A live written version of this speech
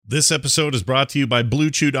This episode is brought to you by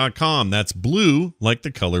BlueChew.com. That's blue like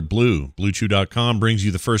the color blue. BlueChew.com brings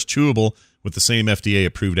you the first chewable with the same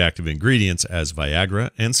FDA-approved active ingredients as Viagra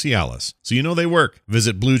and Cialis. So you know they work.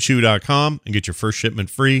 Visit BlueChew.com and get your first shipment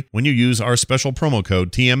free when you use our special promo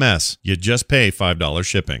code TMS. You just pay $5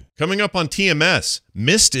 shipping. Coming up on TMS,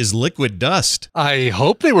 mist is liquid dust. I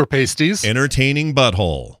hope they were pasties. Entertaining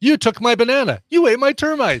butthole. You took my banana. You ate my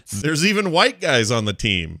termites. There's even white guys on the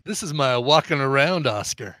team. This is my walking around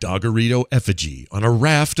Oscar. Doggerito Effigy on a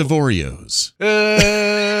raft of Oreos.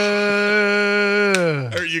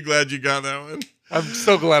 Are you glad you got that one? I'm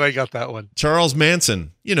so glad I got that one. Charles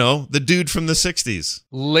Manson, you know, the dude from the 60s.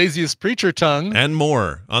 Laziest preacher tongue. And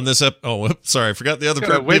more on this sorry, I forgot the other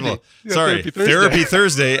people. Sorry, Therapy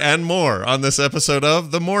Thursday and more on this episode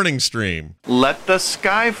of The Morning Stream. Let the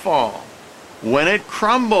sky fall when it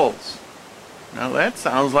crumbles. Now that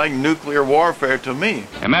sounds like nuclear warfare to me.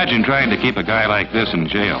 Imagine trying to keep a guy like this in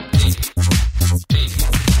jail.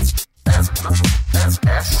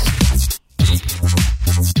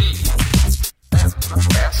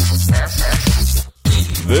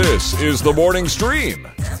 This is the morning stream,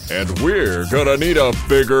 and we're gonna need a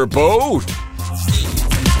bigger boat.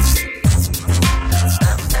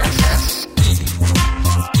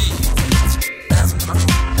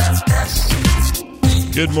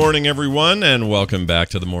 Good morning, everyone, and welcome back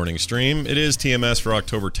to the morning stream. It is TMS for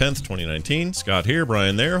October 10th, 2019. Scott here,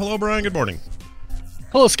 Brian there. Hello, Brian. Good morning.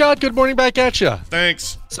 Hello, Scott. Good morning back at you.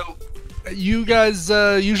 Thanks. So, you guys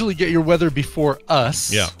usually get your weather before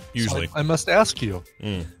us. Yeah, usually. So I must ask you.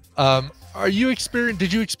 Did you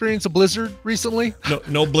experience a blizzard recently?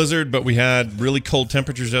 No blizzard, but we had really cold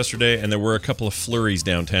temperatures yesterday, and there were a couple of flurries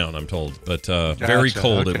downtown, I'm told. But very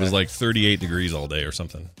cold. Okay. It was like 38 degrees all day or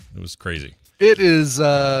something. It was crazy. It is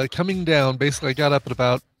coming down. Basically, I got up at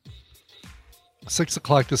about 6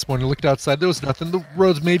 o'clock this morning, looked outside. There was nothing. The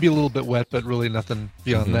roads may be a little bit wet, but really nothing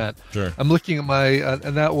beyond that. Sure. I'm looking at my,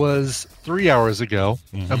 and that was 3 hours ago.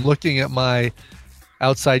 I'm looking at my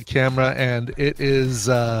outside camera, and it is,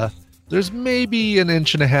 there's maybe 1.5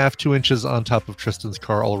 inches, 2 inches on top of Tristan's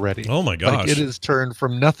car already. Oh my gosh. Like, it has turned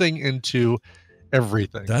from nothing into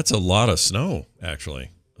everything. That's a lot of snow, actually.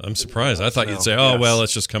 I'm surprised. I thought you'd say, oh, well,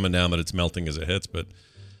 it's just coming down, but it's melting as it hits. But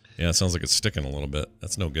yeah, it sounds like it's sticking a little bit.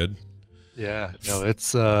 That's no good. Yeah, no,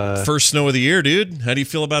 it's first snow of the year, dude. How do you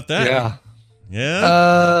feel about that? Yeah.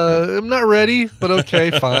 I'm not ready, but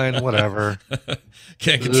okay, fine, whatever.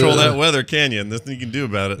 Can't control that weather, can you? And nothing you can do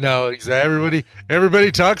about it. No, exactly.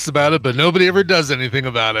 Everybody talks about it, but nobody ever does anything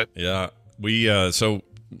about it. Yeah, we so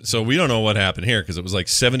we don't know what happened here because it was like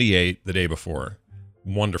 78 the day before.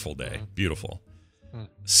 Wonderful day, beautiful.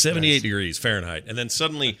 78 degrees Fahrenheit, and then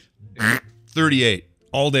suddenly 38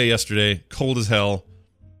 all day yesterday, cold as hell.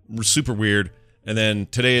 Super weird. And then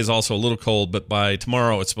today is also a little cold, but by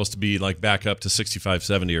tomorrow it's supposed to be like back up to 65,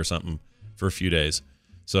 70 or something for a few days.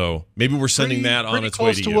 So maybe we're sending that on its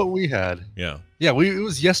way to you. Close to what we had. Yeah. Yeah, it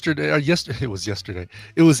was yesterday. It was yesterday.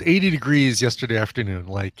 It was 80 degrees yesterday afternoon,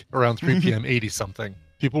 like around 3 p.m., 80 something.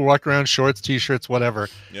 People walk around shorts, t-shirts, whatever.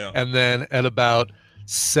 Yeah. And then at about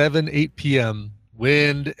 7, 8 p.m.,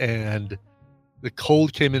 wind and the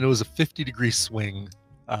cold came in. It was a 50-degree swing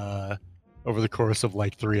over the course of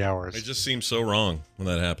like 3 hours. It just seems so wrong when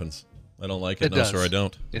that happens. I don't like it. It does. Sir, I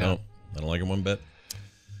don't. Yeah. No, I don't like it one bit.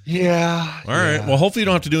 Yeah. All right. Well, hopefully you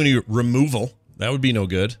don't have to do any removal. That would be no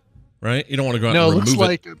good, right? You don't want to go out and remove it. No,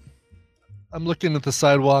 it. looks like I'm looking at the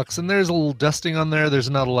sidewalks, and there's a little dusting on there. There's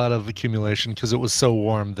not a lot of accumulation because it was so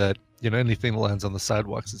warm that, anything that lands on the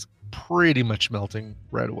sidewalks is pretty much melting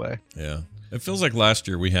right away. Yeah. It feels like last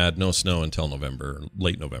year we had no snow until November,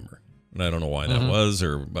 late November. And I don't know why that was,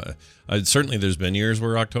 but certainly there's been years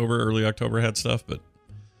where early October had stuff, but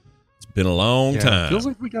it's been a long time. It feels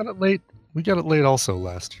like we got it late. We got it late also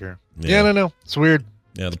last year. Yeah, I don't know. It's weird.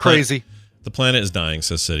 Yeah, it's crazy. The planet is dying,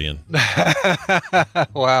 says Sidian.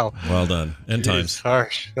 Wow. Well done. End times.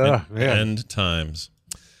 Harsh. Oh, man. End times.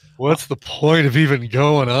 What's the point of even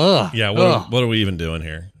going on? Yeah, what are we even doing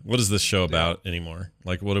here? What is this show about anymore?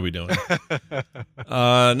 Like, what are we doing?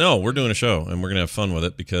 No, we're doing a show, and we're going to have fun with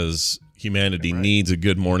it because humanity needs a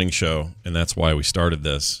good morning show, and that's why we started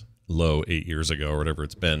this 8 years ago or whatever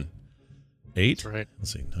it's been. 8? That's right.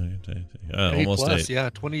 Let's see. Almost 8. Yeah,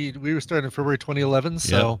 20. We were starting in February 2011,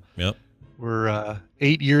 so we're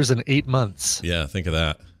 8 years and 8 months. Yeah, think of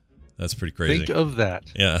that. That's pretty crazy. Think of that.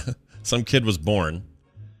 Yeah. Some kid was born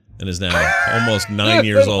and is now almost 9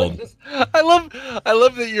 years old. I love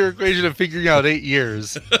that your equation of figuring out 8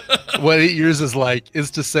 years. What 8 years is like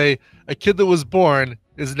is to say a kid that was born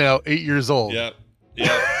is now 8 years old. Yeah.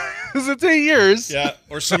 Yeah. Because it's 8 years. Yeah.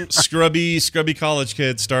 Or some scrubby college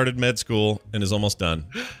kid started med school and is almost done.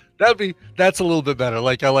 That's a little bit better.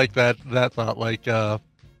 Like I like that thought. Like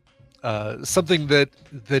something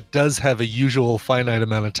that does have a usual finite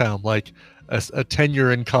amount of time, like a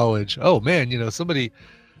tenure in college. Oh man, somebody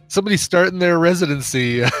starting their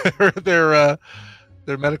residency or their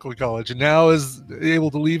medical college and now is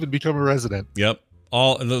able to leave and become a resident. Yep.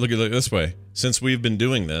 Look at it this way. Since we've been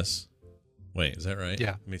doing this, wait, is that right?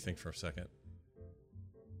 Yeah. Let me think for a second.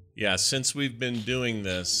 Yeah, since we've been doing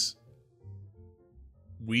this,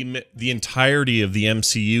 the entirety of the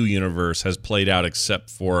MCU universe has played out except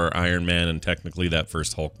for Iron Man and technically that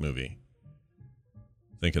first Hulk movie.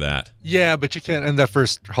 Think of that. Yeah, but you can't. And that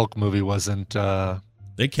first Hulk movie wasn't.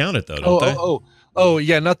 They count it though, don't they? Oh,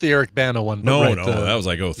 yeah, not the Eric Bana one. No, that was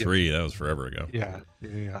like 2003. Yeah. That was forever ago. Yeah.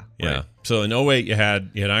 Right. So in 2008, you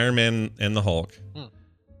had Iron Man and the Hulk.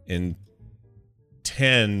 In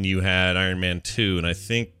 2010, you had Iron Man 2, and I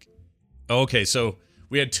think. Okay, so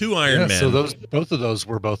we had two Iron Men. So both of those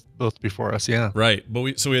were both before us. Yeah. Right, but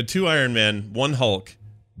we had two Iron Men, one Hulk,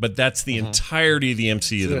 but that's the entirety of the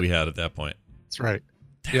MCU that we had at that point. That's right.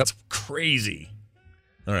 That's crazy.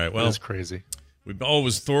 All right, well, that's crazy. Thor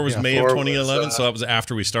was May of 2011, so that was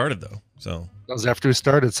after we started, though. So that was after we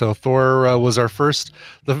started. So Thor was the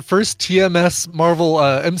first TMS Marvel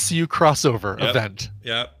MCU crossover event.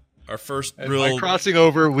 Yeah, our first and real by crossing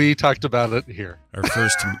over. We talked about it here. Our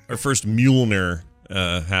first Mjolnir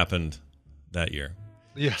happened that year.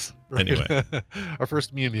 Yes. Right. Anyway, our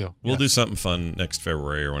first Mew Mew. We'll do something fun next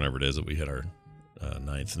February or whenever it is that we hit our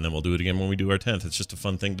 9th, and then we'll do it again when we do our 10th. It's just a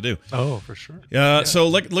fun thing to do. Oh, for sure. Yeah. So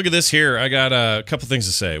look at this here. I got a couple things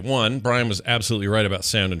to say. One, Brian was absolutely right about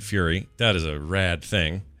Sound and Fury. That is a rad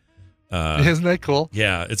thing. Isn't that cool?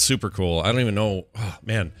 Yeah, it's super cool. I don't even know. Oh,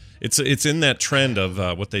 man, it's in that trend of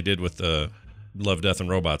what they did with the Love, Death, and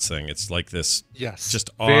Robots thing. It's like this. Yes.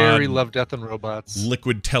 Just very odd, Love, Death, and Robots.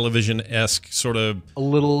 Liquid television-esque sort of. A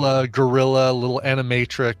little gorilla, a little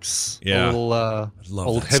animatrix. Yeah. A little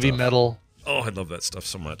old heavy stuff. Metal. Oh, I love that stuff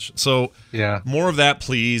so much. So yeah, more of that,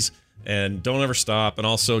 please, and don't ever stop. And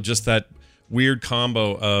also just that weird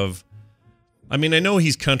combo of, I mean, I know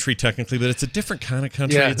he's country technically, but it's a different kind of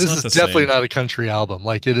country. Yeah, it's this is definitely not a country album.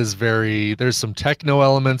 Like it is there's some techno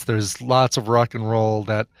elements. There's lots of rock and roll.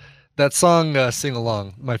 That song, Sing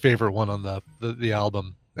Along, my favorite one on the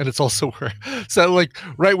album. And it's also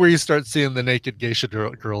right where you start seeing the naked geisha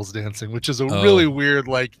girls dancing, which is a really weird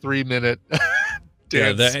 3-minute dance.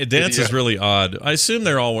 Yeah, the dance is really odd. I assume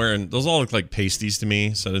they're all those all look like pasties to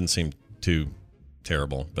me, so it didn't seem too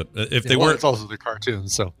terrible. But if they weren't, it's also the cartoon.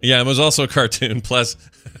 So yeah, it was also a cartoon. Plus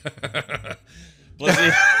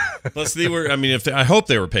they were. I mean, I hope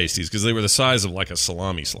they were pasties because they were the size of like a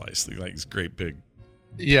salami slice. They like these great big.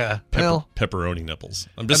 Yeah, pepperoni nipples.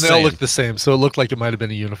 I'm just and they saying. all look the same, so it looked like it might have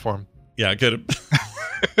been a uniform. Yeah, it could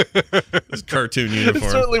have. This cartoon uniform.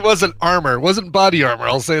 It certainly wasn't armor. It wasn't body armor.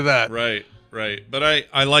 I'll say that. Right. But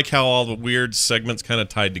I like how all the weird segments kind of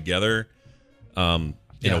tied together,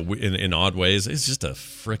 in odd ways. It's just a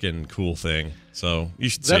freaking cool thing. So you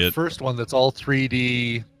should see it. That first one that's all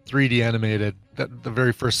 3D animated. That the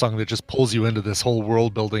very first song that just pulls you into this whole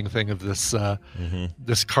world building thing of this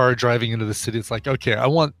this car driving into the city. It's like, okay, I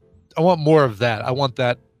want more of that. I want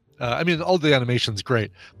that. I mean, all the animation's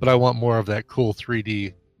great, but I want more of that cool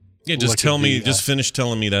 3D. Yeah, just finish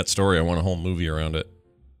telling me that story. I want a whole movie around it.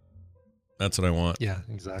 That's what I want. Yeah,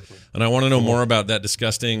 exactly. And I want to know more about that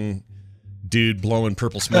disgusting dude blowing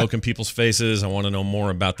purple smoke in people's faces. I want to know more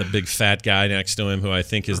about the big fat guy next to him, who I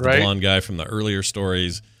think is the blonde guy from the earlier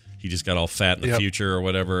stories. He just got all fat in the future or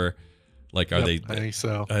whatever. Like, are they? I think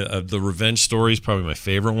so. The revenge story is probably my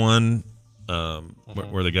favorite one,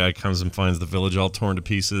 where the guy comes and finds the village all torn to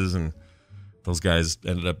pieces, and those guys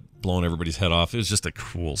ended up blowing everybody's head off. It was just a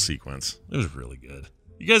cool sequence. It was really good.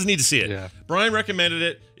 You guys need to see it. Yeah. Brian recommended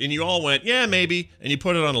it, and you all went, yeah, maybe, and you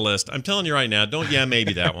put it on a list. I'm telling you right now, don't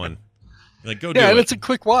maybe that one. Like, go do it. Yeah, and it's a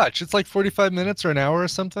quick watch. It's like 45 minutes or an hour or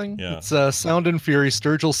something. Yeah. It's Sound and Fury,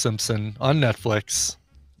 Sturgill Simpson on Netflix.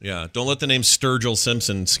 Yeah, don't let the name Sturgill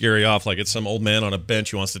Simpson scare you off like it's some old man on a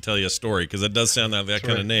bench who wants to tell you a story, because it does sound like that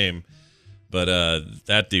kind of name. But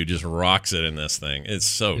that dude just rocks it in this thing. It's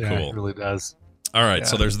so cool. It really does. All right,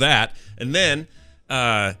 so there's that. And then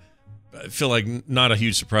I feel like not a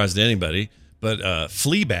huge surprise to anybody, but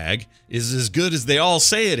Fleabag is as good as they all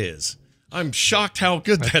say it is. I'm shocked how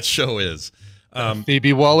good that show is.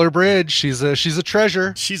 Phoebe Waller-Bridge, she's a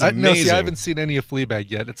treasure. She's amazing. I haven't seen any of Fleabag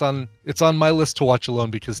yet. It's on my list to watch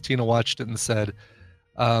alone because Tina watched it and said,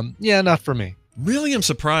 not for me. Really, I'm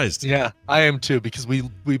surprised. Yeah, I am too, because we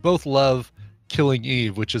both love Killing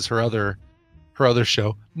Eve, which is her other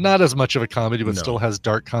show. Not as much of a comedy, but still has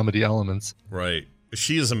dark comedy elements. Right.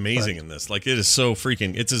 She is amazing in this. Like, it is so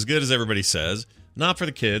freaking. It's as good as everybody says. Not for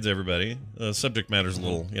the kids, everybody. The subject matter's a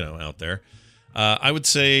little, out there. I would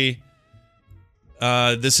say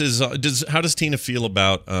this is. How does Tina feel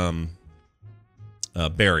about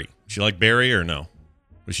Barry? She like Barry or no?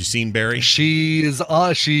 Was she seen Barry? She is.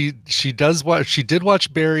 She does watch. She did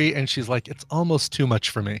watch Barry, and she's like, it's almost too much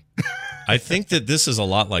for me. I think that this is a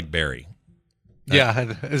lot like Barry.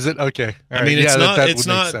 Yeah, is it okay? I mean, it's not. It's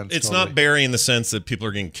not. It's not Barry in the sense that people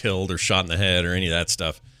are getting killed or shot in the head or any of that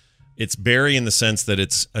stuff. It's Barry in the sense that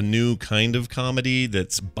it's a new kind of comedy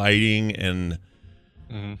that's biting and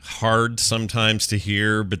hard sometimes to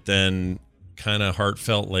hear, but then kind of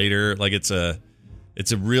heartfelt later. Like it's a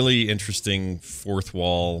really interesting fourth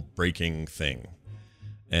wall breaking thing.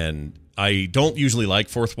 And I don't usually like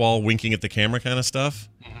fourth wall winking at the camera kind of stuff.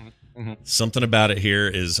 Something about it here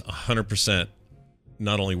is 100%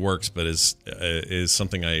 not only works, but is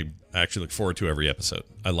something I actually look forward to every episode.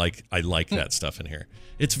 I like that stuff in here.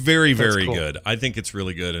 It's very, very good. I think it's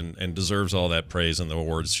really good and deserves all that praise and the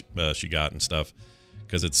awards she got and stuff,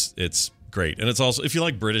 because it's great. And it's also, if you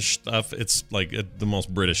like British stuff, it's like the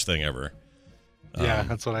most British thing ever. Yeah,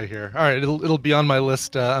 that's what I hear. All right, it'll be on my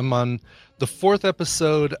list. I'm on the 4th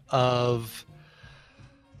episode of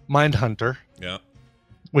Mindhunter. Yeah.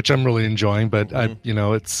 Which I'm really enjoying, but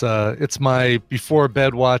it's my before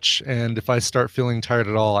bed watch, and if I start feeling tired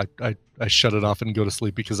at all, I shut it off and go to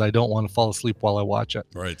sleep because I don't want to fall asleep while I watch it.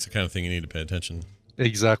 Right, it's the kind of thing you need to pay attention.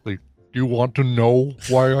 Exactly. Do you want to know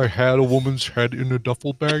why I had a woman's head in a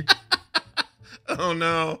duffel bag? Oh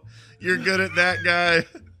no, you're good at that, guy.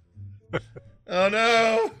 Oh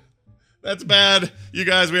no, that's bad. You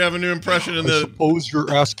guys, we have a new impression in the. Suppose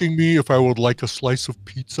you're asking me if I would like a slice of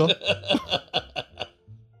pizza.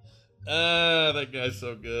 That guy's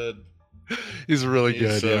so good. He's really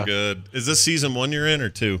good. He's so good. Is this season 1 you're in or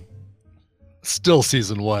 2? Still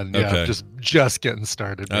season 1. Yeah, okay. just getting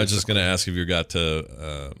started. I was just gonna ask if you got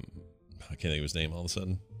to. I can't think of his name all of a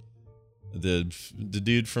sudden. The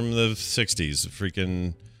dude from the '60s,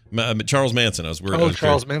 freaking Charles Manson. I was worried. Oh,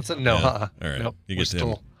 Charles Manson? No, All right, nope. you get to him.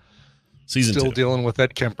 Still Season 2. Dealing with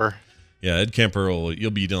Ed Kemper. Yeah, Ed Kemper.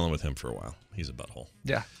 You'll be dealing with him for a while. He's a butthole.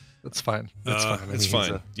 Yeah. That's fine. That's fine. It's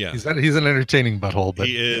fine. He's an entertaining butthole, but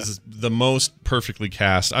he is the most perfectly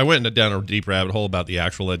cast. I went down a deep rabbit hole about the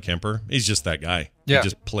actual Ed Kemper. He's just that guy. Yeah. He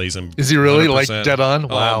just plays him. Is he really 100%. like dead on?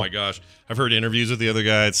 Wow. Oh my gosh. I've heard interviews with the other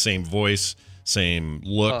guy. It's same voice, same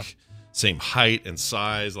look, same height and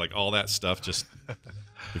size, like all that stuff. Just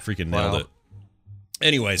he freaking nailed it.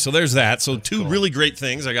 Anyway, so there's that. So two really great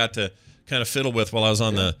things I got to kind of fiddle with while I was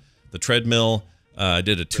on the treadmill. I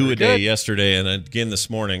did a 2-a-day yesterday, and again this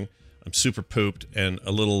morning. I'm super pooped and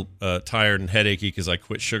a little tired and headachy because I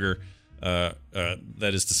quit sugar. That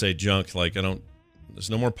is to say, junk. Like there's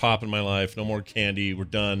no more pop in my life, no more candy. We're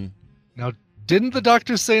done. Now, didn't the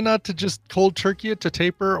doctor say not to just cold turkey it to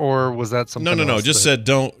taper, or was that something? No. Just said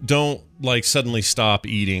don't like suddenly stop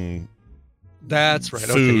eating. That's right.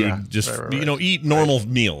 Food, okay, yeah. just right. Eat normal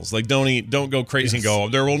meals. Like don't go crazy and go.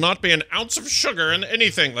 There will not be an ounce of sugar in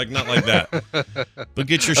anything. Like not like that. But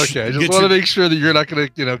get your okay. I just want to make sure that you're not going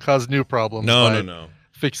to cause new problems. No.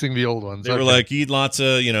 Fixing the old ones. They were like, eat lots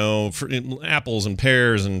of apples and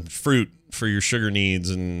pears and fruit for your sugar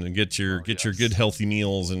needs, and get your good healthy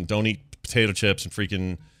meals, and don't eat potato chips and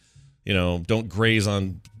freaking don't graze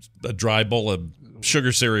on a dry bowl of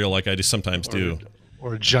sugar cereal like I just sometimes do.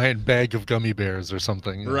 Or a giant bag of gummy bears or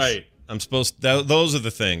something. Right. I'm supposed to, those are the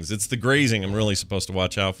things. It's the grazing I'm really supposed to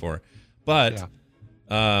watch out for. But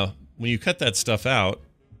when you cut that stuff out,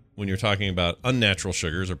 when you're talking about unnatural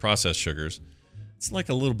sugars or processed sugars, it's like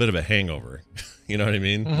a little bit of a hangover. You know what I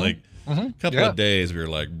mean? Like a couple of days we were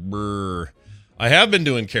like, brr. I have been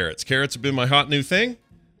doing carrots. Carrots have been my hot new thing.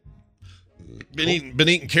 Been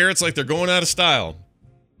eating carrots like they're going out of style.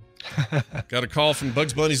 Got a call from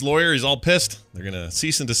Bugs Bunny's lawyer. He's all pissed. They're gonna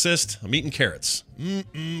cease and desist. I'm eating carrots.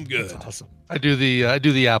 Good. That's awesome. I do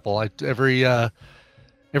the apple. Every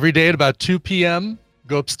day at about 2 p.m.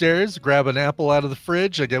 Go upstairs, grab an apple out of the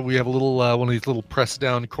fridge. We have a little one of these little press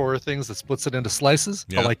down core things that splits it into slices.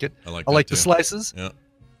 Yeah, I like it. I like the slices. Yeah.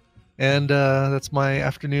 And that's my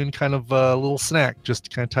afternoon kind of little snack, just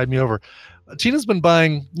to kind of tide me over. Tina's been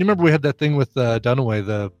buying. You remember we had that thing with Dunaway,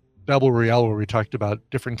 the Babel Royale, where we talked about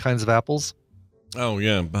different kinds of apples. Oh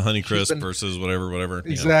yeah, Honeycrisp versus whatever.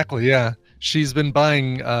 Exactly, yeah. She's been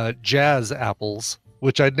buying Jazz apples,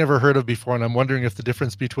 which I'd never heard of before, and I'm wondering if the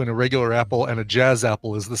difference between a regular apple and a Jazz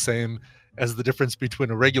apple is the same as the difference between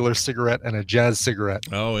a regular cigarette and a jazz cigarette.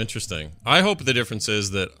 Oh, interesting. I hope the difference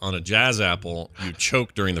is that on a jazz apple, you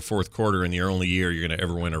choke during the fourth quarter in your only year you're going to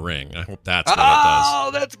ever win a ring. I hope that's what it does. Oh,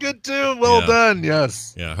 that's good too. Well done.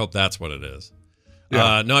 Yes. Yeah, I hope that's what it is.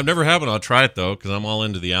 Yeah. No, I've never had one. I'll try it, though, because I'm all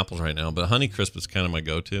into the apples right now. But Honeycrisp is kind of my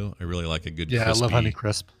go-to. I really like a good crispy, I love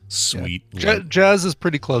Honeycrisp. Sweet. Yeah. Jazz is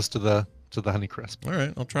pretty close to the Honeycrisp. All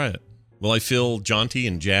right, I'll try it. Will I feel jaunty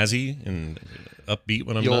and jazzy and upbeat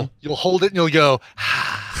when I'm done? You'll hold it and you'll go.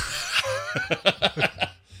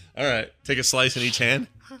 All right, take a slice in each hand.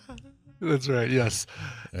 That's right. Yes.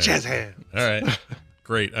 Right. Jazz hand. All right,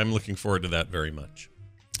 great. I'm looking forward to that very much.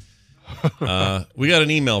 We got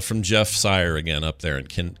an email from Jeff Sire again up there in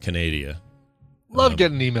Canada. Love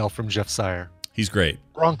getting an email from Jeff Sire. He's great.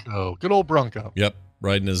 Bronco. Good old Bronco. Yep.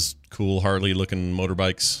 Riding his cool Harley-looking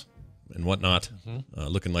motorbikes and whatnot.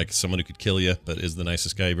 Looking like someone who could kill you, but is the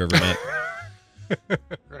nicest guy you've ever met.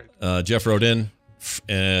 Right. Jeff wrote in.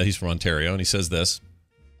 He's from Ontario, and he says this.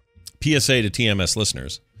 PSA to TMS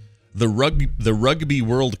listeners. The Rugby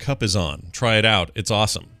World Cup is on. Try it out. It's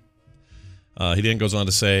awesome. He then goes on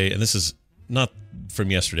to say, and this is not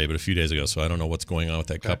from yesterday, but a few days ago, so I don't know what's going on with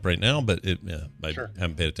that cup right now, but I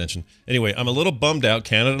haven't paid attention. Anyway, I'm a little bummed out.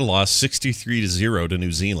 Canada lost 63-0 to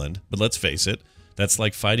New Zealand, but let's face it, that's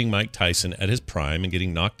like fighting Mike Tyson at his prime and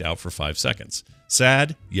getting knocked out for 5 seconds.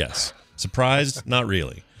 Sad? Yes. Surprised? Not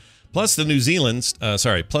really. Plus, New Zealand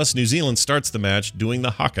starts the match doing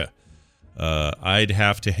the haka. I'd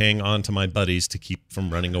have to hang on to my buddies to keep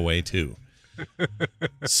from running away, too.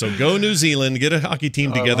 So go New Zealand, get a hockey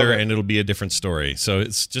team together, and it'll be a different story. So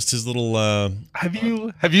it's just his little. Have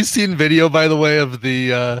you seen video, by the way, of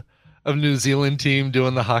the of New Zealand team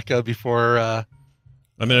doing the haka before? I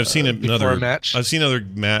mean, I've seen another match. I've seen other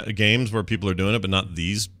games where people are doing it, but not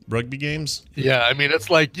these rugby games. Yeah, I mean,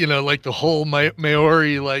 it's like like the whole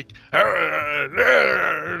Maori, like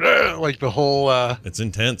the whole. It's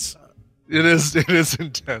intense. It is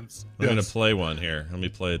intense. I'm going to play one here. Let me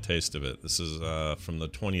play a taste of it. This is from the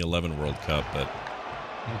 2011 World Cup. But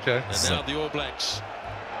okay. And now the All Blacks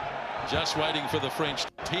just waiting for the French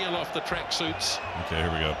to peel off the tracksuits. Okay, here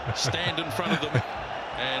we go. Stand in front of them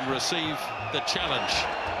and receive the challenge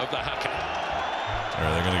of the haka. All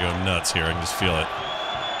right, they're going to go nuts here. I can just feel it.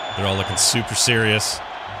 They're all looking super serious.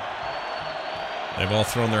 They've all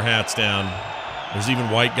thrown their hats down. There's even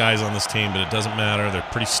white guys on this team, but it doesn't matter. They're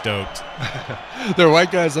pretty stoked. There are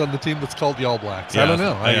white guys on the team that's called the All Blacks. Yeah, I don't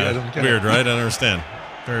know. I don't get weird, it. right? I don't understand.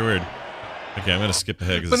 Very weird. Okay, I'm going to skip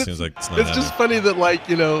ahead because it seems like it's not happening. Just funny that,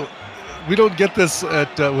 we don't get this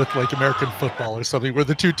at with, American football or something, where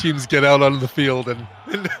the two teams get out on the field and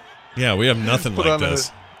yeah, we have nothing like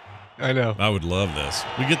this. I know. I would love this.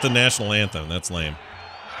 We get the national anthem. That's lame.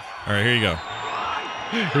 All right, here you go.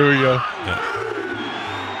 Here we go. Yeah.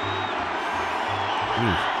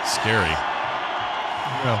 Ooh, scary.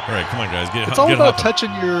 Yeah. All right, come on, guys. It's all about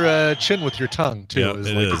touching your chin with your tongue, too. Yeah, is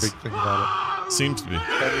it a is. big thing about it. Seems to be.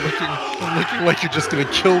 And looking like you're just going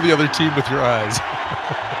to kill the other team with your eyes.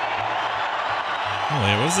 Oh,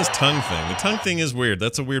 yeah, what is this tongue thing? The tongue thing is weird.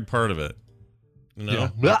 That's a weird part of it. You know?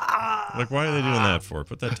 Yeah. Like, why are they doing that for?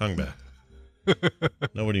 Put that tongue back.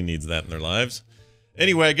 Nobody needs that in their lives.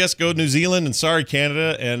 Anyway, I guess go to New Zealand, and sorry,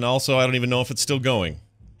 Canada. And also, I don't even know if it's still going.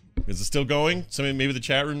 Is it still going? Somebody, maybe the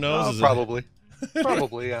chat room knows? Probably.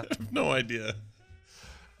 Probably, yeah. I have no idea.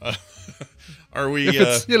 Are we...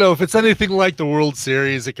 If it's anything like the World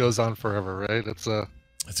Series, it goes on forever, right? That's a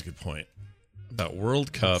good point. About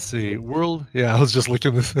World Cup. Let's see. I was just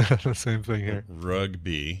looking at the same thing here.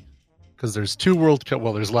 Rugby. Because there's 2 World Cup.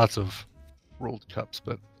 Well, there's lots of World Cups,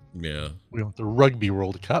 but yeah, we want the Rugby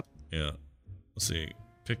World Cup. Yeah. Let's see.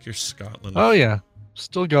 Pick your Scotland. Oh, yeah.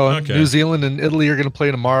 Still going. Okay. New Zealand and Italy are going to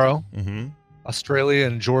play tomorrow. Mm-hmm. Australia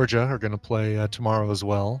and Georgia are going to play tomorrow as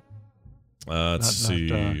well. Let's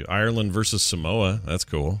see. Ireland versus Samoa. That's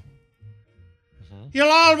cool. Mm-hmm. You'll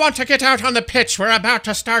all want to get out on the pitch. We're about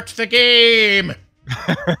to start the game.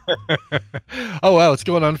 Oh, wow. It's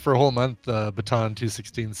going on for a whole month. Baton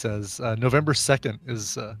 216 says November 2nd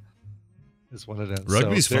is when it ends.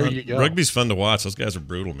 Rugby's so, fun. There you go. Rugby's fun to watch. Those guys are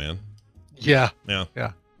brutal, man. Yeah. Yeah.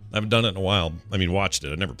 Yeah. I haven't done it in a while. I mean, watched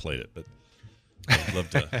it. I never played it, but I'd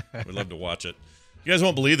love to watch it. You guys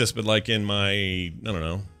won't believe this, but like in my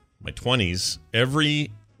 20s,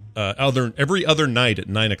 every other night at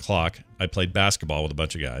 9:00, I played basketball with a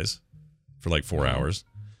bunch of guys for like 4 hours.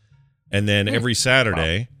 And then every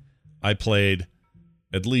Saturday, I played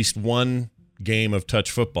at least one game of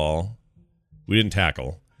touch football. We didn't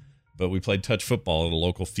tackle, but we played touch football at a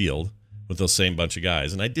local field with those same bunch of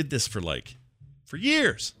guys. And I did this for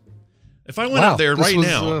years. If I went out there right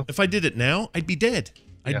now, if I did it now, I'd be dead.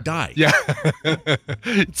 I'd die. Yeah.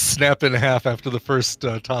 Snap in half after the first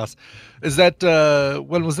toss. Is that,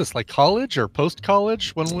 when was this, like college or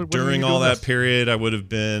post-college? When During all that period, it would have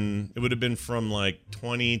been from like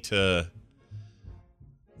 20 to,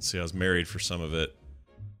 let's see, I was married for some of it.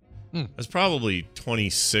 I was probably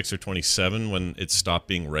 26 or 27 when it stopped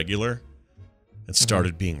being regular and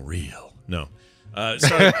started being real. No.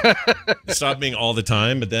 It stopped being all the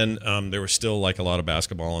time, but then there was still like a lot of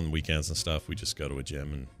basketball on the weekends and stuff. We just go to a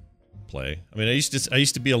gym and play. I mean, I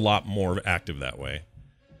used to be a lot more active that way.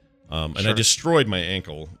 And I destroyed my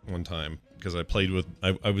ankle one time because I played with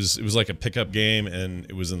it was like a pickup game, and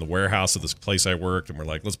it was in the warehouse of this place I worked, and we're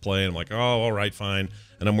like, let's play. And I'm like, oh, all right, fine.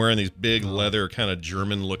 And I'm wearing these big leather kind of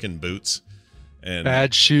German looking boots. And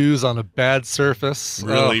bad shoes on a bad surface.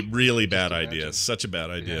 Really bad idea. Such a bad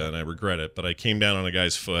idea, and I regret it. But I came down on a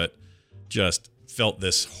guy's foot, just felt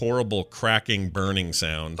this horrible cracking, burning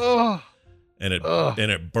sound, and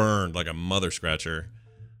it burned like a mother scratcher.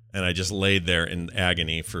 And I just laid there in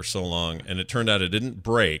agony for so long. And it turned out it didn't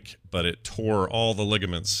break, but it tore all the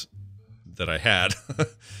ligaments that I had.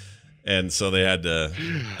 And so they had to,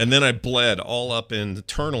 and then I bled all up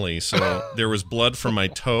internally. So there was blood from my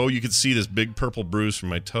toe. You could see this big purple bruise from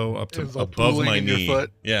my toe up to above my knee.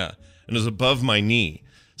 Yeah. And it was above my knee.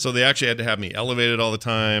 So they actually had to have me elevated all the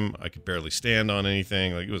time. I could barely stand on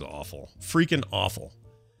anything. Like, it was awful. Freaking awful.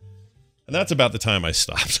 And that's about the time I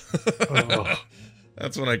stopped.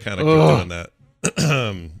 That's when I kind of quit doing that.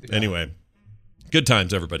 Anyway, good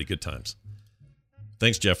times, everybody. Good times.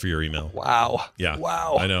 Thanks, Jeff, for your email. Wow. Yeah.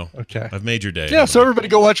 Wow. I know. Okay. I've made your day. Yeah, so everybody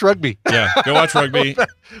go watch rugby. Yeah, go watch rugby.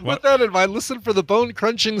 With that in mind, listen for the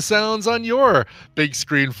bone-crunching sounds on your big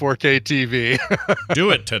screen 4K TV. Do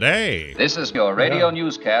it today. This is your radio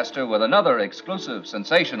newscaster with another exclusive,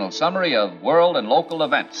 sensational summary of world and local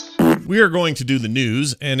events. We are going to do the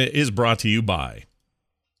news, and it is brought to you by...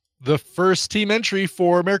 The first team entry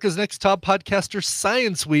for America's Next Top Podcaster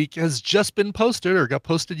Science Week has just been posted, or got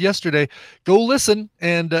posted yesterday. Go listen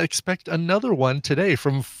and expect another one today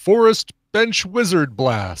from Forest Bench Wizard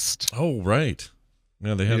Blast. Oh, right.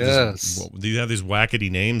 Yeah, they have they have these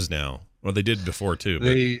wackety names now. Well, they did before too.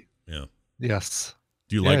 But, Yes.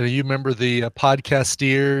 Do you like? Do you remember the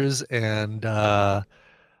Podcasteers and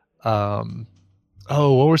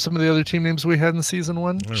what were some of the other team names we had in season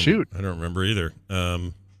one? I don't remember either.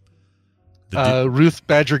 Ruth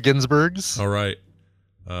Badger Ginsburg's. All right.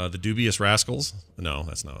 The Dubious Rascals. No,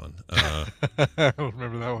 that's not one. I don't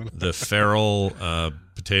remember that one. The Feral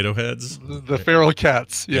Potato Heads. The Feral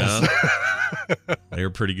Cats. Yes. Yeah. They were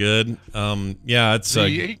pretty good. It's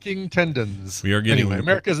the Aching Tendons. We are getting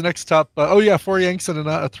America's Next Top. 3 Yanks and an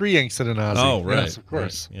Aussie. Oh, right. Yes, of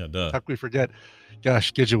course. Right. Yeah, duh. How could we forget?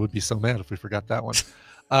 Gosh, Gidget would be so mad if we forgot that one.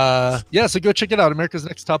 So go check it out.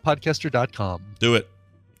 AmericasNextTopPodcaster.com. Do it.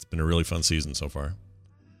 It's been a really fun season so far,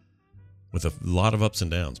 with a lot of ups and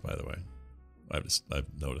downs. By the way, I've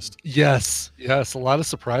noticed. Yes, a lot of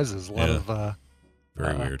surprises. A lot of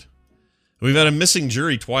very weird. We've had a missing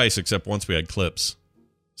jury twice, except once we had clips,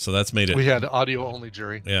 so that's made it. We had audio only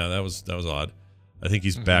jury. Yeah, that was odd. I think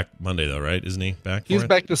he's back Monday though, right? Isn't he back? He's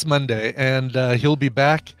back this Monday, and he'll be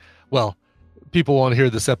back. Well, people won't hear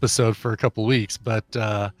this episode for a couple weeks, but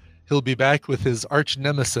he'll be back with his arch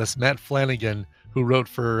nemesis Matt Flanagan, who wrote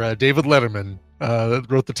for David Letterman,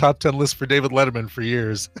 wrote the top 10 list for David Letterman for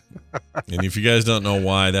years. And if you guys don't know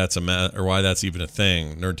why that's why that's even a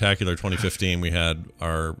thing, Nerdtacular 2015, we had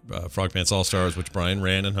our Frog Pants All-Stars, which Brian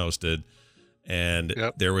ran and hosted, and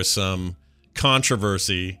there was some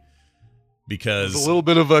controversy because... a little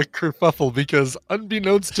bit of a kerfuffle because,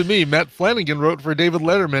 unbeknownst to me, Matt Flanagan wrote for David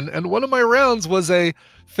Letterman, and one of my rounds was a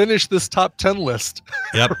finish this top 10 list.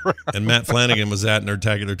 Yep. And Matt Flanagan was at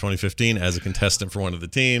Nerdtacular 2015 as a contestant for one of the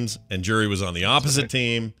teams, and jury was on the opposite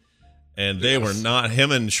team, and they were not, him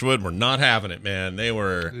and Schwood were not having it, man. They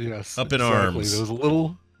were up in arms. There was a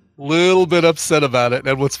little bit upset about it,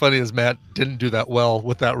 and what's funny is Matt didn't do that well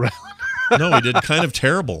with that round. No, he did kind of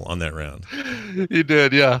terrible on that round. He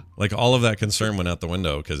did, yeah. Like all of that concern went out the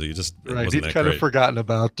window because he just wasn't he'd kind of forgotten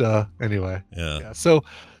about anyway. Yeah.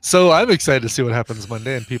 So I'm excited to see what happens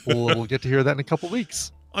Monday, and people will get to hear that in a couple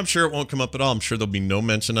weeks. I'm sure it won't come up at all. I'm sure there'll be no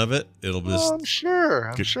mention of it. It'll just. I'm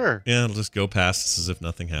sure. Yeah, it'll just go past us as if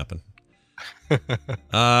nothing happened.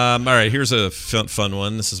 All right, here's a fun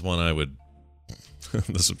one. This is one I would.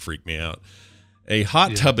 This would freak me out. A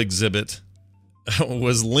hot tub exhibit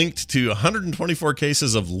was linked to 124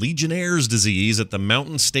 cases of Legionnaire's disease at the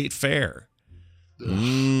Mountain State Fair.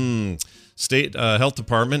 State Health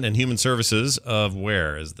Department and Human Services of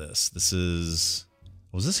where is this?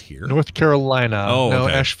 Was this here? North Carolina. Oh, no,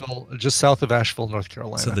 okay. Asheville, just south of Asheville, North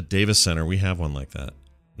Carolina. So the Davis Center, we have one like that.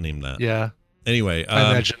 named that. Yeah. Anyway,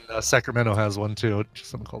 I imagine Sacramento has one too.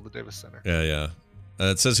 Something called the Davis Center. Yeah.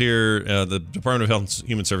 It says here the Department of Health and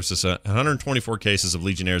Human Services 124 cases of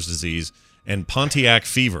Legionnaire's disease and Pontiac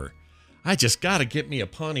fever. I just got to get me a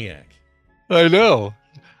Pontiac. I know.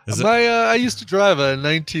 I used to drive a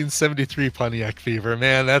 1973 Pontiac Fever.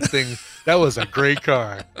 Man, that was a great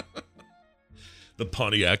car. The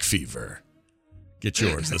Pontiac Fever. Get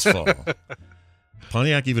yours this fall.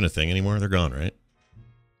 Pontiac even a thing anymore? They're gone, right?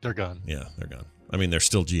 They're gone. Yeah, they're gone. I mean, they're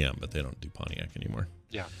still GM, but they don't do Pontiac anymore.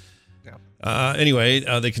 Yeah. Anyway,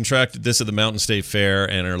 they contracted this at the Mountain State Fair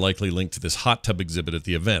and are likely linked to this hot tub exhibit at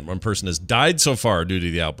the event. One person has died so far due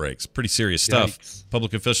to the outbreaks. Pretty serious stuff. Yikes. Public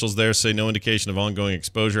Public officials there say no indication of ongoing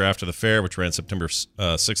exposure after the fair, which ran September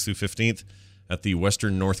 6th through 15th at the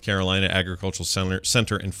Western North Carolina Agricultural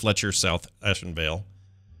Center in Fletcher, South Asheville.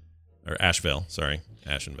 Asheville.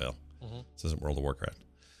 This isn't World of Warcraft.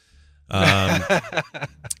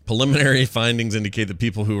 Preliminary findings indicate that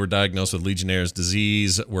people who were diagnosed with Legionnaire's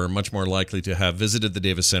disease were much more likely to have visited the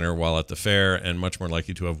Davis Center while at the fair and much more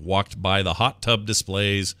likely to have walked by the hot tub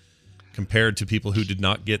displays compared to people who did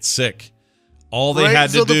not get sick. All they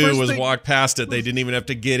had to do was walk past it. They didn't even have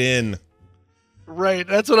to get in. Right.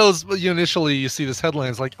 That's what I was initially. You see this headline,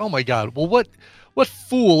 it's like, oh my God. Well, what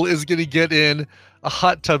fool is going to get in a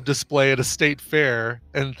hot tub display at a state fair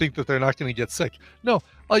and think that they're not going to get sick? No.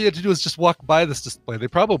 All you had to do is just walk by this display. They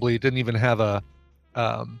probably didn't even have a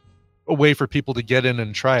way for people to get in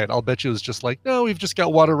and try it. I'll bet you it was just like, no, we've just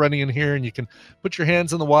got water running in here, and you can put your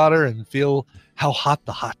hands in the water and feel how hot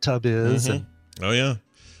the hot tub is. Mm-hmm. And, yeah,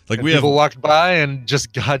 like people walked by and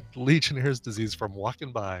just got Legionnaire's disease from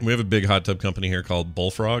walking by. We have a big hot tub company here called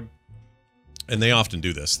Bullfrog, and they often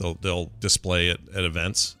do this. They'll display it at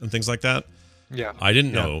events and things like that. Yeah, I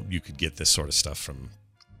didn't know you could get this sort of stuff from.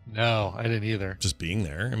 No, I didn't either. Just being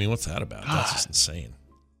there. I mean, what's that about? That's just insane.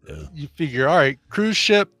 Yeah. You figure, all right, cruise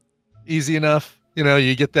ship, easy enough.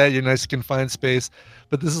 You get that, you're nice confined space.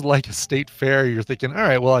 But this is like a state fair. You're thinking, all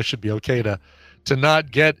right, well, I should be okay to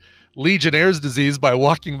not get Legionnaire's disease by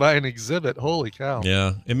walking by an exhibit. Holy cow.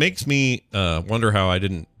 Yeah. It makes me wonder how I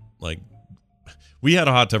didn't, we had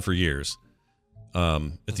a hot tub for years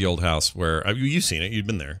at the old house where, you've seen it, you've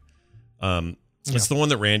been there. It's the one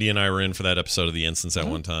that Randy and I were in for that episode of The Instance at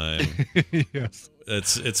one time. Yes.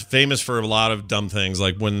 It's famous for a lot of dumb things.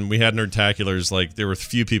 Like when we had Nerdtaculars, there were a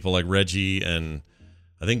few people like Reggie and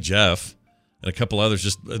I think Jeff and a couple others.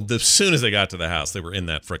 Just as soon as they got to the house, they were in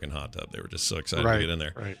that freaking hot tub. They were just so excited to get in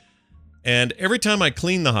there. Right. And every time I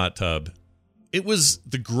cleaned the hot tub, it was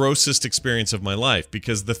the grossest experience of my life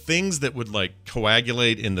because the things that would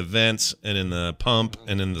coagulate in the vents and in the pump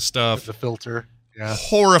and in the stuff. The filter. Yeah.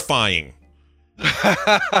 Horrifying.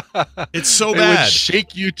 It's so bad. It would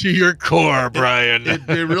shake you to your core, Brian. It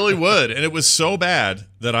really would. And it was so bad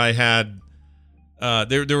that I had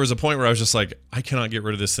there was a point where I was just like, I cannot get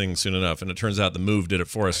rid of this thing soon enough. And it turns out the move did it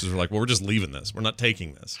for us. We're like, well, we're just leaving this. We're not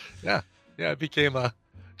taking this. Yeah. It became a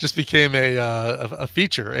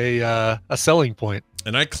feature, a selling point.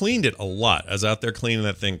 And I cleaned it a lot. I was out there cleaning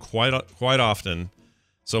that thing quite often.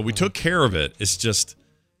 So we took care of it. It's just,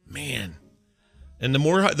 man. And the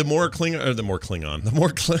more Klingon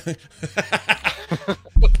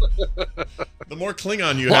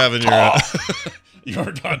you have in your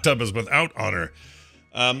hot tub is without honor.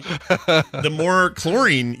 The more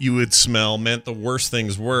chlorine you would smell meant the worse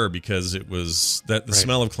things were because it was that the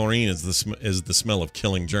smell of chlorine is the smell of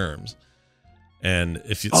killing germs. And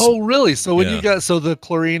if it's really? So when the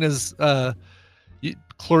chlorine is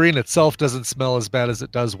chlorine itself doesn't smell as bad as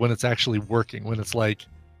it does when it's actually working, when it's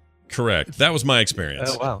correct. That was my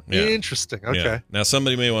experience. Oh wow, yeah. Interesting. Okay. Yeah. Now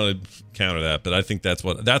somebody may want to counter that, but I think that's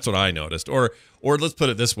what I noticed. Or let's put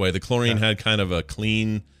it this way: the chlorine had kind of a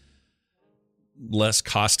clean, less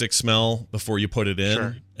caustic smell before you put it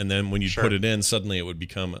in, and then when you put it in, suddenly it would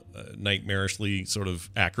become nightmarishly sort of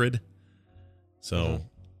acrid. So,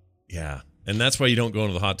 yeah, and that's why you don't go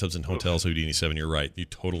into the hot tubs in hotels, Houdini 7. You're right. You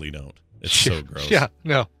totally don't. It's so gross. Yeah.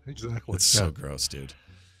 No. Exactly. It's so gross, dude.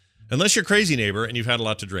 Unless you're crazy neighbor and you've had a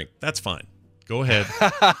lot to drink. That's fine. Go ahead.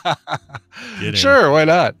 Get in. Sure, why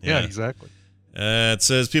not? Yeah, exactly. It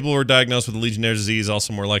says people who were diagnosed with the Legionnaire's disease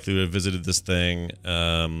also more likely to have visited this thing.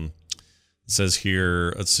 It says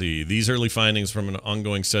here, let's see, these early findings from an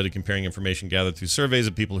ongoing study comparing information gathered through surveys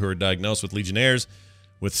of people who are diagnosed with Legionnaire's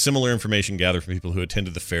with similar information gathered from people who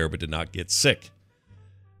attended the fair but did not get sick.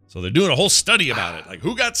 So they're doing a whole study about it. Like,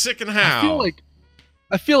 who got sick and how?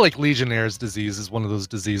 I feel like Legionnaire's disease is one of those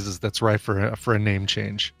diseases that's ripe for a name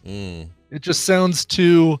change. It just sounds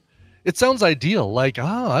it sounds ideal. Like,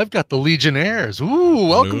 I've got the Legionnaires. Ooh,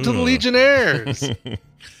 welcome to the Legionnaires.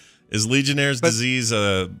 Is Legionnaire's disease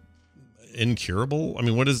incurable? I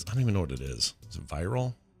mean, what is? I don't even know what it is. Is it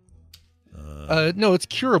viral? No, it's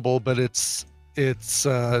curable, but it's. I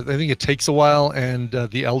think it takes a while, and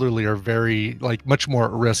the elderly are very much more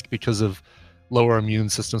at risk because of lower immune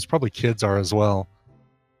systems. Probably kids are as well.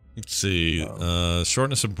 Let's see.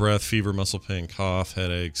 Shortness of breath, fever, muscle pain, cough,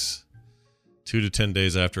 headaches. 2 to 10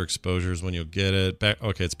 days after exposure is when you'll get it.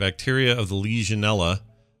 Okay, it's bacteria of the Legionella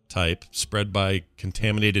type spread by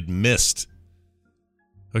contaminated mist.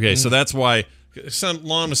 Okay, so that's why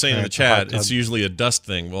Lon was saying in the chat it's usually a dust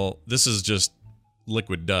thing. Well, this is just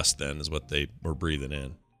liquid dust then is what they were breathing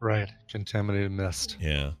in. Right, contaminated mist.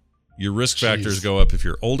 Yeah. Your risk factors go up if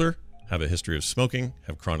you're older, have a history of smoking,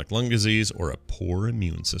 have chronic lung disease, or a poor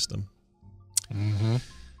immune system.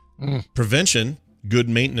 Prevention, good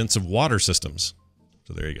maintenance of water systems.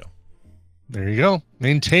 So there you go. There you go.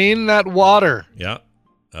 Maintain that water. Yeah.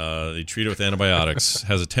 They treat it with antibiotics.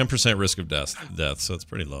 Has a 10% risk of death, so it's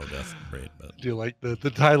pretty low death rate. But. Do you like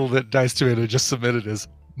the title that Dice Tomato just submitted is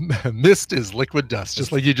Mist is liquid dust,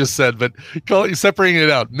 just like you just said, but separating it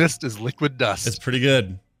out. Mist is liquid dust. It's pretty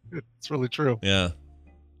good. It's really true. Yeah.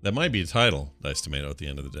 That might be a title, Dice Tomato, at the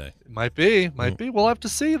end of the day. It might be. We'll have to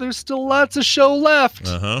see. There's still lots of show left.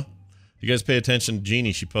 You guys pay attention to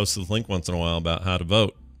Jeannie. She posts the link once in a while about how to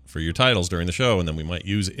vote for your titles during the show, and then we might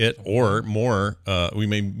use it or more. We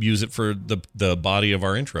may use it for the body of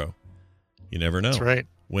our intro. You never know. That's right.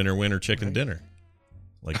 Winner, winner, chicken dinner,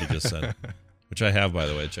 like you just said. Which I have, by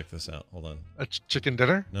the way. Check this out. Hold on. A chicken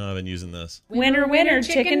dinner? No, I've been using this. Winner, winner,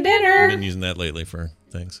 chicken dinner. I've been using that lately for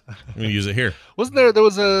things. I'm going to use it here. Wasn't there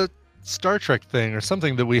was a Star Trek thing or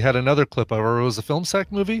something that we had another clip of, or it was a film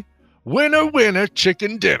sack movie? Winner, winner,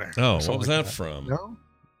 chicken dinner. Oh, what was that from? No?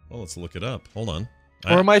 Well, let's look it up. Hold on.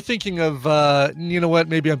 Or am I thinking of, you know what?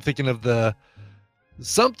 Maybe I'm thinking of the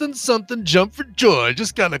something, jump for joy.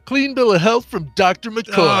 Just got a clean bill of health from Dr.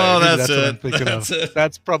 McCoy. Oh, that's what it. I'm thinking That's of. it.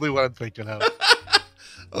 That's probably what I'm thinking of.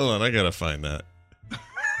 Hold on. I got to find that.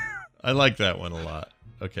 I like that one a lot.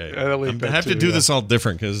 Okay. I have to do this all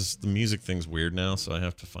different because the music thing's weird now, so I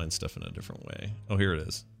have to find stuff in a different way. Oh, here it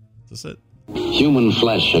is. Is this it? Human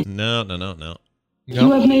flesh. No.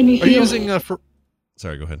 You have made me feel... Are you using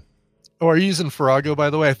Sorry, go ahead. Oh, are you using Farrago, by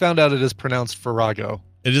the way? I found out it is pronounced Farrago.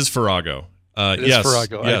 It is Farrago. It yes, is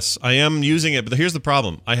Farrago. Yes, I am using it, but here's the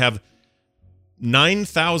problem. I have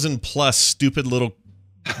 9,000 plus stupid little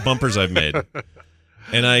bumpers I've made.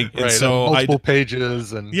 Multiple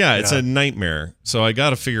pages and it's a nightmare. So I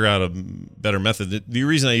got to figure out a better method. The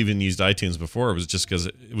reason I even used iTunes before was just because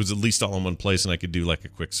it was at least all in one place and I could do like a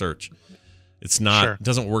quick search. It's not. It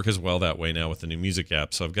doesn't work as well that way now with the new music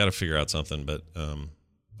app. So I've got to figure out something. But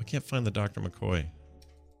I can't find the Dr. McCoy.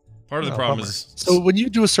 Part of the problem is. So when you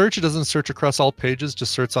do a search, it doesn't search across all pages.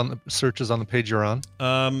 Just searches on the page you're on.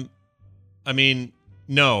 I mean,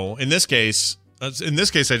 no. In this case, I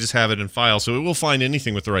just have it in file, so it will find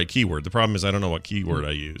anything with the right keyword. The problem is I don't know what keyword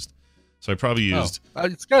I used. So I probably used...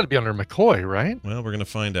 it's got to be under McCoy, right? Well, we're going to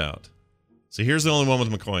find out. So here's the only one with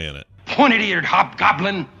McCoy in it. Pointed-eared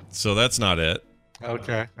hobgoblin. So that's not it.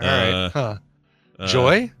 Okay. All right.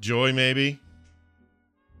 Joy? Joy, maybe.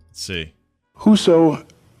 Let's see. Whoso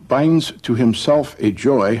binds to himself a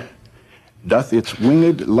joy, doth its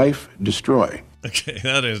winged life destroy. Okay,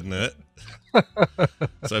 that isn't it.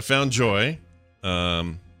 So I found joy.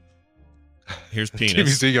 Here's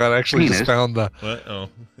penis. TVZ God actually just found the... What? Oh.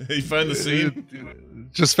 You find the scene?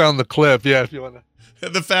 Just found the clip, yeah, if you want to...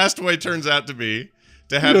 The fast way turns out to be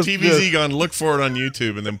to have TVZ Gone look for it on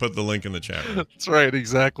YouTube and then put the link in the chat room. That's right,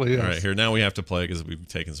 exactly. Yes. All right, here, now we have to play because we've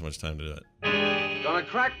taken so much time to do it. Gonna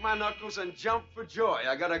crack my knuckles and jump for joy.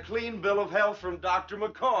 I got a clean bill of health from Dr.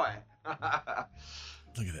 McCoy. Look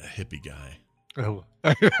at that hippie guy. Oh,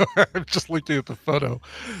 I'm just looking at the photo,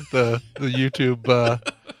 the YouTube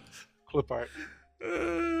clip art.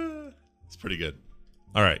 It's pretty good.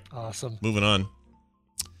 All right. Awesome. Moving on.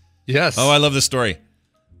 Yes. Oh, I love this story.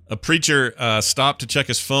 A preacher stopped to check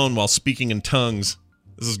his phone while speaking in tongues.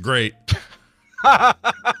 This is great.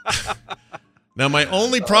 Now, my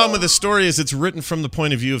only problem with this story is it's written from the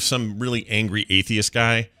point of view of some really angry atheist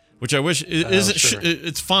guy, which I wish isn't. Sure.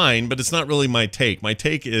 It's fine, but it's not really my take. My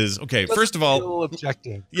take is, okay, first of all,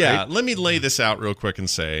 objective. Yeah, right? Let me lay this out real quick and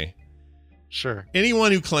say, sure.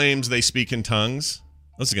 Anyone who claims they speak in tongues,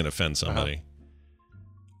 this is going to offend somebody,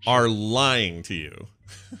 are lying to you.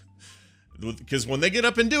 Because when they get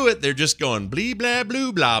up and do it, they're just going blee, blah,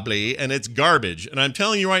 blue, blah, blee, and it's garbage. And I'm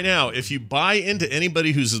telling you right now, if you buy into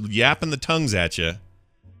anybody who's yapping the tongues at you,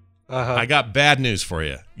 I got bad news for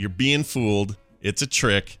you. You're being fooled. It's a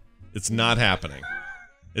trick. It's not happening.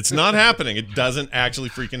 It's not happening. It doesn't actually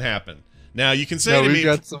freaking happen. Now you can say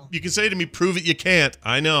you can say to me, prove it you can't.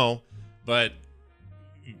 I know, but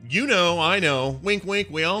you know, I know. Wink, wink.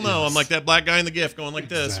 We all know. Yes. I'm like that black guy in the GIF going like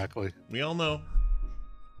this. Exactly. We all know.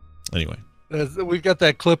 Anyway, we've got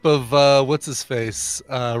that clip of what's his face,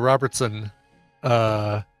 Robertson.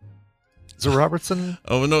 Is it Robertson?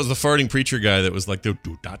 Oh no, it was the farting preacher guy that was like the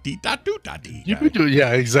do-da-dee-da-do-da-dee.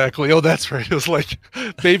 Yeah, exactly. Oh, that's right. It was like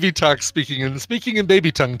baby talk speaking in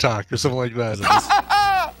baby tongue talk or something like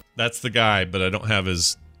that. That's the guy, but I don't have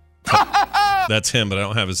his. That's him, but I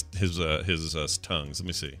don't have his tongues. Let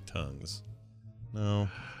me see, tongues. No,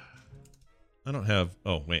 I don't have.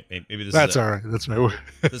 Oh wait, maybe this. That's is all right. That's right.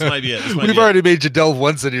 This might be it. We've already made you delve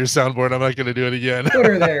once into your soundboard. I'm not going to do it again. Put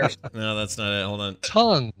her there. No, that's not it. Hold on.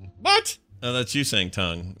 Tongue. What? Oh, that's you saying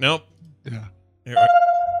tongue. Nope. Yeah. Here,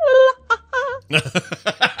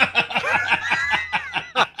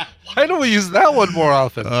 Why don't we use that one more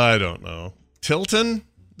often? I don't know. Tilton?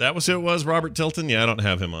 That was who it was? Robert Tilton? Yeah, I don't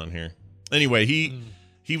have him on here. Anyway, he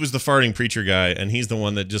was the farting preacher guy, and he's the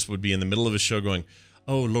one that just would be in the middle of his show going,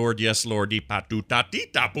 "Oh Lord, yes Lord, I'm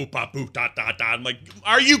like,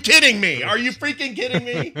 are you kidding me? Are you freaking kidding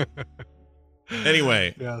me?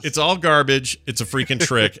 Anyway, yes. It's all garbage. It's a freaking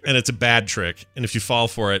trick, and it's a bad trick. And if you fall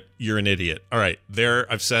for it, you're an idiot. All right, there,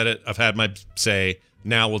 I've said it. I've had my say.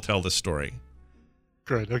 Now we'll tell the story.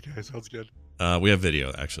 Great. Okay, sounds good. We have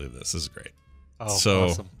video, actually, of this. This is great. Oh, so,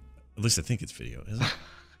 awesome. At least I think it's video, isn't it?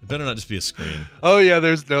 It better not just be a screen. Oh, yeah,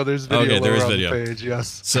 there's video. Okay, there is video. The page,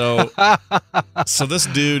 yes. So this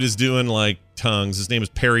dude is doing, like, tongues. His name is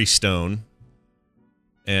Perry Stone.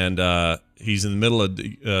 And he's in the middle of,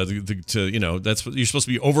 that's what you're supposed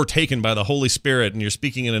to be overtaken by the Holy Spirit, and you're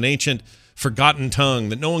speaking in an ancient, forgotten tongue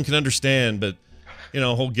that no one can understand, but,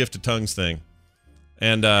 whole gift of tongues thing.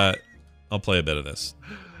 And I'll play a bit of this.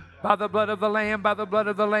 By the blood of the Lamb, by the blood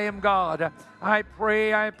of the Lamb, God, I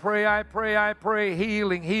pray,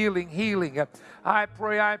 healing, healing, healing. I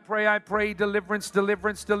pray, deliverance.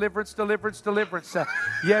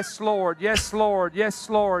 Yes, Lord, yes, Lord, yes,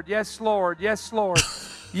 Lord, yes, Lord, yes, Lord.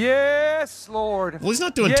 Yes, Lord. Well, he's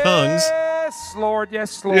not doing tongues. Yes, Lord,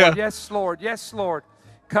 yes, Lord, yeah. Yes, Lord, yes, Lord.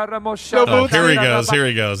 Oh, here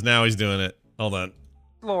he goes. Now he's doing it. Hold on.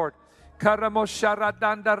 Lord. There he is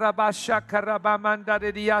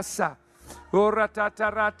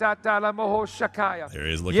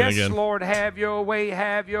looking yes, again. Yes, Lord, have your way,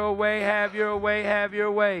 have your way, have your way, have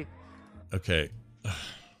your way. Okay.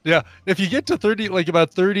 Yeah, if you get to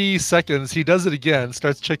about 30 seconds, he does it again,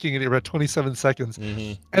 starts checking it at about 27 seconds.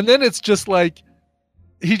 Mm-hmm. And then it's just like,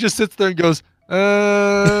 he just sits there and goes,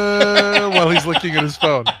 while he's looking at his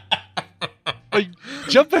phone. Like,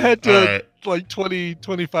 jump ahead to like 20,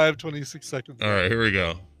 25, 26 seconds. All right, here we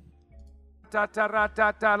go. Okay,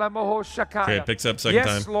 it picks up second time.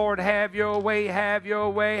 Yes, Lord, have your way, have your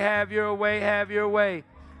way, have your way, have your way.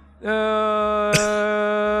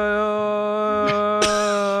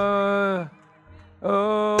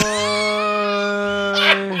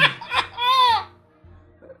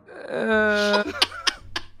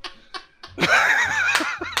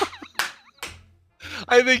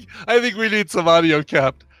 I think we need some audio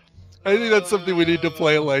capped. I think that's something we need to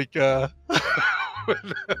play like Oh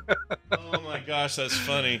my gosh, that's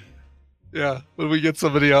funny. Yeah, when we get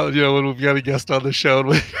somebody out, when we've got a guest on the show and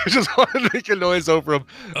we just want to make a noise over him.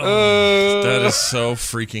 That is so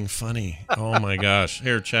freaking funny. Oh my gosh.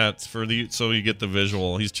 Here, chat, so you get the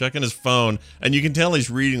visual. He's checking his phone, and you can tell he's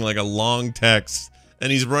reading like a long text,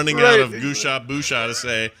 and he's running out of goosha boosha to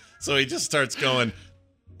say, so he just starts going,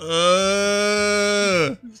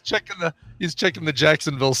 He's checking the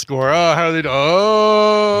Jacksonville score. Oh, how are they doing?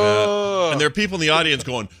 Oh. Yeah. And there are people in the audience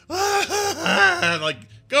going, like,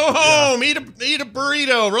 go home, eat a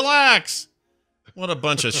burrito, relax. What a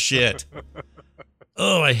bunch of shit.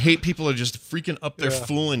 Oh, I hate people who are just freaking up there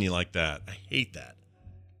fooling you like that. I hate that.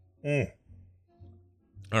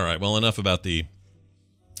 All right, well, enough about the...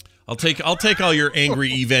 I'll take all your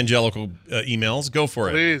angry evangelical emails. Go for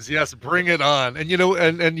it. Please, yes, bring it on. And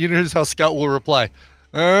here's how Scout will reply.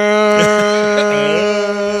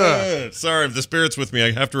 Sorry, if the spirit's with me,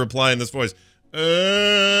 I have to reply in this voice. You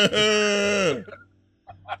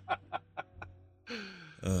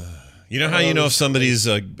know how you know if somebody's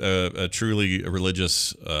a truly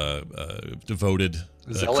religious, devoted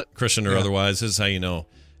Christian or otherwise? This is how you know.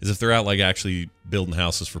 Is if they're out like actually building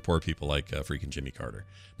houses for poor people like freaking Jimmy Carter.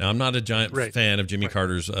 Now, I'm not a giant fan of Jimmy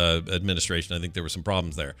Carter's administration. I think there were some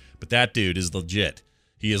problems there. But that dude is legit.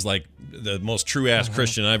 He is like the most true-ass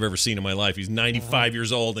Christian I've ever seen in my life. He's 95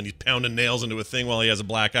 years old, and he's pounding nails into a thing while he has a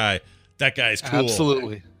black eye. That guy's cool.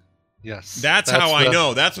 Absolutely. Yes. That's how I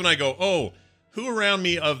know. That's when I go, oh, who around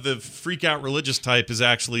me of the freak-out religious type is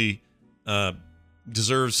actually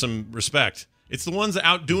deserves some respect. It's the ones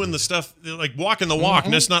out doing the stuff, like walking the walk,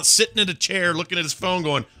 and it's not sitting in a chair looking at his phone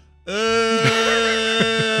going,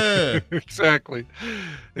 Exactly.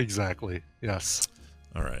 Yes.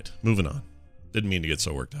 All right, moving on. Didn't mean to get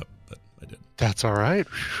so worked up, but I did. That's all right.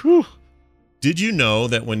 Whew. Did you know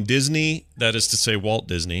that when Disney, that is to say Walt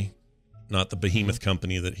Disney, not the behemoth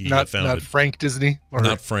company that he founded. Not Frank Disney?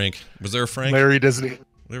 Not Frank. Was there a Frank? Larry Disney?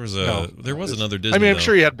 There was another Disney. I mean, I'm though.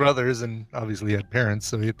 sure he had brothers and obviously he had parents,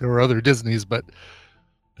 so there were other Disneys, but...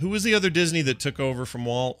 Who was the other Disney that took over from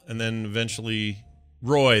Walt and then eventually...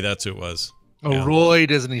 Roy, that's who it was. Oh, yeah. Roy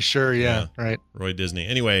Disney, sure, yeah, right. Roy Disney.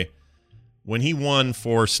 Anyway, when he won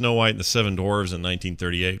for Snow White and the Seven Dwarfs in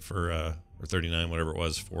 1938 or 39, whatever it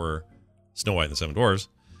was, for Snow White and the Seven Dwarfs,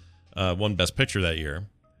 won Best Picture that year,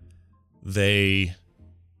 they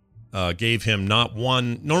gave him not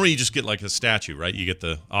one... Normally you just get like a statue, right? You get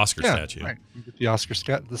the Oscar statue. Right. You get the Oscar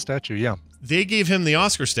the statue, yeah. They gave him the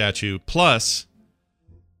Oscar statue plus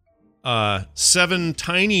 7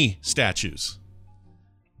 tiny statues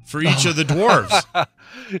for each of the dwarves.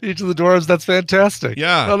 Each of the dwarves, that's fantastic.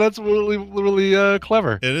 Yeah. Oh, that's really, really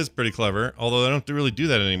clever. It is pretty clever, although I don't really do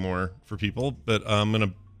that anymore for people, but I'm going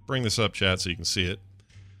to bring this up, chat, so you can see it.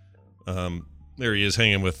 There he is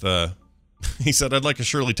hanging with, he said, I'd like a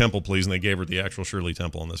Shirley Temple, please, and they gave her the actual Shirley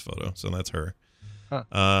Temple in this photo, so that's her.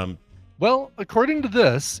 Huh. Well, according to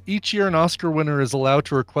this, each year an Oscar winner is allowed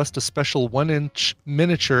to request a special 1-inch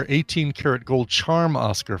miniature 18-karat gold charm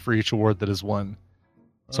Oscar for each award that is won.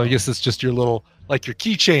 So I guess it's just your little, like your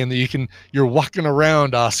keychain that you're walking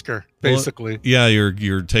around Oscar, basically. Well, yeah,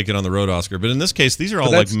 you're taking on the road Oscar. But in this case, these are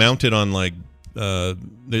all like mounted on like,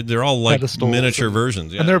 they're all like miniature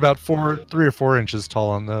versions. Yeah. And they're about 3 or 4 inches tall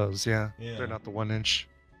on those. Yeah. They're not the 1-inch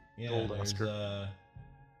gold Oscar.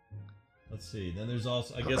 Let's see. Then there's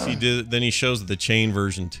also, I guess then he shows the chain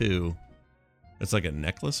version too. It's like a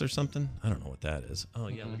necklace or something. I don't know what that is. Oh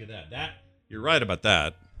yeah, look at that. You're right about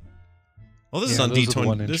that. Well, this is on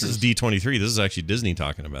D20. This is D23. This is actually Disney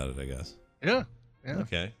talking about it, I guess. Yeah.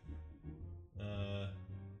 Okay.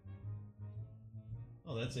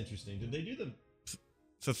 Oh, that's interesting. Did they do the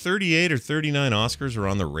 38 or 39 Oscars were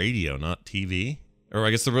on the radio, not TV? Or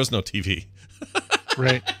I guess there was no TV.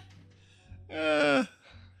 Right.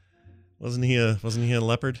 Wasn't he a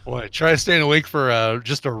leopard? Boy, try staying awake for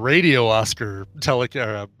just a radio Oscar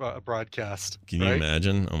broadcast. Can you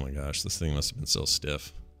imagine? Oh my gosh, this thing must have been so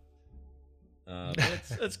stiff.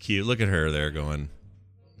 That's cute. Look at her there going,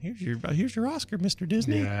 here's your Oscar, Mr.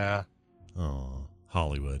 Disney. Yeah. Oh,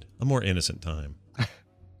 Hollywood. A more innocent time.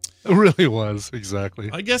 It really was,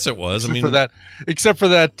 exactly. I guess it was. Except for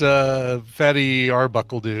that fatty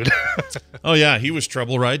Arbuckle dude. Oh yeah, he was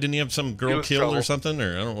trouble, right? Didn't he have some girl killed or something?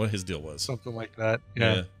 Or I don't know what his deal was. Something like that.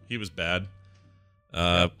 Yeah, he was bad.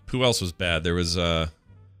 Who else was bad? There was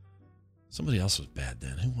somebody else was bad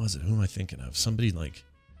then. Who was it? Who am I thinking of? Somebody like,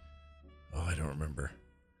 oh, I don't remember.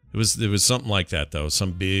 It was something like that though.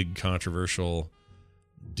 Some big controversial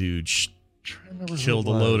dude killed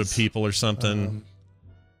a load of people or something.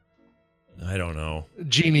 I don't know.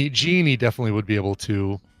 Jeannie definitely would be able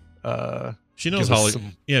to. She knows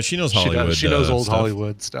Hollywood. Yeah, she knows Hollywood. She knows old stuff.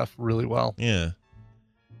 Hollywood stuff really well. Yeah,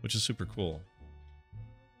 which is super cool.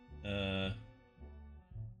 It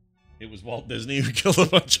was Walt Disney who killed a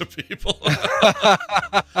bunch of people.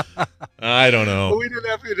 I don't know. Well, we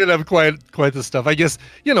didn't have quite the stuff. I guess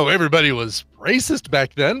everybody was racist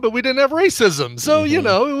back then, but we didn't have racism, so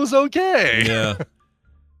it was okay. Yeah.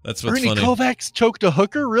 That's what's Ernie funny. Kovacs choked a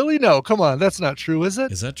hooker? Really? No, come on. That's not true, is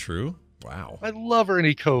it? Is that true? Wow. I love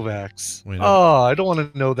Ernie Kovacs. I don't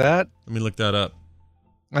want to know that. Let me look that up.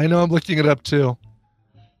 I know, I'm looking it up too.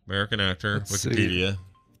 American actor, Wikipedia.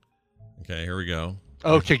 Okay, here we go.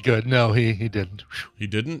 Okay, good. No, he didn't. He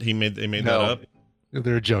didn't? They made that up?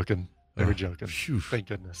 They were joking. Thank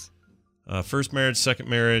goodness. First marriage, second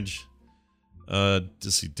marriage,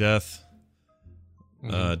 death.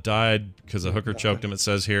 Died because a hooker choked him, it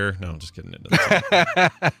says here. No, I'm just kidding.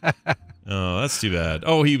 Oh, that's too bad.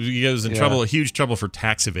 Oh, he was in trouble, huge trouble for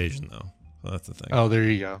tax evasion, though. Well, that's the thing. Oh, there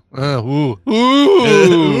you go.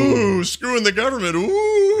 Ooh, screwing the government.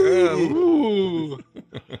 Ooh.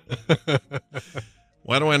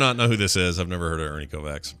 Why do I not know who this is? I've never heard of Ernie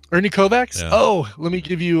Kovacs. Ernie Kovacs? Yeah. Oh, let me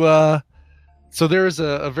give you. So there's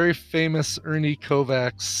a very famous Ernie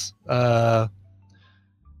Kovacs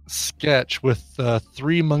sketch with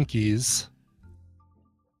 3 monkeys,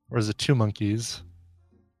 or is it 2 monkeys?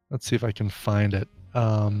 Let's see if I can find it.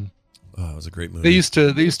 It was a great movie. They used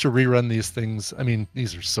to rerun these things. I mean,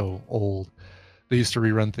 these are so old. They used to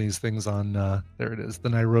rerun these things on there it is, the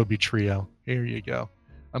Nairobi Trio. Here you go.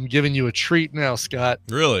 I'm giving you a treat now, Scott.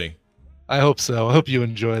 Really? I hope so. I hope you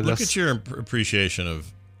enjoy this. Look at your appreciation of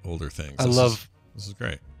older things. This is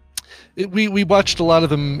great. We watched a lot of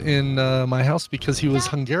them in my house because he was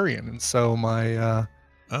Hungarian, and so my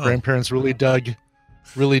grandparents really dug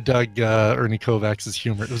Ernie Kovacs'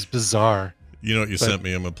 humor. It was bizarre. You know what you sent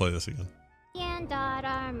me? I'm gonna play this again. And Dot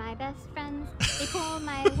are my best friends. They pull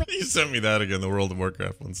my You sent me that again. The World of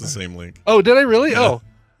Warcraft one's the same link. Oh, did I really? Yeah. Oh,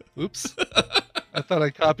 oops. I thought I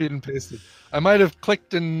copied and pasted. I might have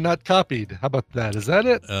clicked and not copied. How about that? Is that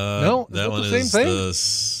it? No, that one the same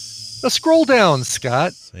is thing. Scroll down,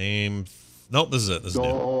 Scott. Same. Nope, this is it. This is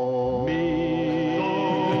new.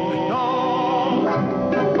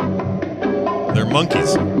 They're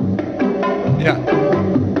monkeys. Yeah.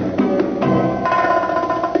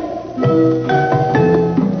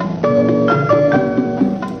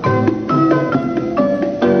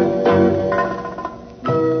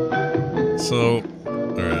 So,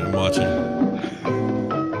 all right, I'm watching.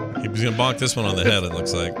 He's gonna bonk this one on the head. It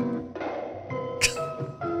looks like.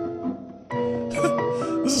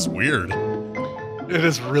 This is weird. It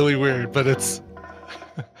is really weird, but it's.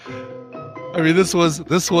 I mean, this was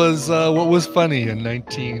what was funny in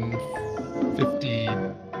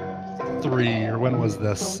 1953, or when was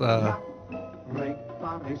this? Ooh,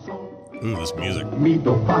 this music.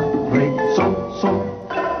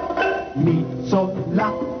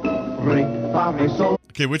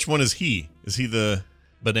 Okay, which one is he? Is he the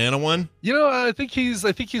banana one? You know, I think he's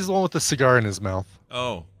the one with the cigar in his mouth.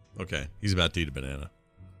 Oh, okay. He's about to eat a banana.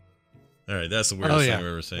 All right, that's the weirdest thing I've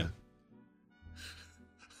ever seen.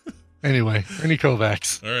 Anyway, Ernie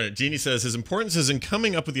Kovacs. All right, Jeannie says his importance is in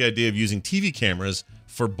coming up with the idea of using TV cameras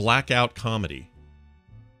for blackout comedy.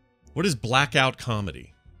 What is blackout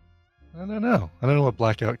comedy? I don't know. I don't know what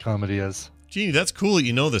blackout comedy is. Jeannie, that's cool that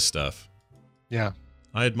you know this stuff. Yeah.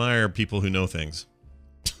 I admire people who know things.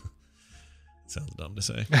 Sounds dumb to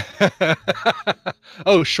say.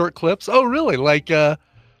 Oh, short clips? Oh, really?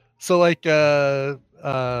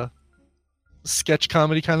 Sketch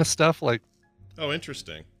comedy kind of stuff? Like. Oh,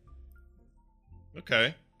 interesting.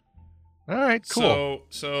 Okay. All right, cool.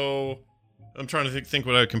 So I'm trying to think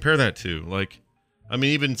what I would compare that to. Like, I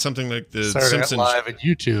mean, even something like the Saturday Simpsons Night Live and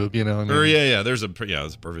YouTube, you know. I mean. Or yeah, that's a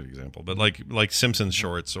perfect example. But like Simpsons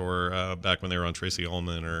shorts, or back when they were on Tracy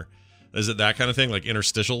Ullman, or is it that kind of thing? Like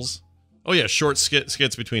interstitials? Oh yeah, short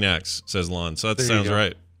skits between acts, says Lon. So that sounds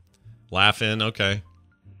right. Laughing, okay.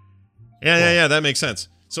 Yeah, that makes sense.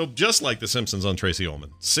 So just like the Simpsons on Tracy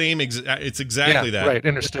Ullman, it's exactly that. Right,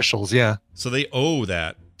 interstitials, yeah. So they owe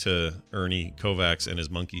that to Ernie Kovacs and his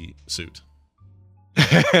monkey suit.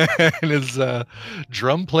 And his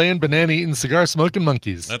drum playing, banana eating, cigar smoking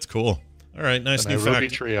monkeys. That's cool. All right, nice new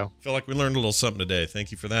fact. Trio. Feel like we learned a little something today.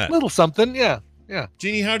 Thank you for that. A little something, yeah.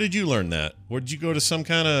 Jeannie, how did you learn that? Did you go to some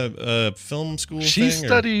kind of film school? She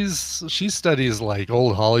studies like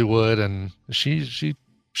old Hollywood, and she'd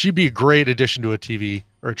be a great addition to a TV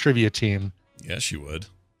or a trivia team. Yeah, she would.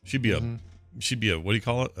 She'd be a what do you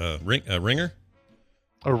call it? A ringer?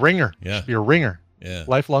 A ringer. Yeah. She'd be a ringer. Yeah.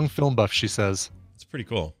 Lifelong film buff, she says. It's pretty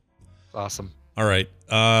cool. Awesome. All right.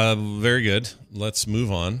 Very good. Let's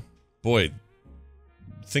move on. Boy,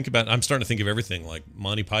 I'm starting to think of everything like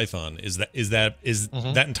Monty Python.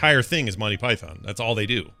 That entire thing is Monty Python. That's all they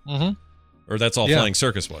do. Mm-hmm. Or that's all Flying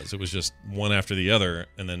Circus was. It was just one after the other,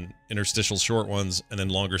 and then interstitial short ones, and then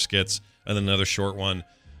longer skits, and then another short one,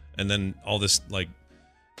 and then all this what's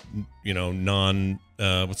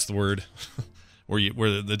the word?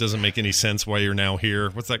 where that doesn't make any sense why you're now here.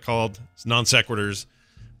 What's that called? It's non sequiturs.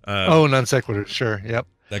 Non sequiturs. Sure. Yep.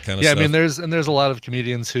 That kind of stuff. Yeah, I mean, there's a lot of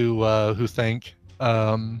comedians who thank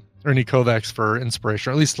Ernie Kovacs for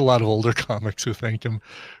inspiration, or at least a lot of older comics who thank him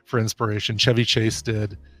for inspiration. Chevy Chase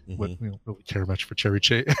did. We don't really care much for Chevy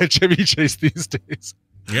Chase these days.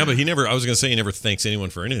 Yeah, but I was going to say he never thanks anyone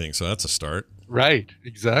for anything, so that's a start. Right,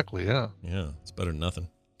 exactly, yeah. Yeah, it's better than nothing.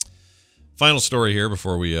 Final story here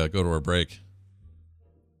before we go to our break.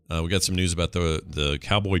 We got some news about the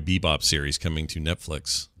Cowboy Bebop series coming to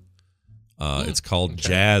Netflix. It's called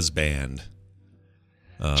Jazz Band.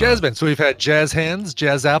 Jazz Band. So we've had Jazz Hands,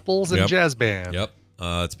 Jazz Apples, and Jazz Band. Yep.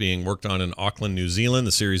 It's being worked on in Auckland, New Zealand.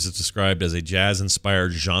 The series is described as a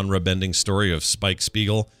jazz-inspired, genre-bending story of Spike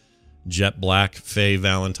Spiegel, Jet Black, Faye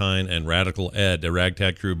Valentine, and Radical Ed, a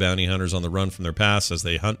ragtag crew of bounty hunters on the run from their past as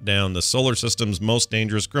they hunt down the solar system's most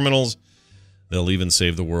dangerous criminals. They'll even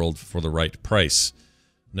save the world for the right price.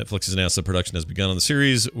 Netflix has announced the production has begun on the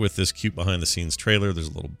series with this cute behind-the-scenes trailer. There's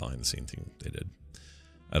a little behind-the-scenes thing they did.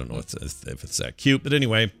 I don't know if it's that cute, but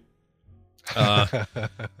anyway...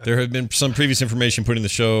 there have been some previous information putting the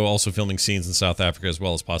show also filming scenes in South Africa as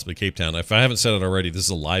well as possibly Cape Town. If I haven't said it already, this is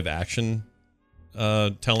a live action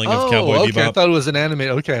telling of Cowboy okay. Bebop. I thought it was an anime.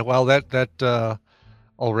 Okay, well that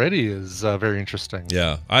already is very interesting.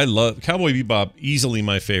 Yeah, I love Cowboy Bebop. Easily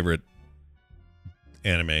my favorite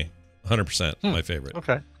anime. 100% my favorite.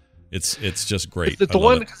 Okay. It's just great. Is it the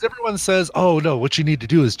one because everyone says, "Oh no, what you need to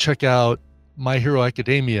do is check out My Hero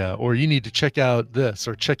Academia, or you need to check out this,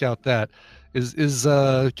 or check out that." Is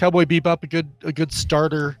Cowboy Bebop a good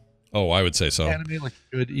starter? Oh, I would say so. Anime, like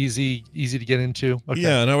good, easy to get into. Okay.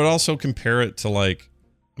 Yeah, and I would also compare it to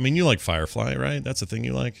you like Firefly, right? That's the thing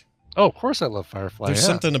you like. Oh, of course I love Firefly. There's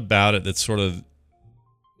something about it that's sort of,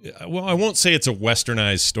 well, I won't say it's a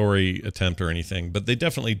westernized story attempt or anything, but they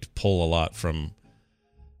definitely pull a lot from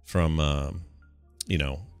some of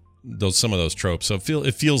those tropes. So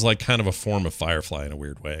it feels like kind of a form of Firefly in a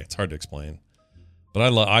weird way. It's hard to explain, but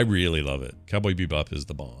I really love it. Cowboy Bebop is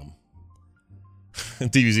the bomb.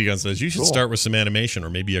 TVZ Gun says you should start with some animation or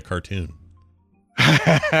maybe a cartoon.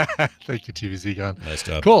 Thank you, TVZ Gun. Nice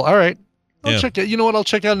job. Cool. All right, I'll check it. You know what? I'll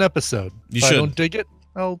check out an episode. If I don't dig it,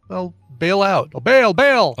 I'll bail out. I'll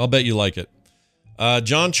bail. I'll bet you like it.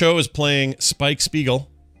 John Cho is playing Spike Spiegel.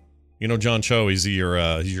 You know John Cho. He's your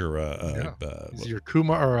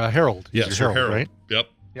Kumar or Harold. Yeah, your Harold, right? Yep.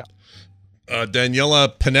 Yeah.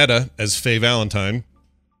 Daniela Pineda as Faye Valentine,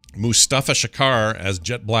 Mustafa Shakar as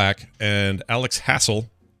Jet Black, and Alex Hassel.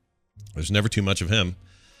 There's never too much of him.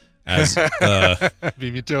 As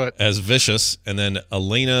beat me to it. As Vicious, and then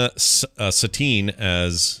Elena Satine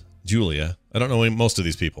as Julia. I don't know most of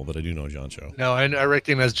these people, but I do know John Cho. No, I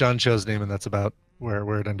recognize John Cho's name, and that's about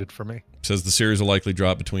where it ended for me. Says the series will likely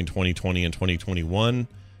drop between 2020 and 2021,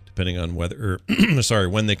 depending on whether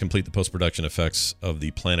when they complete the post-production effects of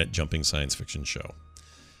the planet-jumping science fiction show.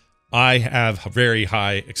 I have very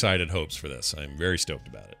high, excited hopes for this. I'm very stoked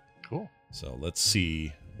about it. Cool. So let's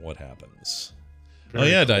see what happens.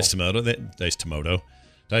 Very cool. Diced Tomato.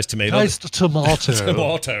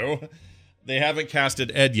 They haven't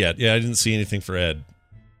casted Ed yet. Yeah, I didn't see anything for Ed.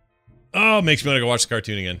 Oh, it makes me want to go watch the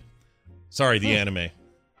cartoon again. Sorry, the anime,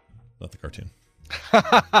 not the cartoon. Got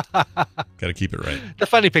to keep it right. The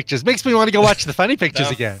funny pictures makes me want to go watch the funny pictures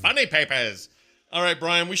again. Funny papers. All right,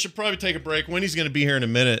 Brian, we should probably take a break. Wendy's going to be here in a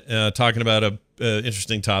minute talking about a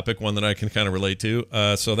interesting topic, one that I can kind of relate to.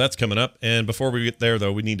 So that's coming up. And before we get there,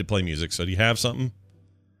 though, we need to play music. So do you have something?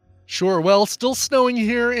 Sure. Well, still snowing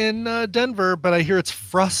here in Denver, but I hear it's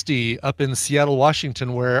frosty up in Seattle,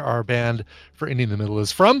 Washington, where our band For Indie in the Middle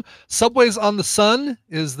is from. Subways on the Sun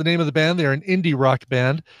is the name of the band. They're an indie rock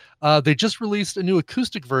band. They just released a new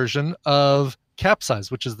acoustic version of Capsize,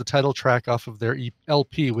 which is the title track off of their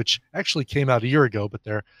LP, which actually came out a year ago, but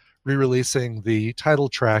they're re-releasing the title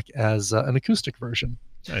track as an acoustic version.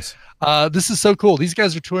 Nice. This is so cool. These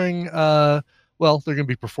guys are touring... they're going to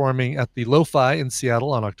be performing at the Lo-Fi in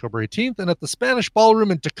Seattle on October 18th and at the Spanish Ballroom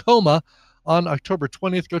in Tacoma on October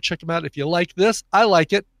 20th. Go check them out if you like this. I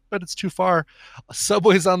like it, but it's too far.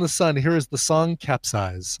 Subways on the Sun. Here is the song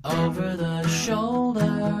Capsize. Over the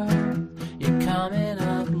shoulder, you're coming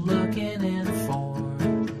up looking in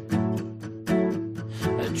forward,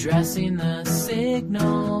 addressing the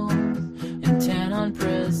signal, intent on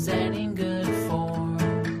presenting good form.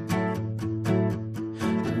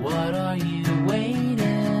 What are you waiting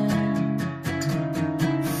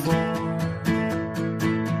for?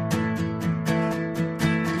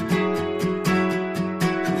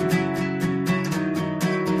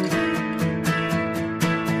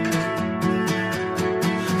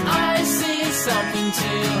 I see something to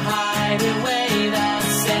hide away that's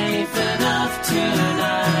safe enough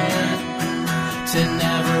tonight to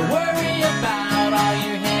never worry about all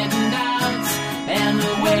your hidden doubts and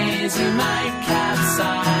the ways you might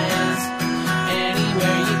capsize.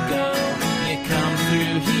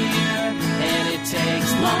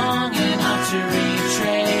 Long enough to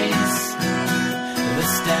retrace the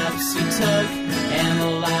steps you took and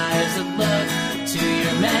the lives that look to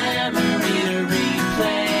your memory to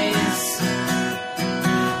replace.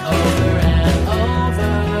 Over and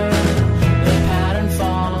over, the pattern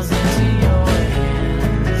falls into your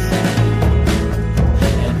hands.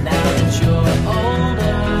 And now that you're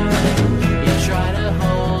older, you try to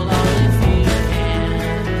hold on if you can.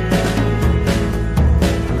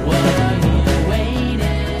 What are you waiting?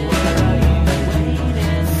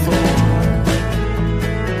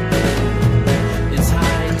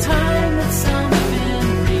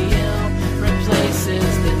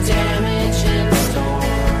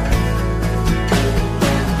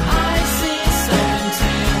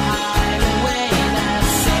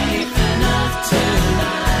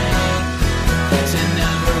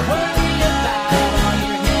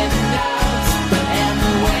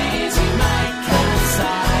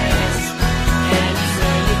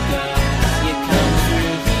 You come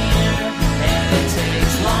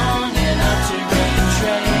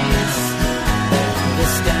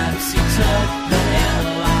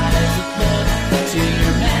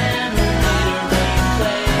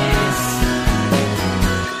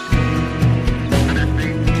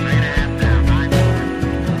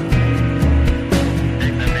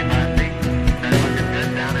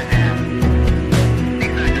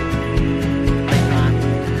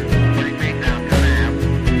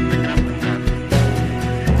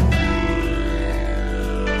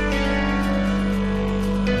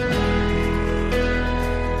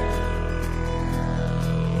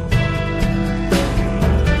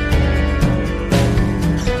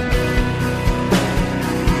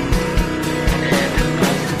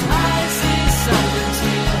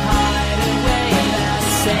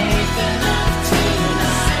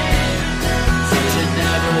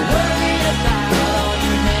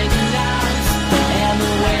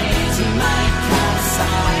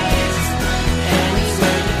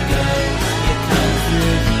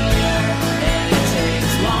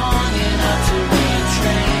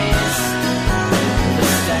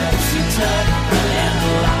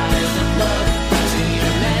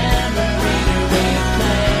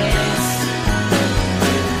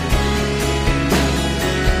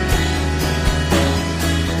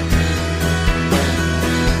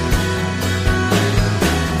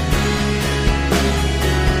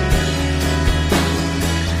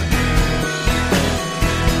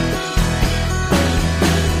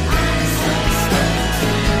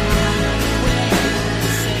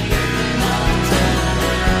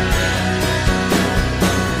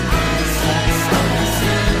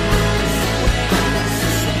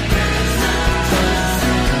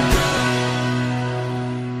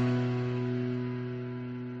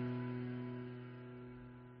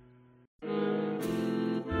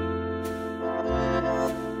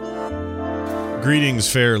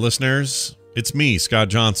Greetings, fair listeners. It's me, Scott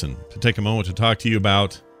Johnson, to take a moment to talk to you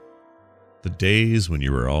about the days when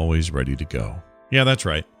you were always ready to go. Yeah, that's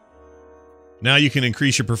right. Now you can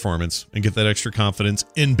increase your performance and get that extra confidence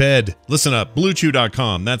in bed. Listen up,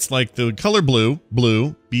 BlueChew.com. That's like the color blue,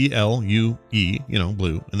 B-L-U-E,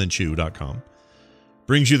 blue, and then chew.com.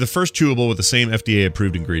 Brings you the first chewable with the same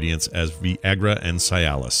FDA-approved ingredients as Viagra and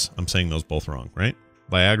Cialis. I'm saying those both wrong, right?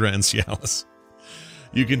 Viagra and Cialis.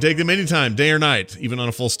 You can take them anytime, day or night, even on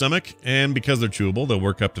a full stomach. And because they're chewable, they'll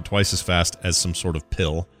work up to twice as fast as some sort of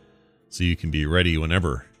pill. So you can be ready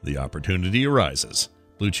whenever the opportunity arises.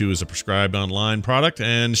 Blue Chew is a prescribed online product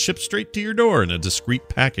and shipped straight to your door in a discreet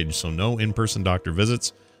package. So no in-person doctor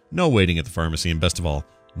visits, no waiting at the pharmacy, and best of all,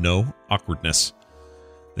 no awkwardness.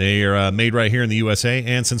 They are made right here in the USA.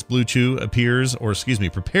 And since Blue Chew prepares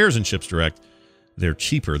and ships direct, they're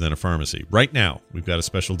cheaper than a pharmacy. Right now, we've got a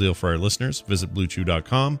special deal for our listeners. Visit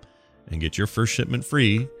BlueChew.com and get your first shipment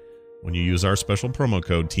free when you use our special promo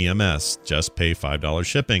code TMS. Just pay $5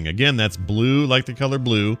 shipping. Again, that's blue like the color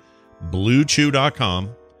blue,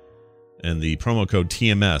 BlueChew.com, and the promo code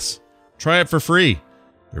TMS. Try it for free.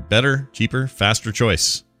 They're better, cheaper, faster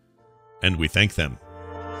choice. And we thank them.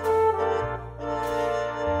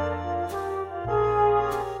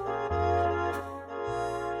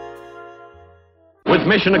 With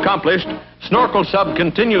mission accomplished, Snorkel Sub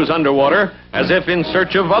continues underwater as if in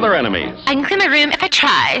search of other enemies. I can clean my room if I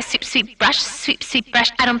try. Sweep, sweep, brush, sweep, sweep, brush.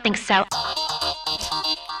 I don't think so.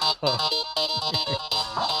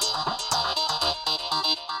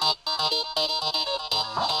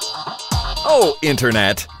 Oh,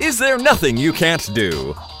 Internet, is there nothing you can't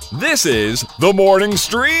do? This is The Morning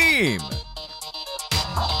Stream.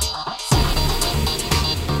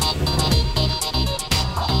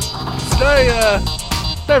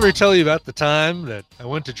 Did I ever tell you about the time that I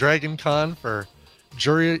went to Dragon Con for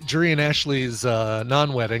Jury and Ashley's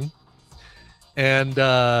non-wedding? And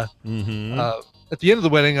at the end of the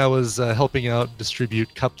wedding, I was helping out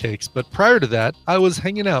distribute cupcakes. But prior to that, I was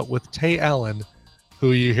hanging out with Tay Allen,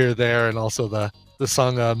 who you hear there, and also the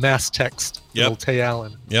song Mass Text, little Tay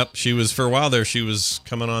Allen. Yep, she was, for a while there, she was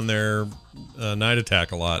coming on their Night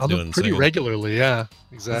Attack a lot. Doing pretty singing. Regularly, yeah,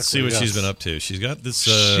 exactly. Let's see what she's been up to. She's got this...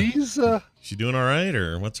 She doing all right,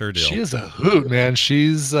 or what's her deal? She is a hoot, man.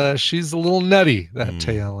 She's a little nutty, that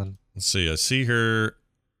Tay Allen. Let's see. I see her.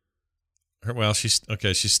 Well, she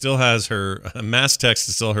still has her Mass Text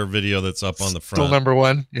is still her video that's up on the front. Still number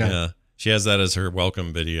one. Yeah. She has that as her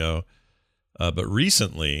welcome video. But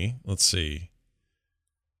recently, let's see.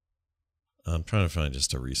 I'm trying to find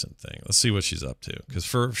just a recent thing. Let's see what she's up to. Because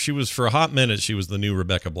for a hot minute, she was the new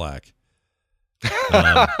Rebecca Black.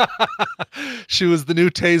 She was the new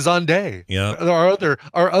Tay Zonday. Yeah.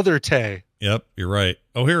 Our other Tay. Yep, you're right.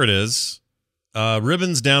 Oh, here it is.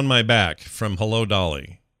 Ribbons Down My Back from Hello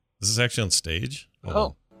Dolly. Is this actually on stage?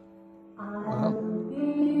 Oh.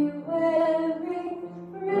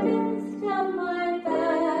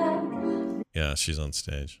 Yeah, she's on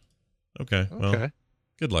stage. Okay. Well,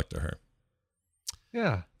 good luck to her.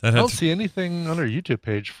 Yeah. I don't see anything on her YouTube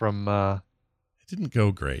page from... it didn't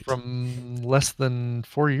go great. From less than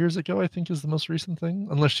 4 years ago, I think, is the most recent thing.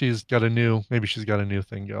 Unless she's got a new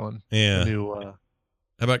thing going. Yeah. How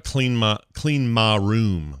about Clean My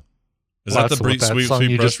Room? Is that the sweep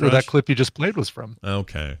that clip you just played was from?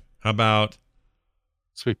 Okay. How about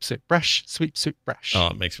Sweep, sweep, brush, sweep, sweep, brush. Oh,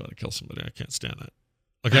 it makes me want to kill somebody. I can't stand that.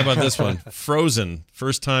 Okay, how about this one? Frozen,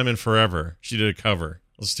 First Time in Forever. She did a cover.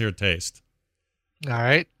 Let's hear a taste. All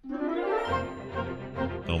right.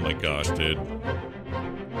 Oh my gosh, dude.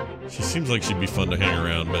 She seems like she'd be fun to hang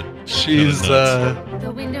around, but she's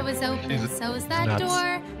the window is open, so is that nuts.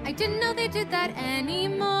 door. I didn't know they did that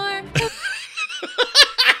anymore.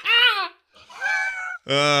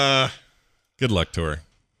 Good luck to her.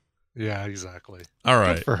 Yeah, exactly. All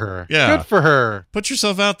right. Good for her. Yeah. Good for her. Put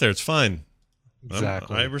yourself out there. It's fine.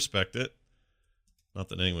 Exactly. I respect it. Not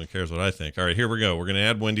that anyone cares what I think. All right, here we go. We're going to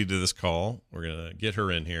add Wendy to this call. We're going to get her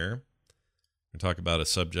in here and talk about a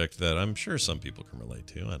subject that I'm sure some people can relate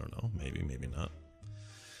to. I don't know. Maybe, maybe not.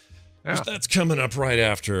 Yeah. That's coming up right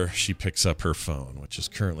after she picks up her phone, which is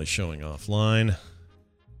currently showing offline,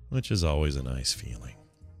 which is always a nice feeling.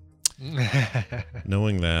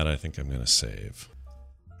 Knowing that, I think I'm going to save.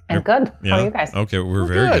 And good. Yeah? How are you guys? Okay, we're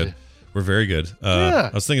very good. We're very good. Yeah.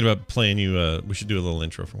 I was thinking about playing you. We should do a little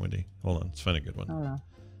intro for Wendy. Hold on. Let's find a good one. Oh, no.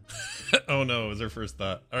 Oh, no. Was her first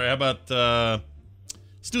thought. All right. How about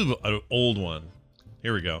let's do an old one.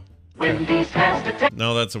 Here we go. Wendy's has to take.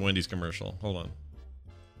 No, that's a Wendy's commercial. Hold on.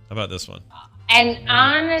 How about this one? And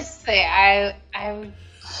honestly, I would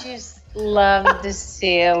just love to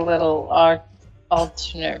see a little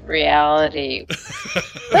alternate reality.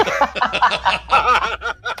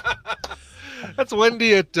 That's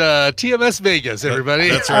Wendy at TMS Vegas, everybody.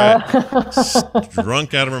 That's right.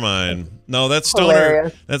 Drunk out of her mind. No, that stoner.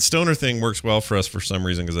 Hilarious. That stoner thing works well for us for some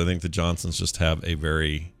reason because I think the Johnsons just have a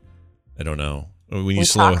very, I don't know. When We you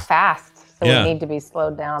slow, talk fast, so Yeah. we need to be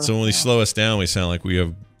slowed down. so when we slow us down, we sound like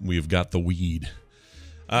we've got the weed.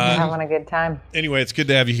 We're having a good time. Anyway, it's good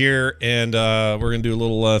to have you here, and we're going to do a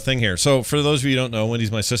little thing here. So for those of you who don't know,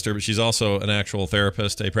 Wendy's my sister, but she's also an actual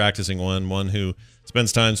therapist, a practicing one who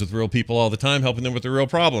spends times with real people all the time, helping them with their real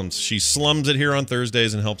problems. She slums it here on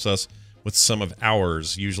Thursdays and helps us with some of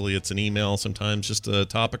ours. Usually it's an email, sometimes just a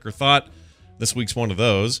topic or thought. This week's one of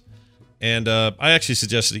those. And I actually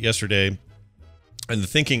suggested it yesterday, and the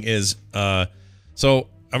thinking is, so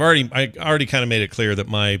I already kind of made it clear that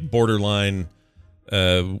my borderline...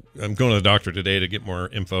 I'm going to the doctor today to get more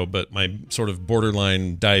info, but my sort of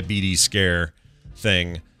borderline diabetes scare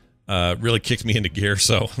thing really kicked me into gear.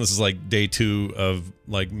 So this is like day 2 of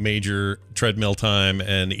like major treadmill time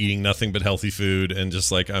and eating nothing but healthy food, and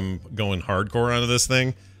just like I'm going hardcore onto this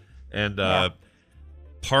thing. And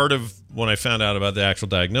part of when I found out about the actual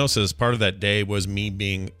diagnosis, part of that day was me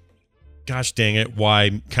being, gosh dang it,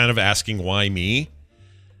 why, kind of asking why me.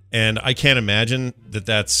 And I can't imagine that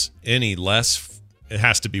that's any less. It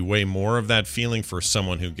has to be way more of that feeling for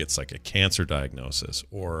someone who gets like a cancer diagnosis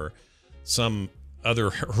or some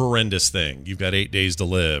other horrendous thing. You've got 8 days to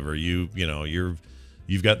live, or you've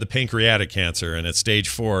got the pancreatic cancer and it's stage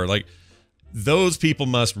 4. Like, those people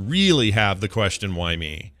must really have the question, why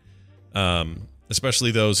me?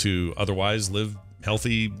 Especially those who otherwise live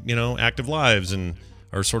healthy, active lives and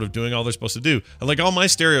are sort of doing all they're supposed to do. And like, all my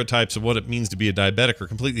stereotypes of what it means to be a diabetic are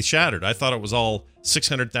completely shattered. I thought it was all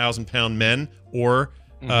 600,000-pound men or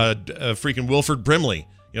freaking Wilford Brimley.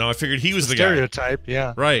 I figured he was the guy. Stereotype,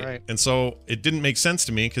 yeah. Right. And so it didn't make sense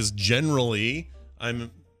to me because generally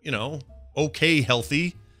I'm, okay,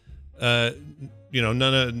 healthy. None of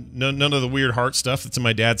the weird heart stuff that's in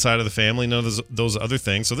my dad's side of the family, none of those other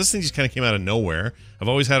things. So this thing just kind of came out of nowhere. I've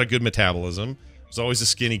always had a good metabolism. I was always a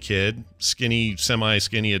skinny kid,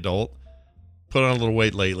 semi-skinny adult. Put on a little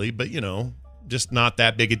weight lately, but, just not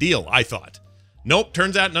that big a deal, I thought. Nope,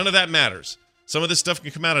 turns out none of that matters. Some of this stuff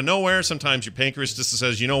can come out of nowhere. Sometimes your pancreas just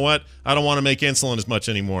says, you know what? I don't want to make insulin as much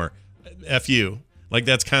anymore. F you. Like,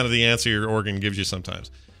 that's kind of the answer your organ gives you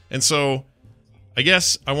sometimes. And so I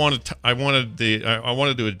guess I wanted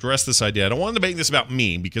to address this idea. I don't want to make this about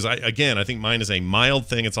me because, I think mine is a mild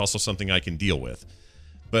thing. It's also something I can deal with.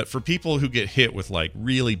 But for people who get hit with like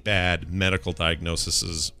really bad medical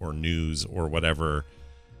diagnoses or news or whatever,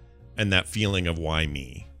 and that feeling of why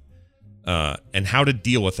me, and how to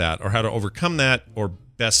deal with that or how to overcome that or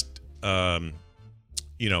best, grapple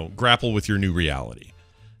with your new reality.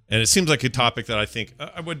 And it seems like a topic that I think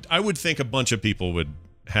I would think a bunch of people would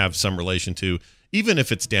have some relation to, even if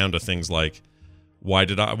it's down to things like, why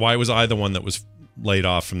was I the one that was laid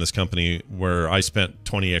off from this company where I spent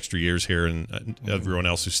 20 extra years here and everyone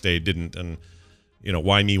else who stayed didn't? And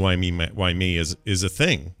why me is a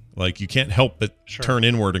thing. Like, you can't help but turn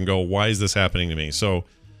inward and go, why is this happening to me? So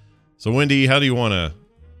Wendy, how do you want to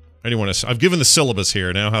I've given the syllabus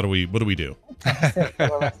here. Now what do we do?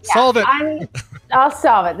 Solve it. I'll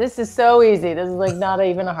solve it. This is so easy. This is like not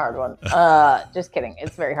even a hard one. Just kidding.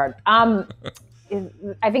 It's very hard. I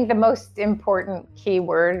think the most important key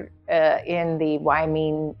word in the why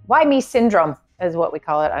me syndrome is what we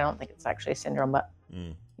call it. I don't think it's actually a syndrome, but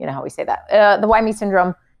you know how we say that. The why me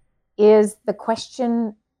syndrome is the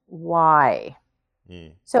question why.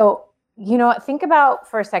 So, think about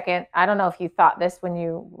for a second. I don't know if you thought this when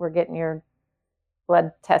you were getting your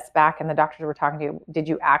blood tests back and the doctors were talking to you. Did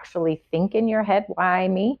you actually think in your head, why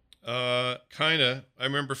me? Kinda. I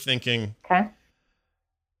remember thinking. Okay.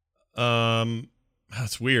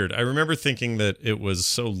 That's weird. I remember thinking that it was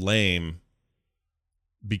so lame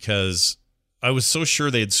because I was so sure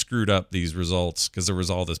they had screwed up these results because there was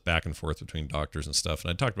all this back and forth between doctors and stuff.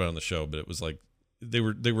 And I talked about it on the show, but it was like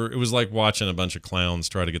it was like watching a bunch of clowns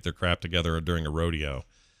try to get their crap together during a rodeo.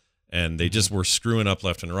 And they just were screwing up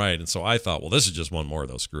left and right. And so I thought, well, this is just one more of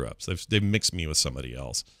those screw ups. They've mixed me with somebody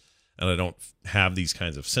else. And I don't have these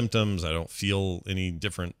kinds of symptoms. I don't feel any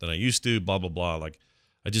different than I used to, blah, blah, blah. Like,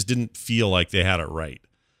 I just didn't feel like they had it right.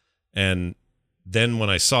 And then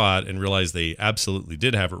when I saw it and realized they absolutely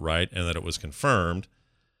did have it right and that it was confirmed,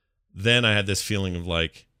 then I had this feeling of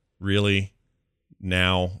like, really?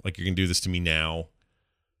 Now? Like, you're going to do this to me now?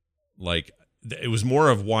 Like, it was more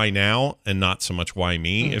of why now and not so much why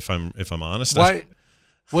me, if I'm honest. Why?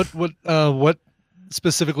 What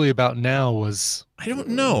specifically about now was? I don't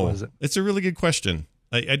know. It's a really good question.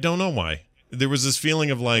 I don't know why. there was this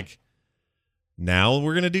feeling of like, now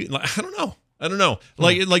we're gonna do. Like, I don't know.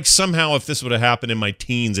 Like somehow if this would have happened in my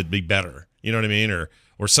teens, it'd be better. You know what I mean?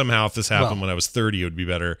 Or somehow if this happened when I was 30, it would be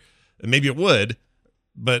better. And maybe it would,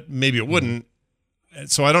 but maybe it wouldn't.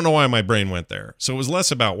 So I don't know why my brain went there. So it was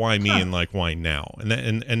less about why me and like why now.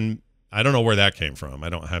 And I don't know where that came from. I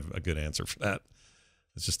don't have a good answer for that.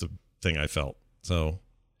 It's just a thing I felt. So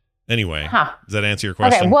anyway, does that answer your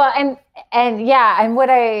question? Okay. Well, and yeah, and what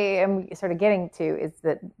I am sort of getting to is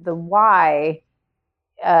that the why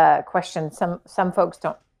question. Some folks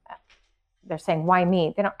don't. They're saying why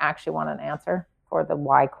me? They don't actually want an answer for the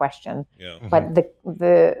why question. Yeah. But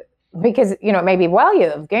the because maybe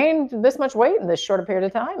you've gained this much weight in this short period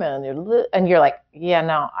of time, and you're like, yeah,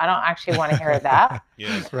 no, I don't actually want to hear that.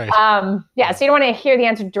 Yeah, right. Yeah, so you don't want to hear the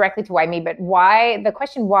answer directly to why me, but why. The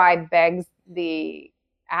question why begs the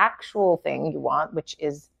actual thing you want, which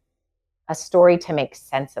is a story to make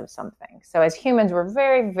sense of something. So as humans, we're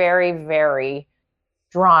very, very, very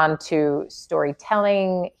drawn to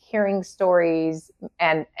storytelling, hearing stories,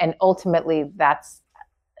 and ultimately that's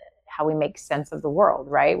how we make sense of the world,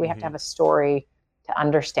 right? We have to have a story to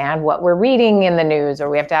understand what we're reading in the news, or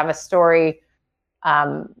we have to have a story,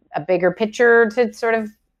 a bigger picture to sort of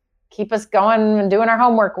keep us going and doing our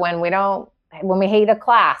homework when we hate a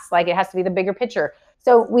class. Like, it has to be the bigger picture.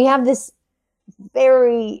 So we have this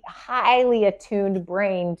very highly attuned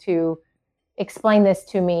brain to explain this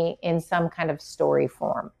to me in some kind of story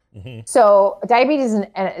form. So diabetes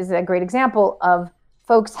is a great example of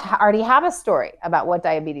folks already have a story about what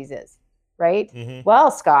diabetes is, right?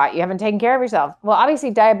 Well, Scott, you haven't taken care of yourself. Well,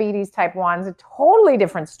 obviously diabetes type 1 is a totally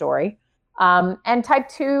different story. And type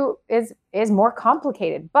 2 is more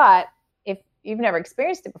complicated. But if you've never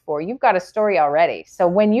experienced it before, you've got a story already. So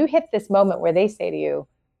when you hit this moment where they say to you,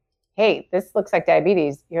 hey, this looks like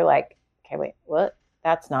diabetes, you're like, okay, wait, what?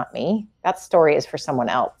 That's not me. That story is for someone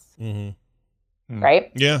else.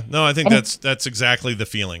 Right? Yeah. No, I think that's exactly the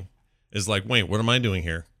feeling. Is like, wait, what am I doing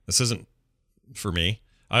here? This isn't for me.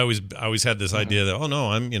 I always had this idea that, oh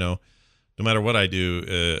no, I'm, no matter what I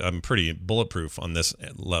do, I'm pretty bulletproof on this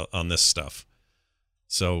stuff.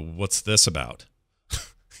 So what's this about?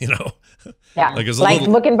 Yeah. Like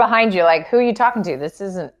looking behind you, like, who are you talking to? This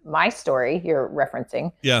isn't my story you're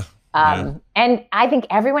referencing. Yeah. And I think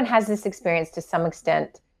everyone has this experience to some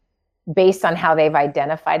extent based on how they've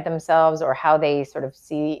identified themselves or how they sort of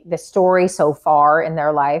see the story so far in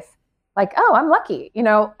their life. Like, oh, I'm lucky.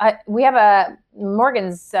 We have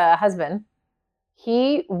Morgan's husband.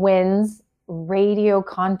 He wins radio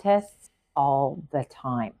contests all the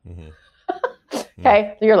time.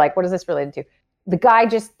 Okay. So you're like, what is this related to? The guy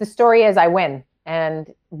the story is I win.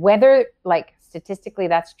 And whether like statistically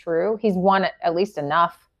that's true, he's won at least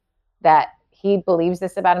enough that he believes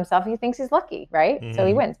this about himself. He thinks he's lucky, right? So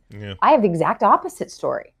he wins. Yeah. I have the exact opposite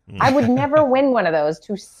story. I would never win one of those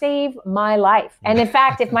to save my life. And in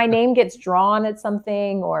fact, if my name gets drawn at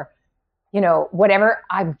something or, whatever,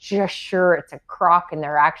 I'm just sure it's a crock and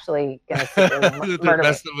they're actually going to murder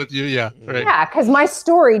me. With you, yeah. Right. Yeah, because my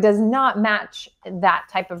story does not match that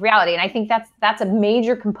type of reality. And I think that's a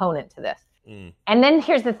major component to this. And then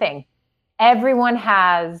here's the thing. Everyone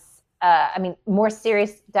has, more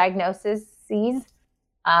serious diagnoses,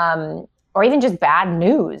 or even just bad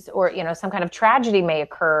news, or some kind of tragedy may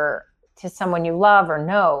occur to someone you love or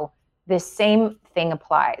know. This same thing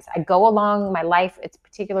applies. I go along my life, it's a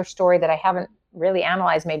particular story that I haven't really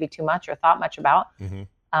analyzed maybe too much or thought much about,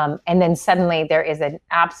 and then suddenly there is an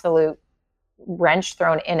absolute wrench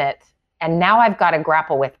thrown in it, and now I've got to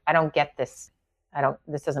grapple with, I don't get this.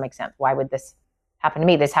 This doesn't make sense. Why would this happen to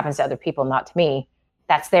me? This happens to other people, not to me.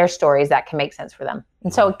 That's their stories that can make sense for them.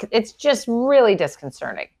 And so it's just really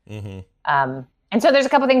disconcerting. And so there's a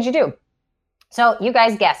couple things you do. So you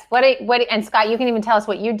guys guess and Scott, you can even tell us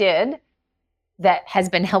what you did that has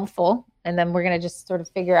been helpful. And then we're going to just sort of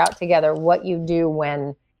figure out together what you do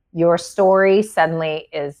when your story suddenly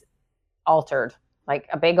is altered. Like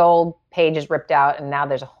a big old page is ripped out and now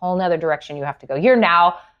there's a whole nother direction you have to go. You're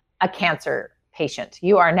now a cancer patient.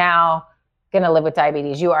 You are now going to live with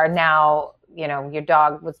diabetes. You are now, your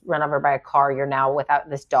dog was run over by a car. You're now without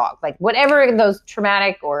this dog. Like whatever those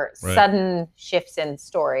traumatic or sudden shifts in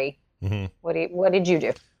story. What did you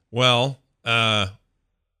do? Well,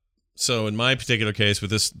 so in my particular case with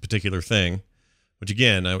this particular thing, which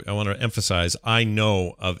again, I want to emphasize, I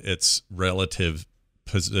know of its relative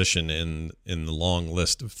position in the long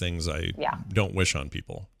list of things I don't wish on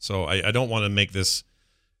people. So I don't want to make this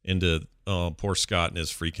into poor Scott and his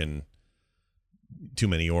freaking too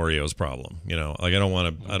many Oreos problem. Like I don't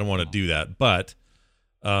want to do that, but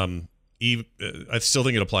I still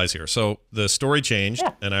think it applies here. So the story changed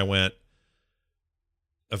and I went,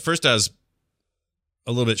 at first I was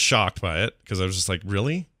a little bit shocked by it because I was just like,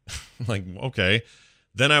 really? Like, okay.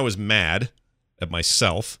 Then I was mad at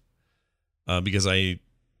myself because I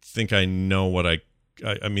think I know what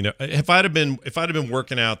I mean, if I'd have been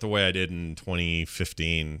working out the way I did in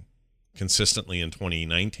 2015 consistently in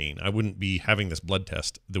 2019, I wouldn't be having this blood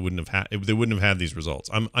test. They wouldn't have had these results.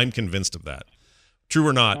 I'm convinced of that. True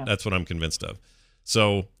or not, that's what I'm convinced of.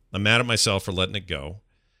 So I'm mad at myself for letting it go.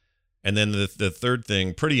 And then the third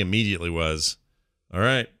thing pretty immediately was, all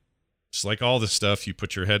right, just like all this stuff, you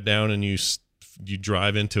put your head down and you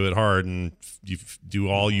drive into it hard and you do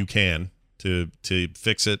all you can to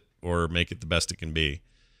fix it or make it the best it can be.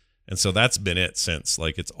 And so that's been it since.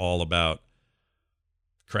 Like, it's all about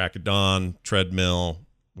crack of dawn, treadmill,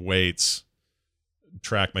 weights,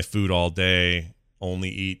 track my food all day, only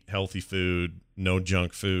eat healthy food, no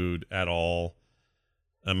junk food at all.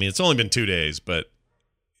 I mean, it's only been 2 days, but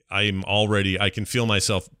I can feel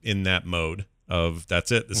myself in that mode of,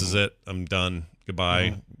 that's it. This is it. I'm done.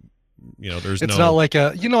 Goodbye. It's not like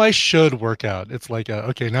I should work out. It's like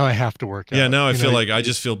okay, now I have to work out. Yeah, now I feel like I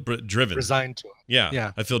just feel driven. Resigned to it.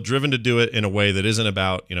 Yeah. I feel driven to do it in a way that isn't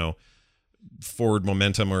about, forward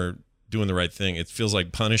momentum or doing the right thing. It feels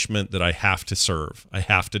like punishment that I have to serve. I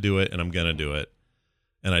have to do it, and I'm going to do it,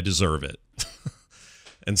 and I deserve it.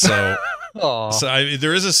 And so,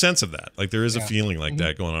 there is a sense of that. Like, there is a feeling like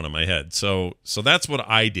that going on in my head. So that's what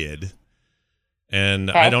I did. And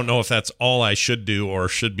okay. I don't know if that's all I should do or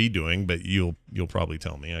should be doing, but you'll probably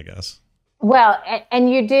tell me, I guess. Well, and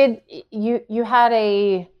you had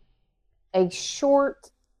a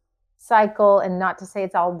short cycle, and not to say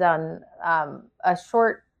it's all done, a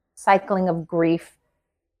short cycling of grief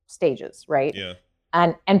stages, right? Yeah.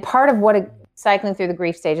 And part of what cycling through the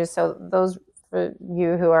grief stages, so those for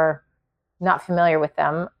you who are not familiar with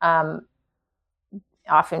them,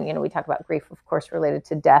 often, we talk about grief, of course, related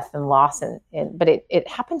to death and loss, but it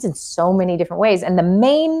happens in so many different ways. And the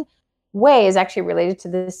main way is actually related to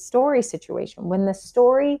this story situation. When the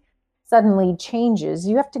story suddenly changes,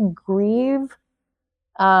 you have to grieve,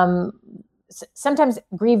 sometimes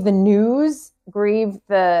grieve the news, grieve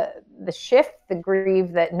the shift,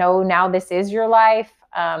 grieve that, no, now this is your life.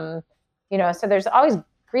 So there's always,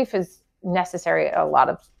 grief is necessary in a lot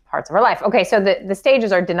of parts of our life. Okay, so the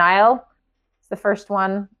stages are denial. The first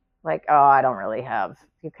one, like, oh, I don't really have,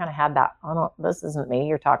 you kind of had that, this isn't me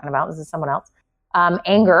you're talking about, this is someone else.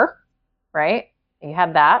 Anger, right? You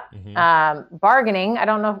had that. Mm-hmm. Bargaining, I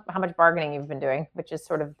don't know how much bargaining you've been doing, which is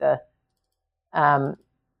sort of the,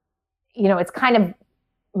 it's kind of,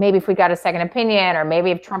 maybe if we got a second opinion, or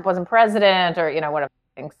maybe if Trump wasn't president, or, whatever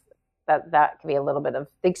things, that could be a little bit of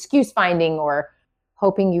the excuse finding, or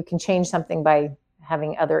hoping you can change something by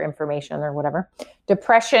having other information or whatever.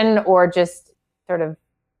 Depression, or just sort of,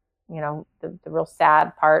 the real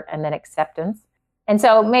sad part, and then acceptance. And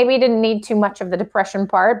so maybe you didn't need too much of the depression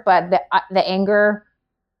part, but the anger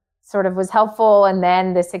sort of was helpful. And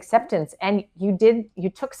then this acceptance, and you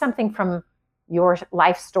took something from your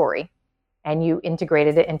life story and you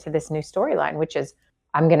integrated it into this new storyline, which is,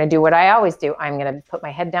 I'm going to do what I always do. I'm going to put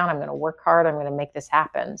my head down. I'm going to work hard. I'm going to make this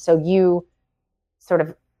happen. So you sort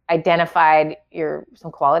of identified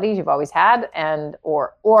some qualities you've always had, and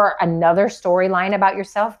or another storyline about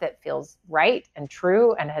yourself that feels right and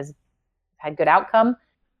true and has had good outcome,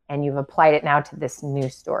 and you've applied it now to this new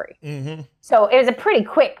story. Mm-hmm. So it was a pretty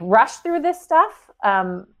quick rush through this stuff.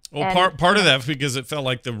 Well, part of that because it felt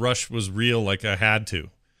like the rush was real, like I had to.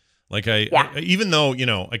 Like even though,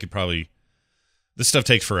 I could probably, this stuff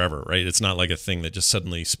takes forever, right? It's not like a thing that just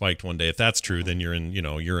suddenly spiked one day. If that's true, then you're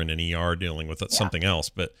in an ER dealing with something else.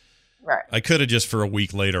 But right. I could have just for a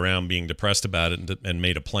week laid around being depressed about it and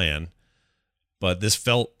made a plan. But this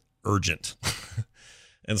felt urgent.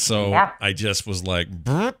 And so I just was like,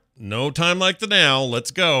 no time like the now.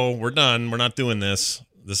 Let's go. We're done. We're not doing this.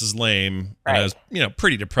 This is lame. Right. And I was,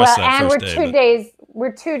 pretty depressed that first day.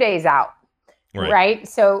 We're 2 days out. Right.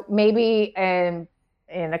 So maybe in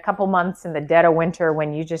a couple months in the dead of winter,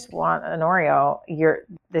 when you just want an Oreo,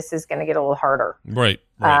 this is going to get a little harder. Right.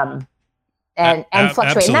 And fluctuate.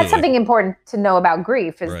 Absolutely. And that's something important to know about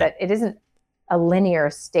grief, is that it isn't a linear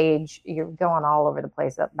stage. You're going all over the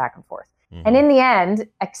place, up, back and forth. Mm-hmm. And in the end,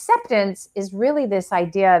 acceptance is really this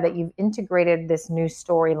idea that you've integrated this new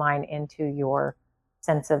storyline into your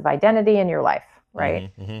sense of identity in your life.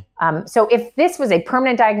 Right. Mm-hmm. So if this was a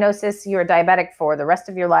permanent diagnosis, you're a diabetic for the rest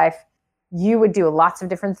of your life, you would do lots of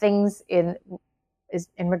different things in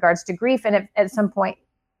regards to grief. And at some point,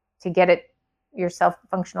 to get it yourself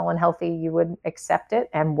functional and healthy, you would accept it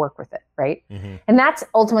and work with it. Right. Mm-hmm. And that's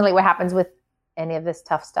ultimately what happens with any of this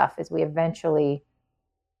tough stuff, is we eventually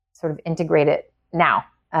sort of integrate it now.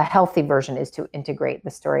 a healthy version is to integrate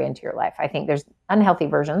the story into your life. I think there's unhealthy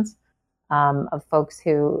versions of folks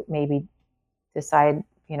who maybe decide,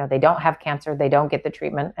 they don't have cancer, they don't get the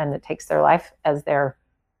treatment, and it takes their life as they're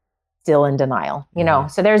still in denial.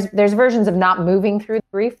 So there's versions of not moving through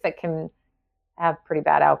grief that can have pretty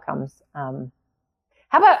bad outcomes. How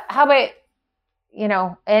about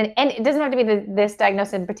and it doesn't have to be this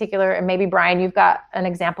diagnosis in particular. And maybe Brian, you've got an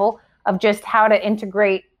example of just how to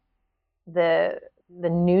integrate the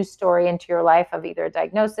news story into your life of either a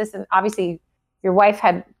diagnosis, and obviously your wife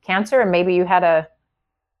had cancer, and maybe you had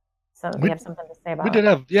we have something to say about it.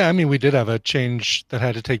 We did have a change that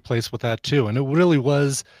had to take place with that too, and it really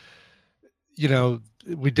was,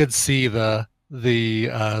 we did see the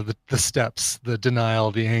steps, the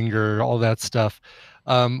denial, the anger, all that stuff.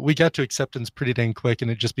 We got to acceptance pretty dang quick, and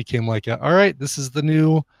it just became like, all right, this is the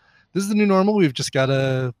new normal. We've just got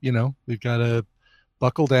to, we've got to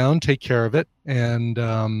buckle down, take care of it, and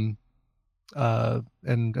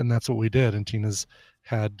that's what we did. And Tina's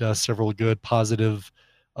had several good positive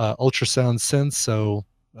ultrasounds since, so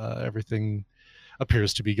everything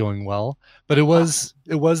appears to be going well. But it was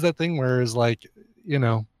that thing where it's like,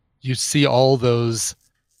 you see all those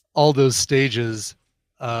stages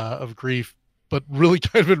of grief, but really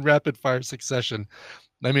kind of in rapid fire succession.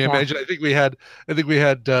 I mean, imagine. I think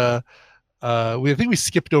we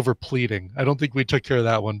skipped over pleading. I don't think we took care of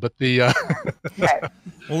that one, but the.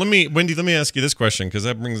 Well, Wendy, let me ask you this question, because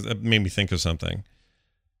that made me think of something.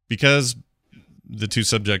 Because the two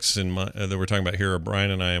subjects that we're talking about here are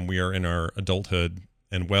Brian and I, and we are in our adulthood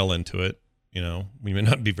and well into it. We may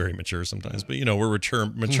not be very mature sometimes, but we're mature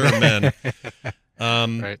men.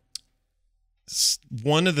 Right.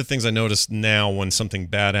 One of the things I notice now when something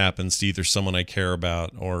bad happens to either someone I care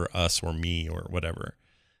about or us or me or whatever,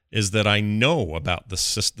 is that I know about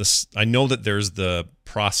this. I know that there's the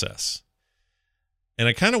process, and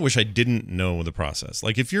I kind of wish I didn't know the process.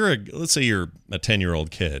 Like if let's say you're a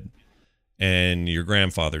 10-year-old kid and your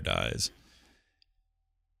grandfather dies,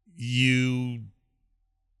 you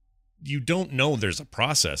don't know there's a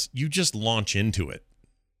process. You just launch into it.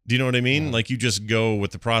 Do you know what I mean? Yeah. Like you just go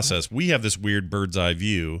with the process. We have this weird bird's eye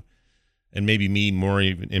view, and maybe me more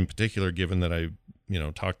even in particular, given that I,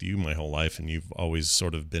 talked to you my whole life, and you've always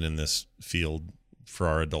sort of been in this field for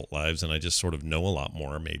our adult lives, and I just sort of know a lot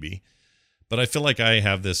more maybe. But I feel like I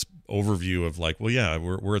have this overview of like, well, yeah,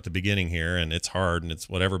 we're at the beginning here, and it's hard and it's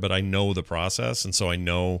whatever, but I know the process, and so I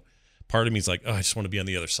know part of me is like, oh, I just want to be on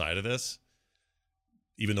the other side of this.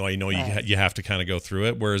 Even though I know you have to kind of go through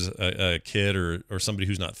it, whereas a kid or somebody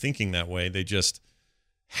who's not thinking that way, they just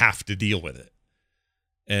have to deal with it.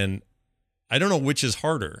 And I don't know which is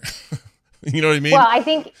harder. You know what I mean? Well, I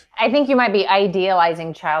think you might be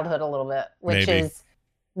idealizing childhood a little bit, which Maybe. Is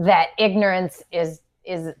that ignorance is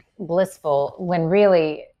blissful, when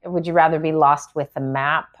really, would you rather be lost with a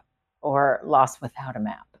map or lost without a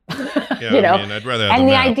map? Yeah, I mean, I'd rather have and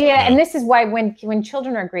the map. idea, Yeah. and this is why when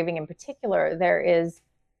children are grieving in particular, there's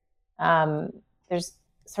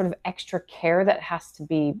sort of extra care that has to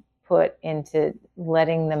be put into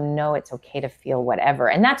letting them know it's okay to feel whatever.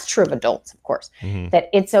 And that's true of adults, of course, that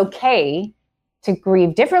it's okay to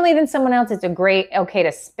grieve differently than someone else. It's okay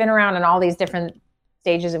to spin around in all these different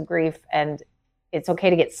stages of grief, and it's okay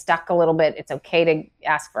to get stuck a little bit. It's okay to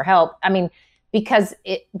ask for help. I mean,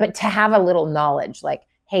 but to have a little knowledge, like,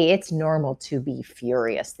 hey, it's normal to be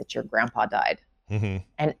furious that your grandpa died. Mm-hmm.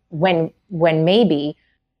 And when maybe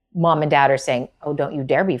mom and dad are saying, oh, don't you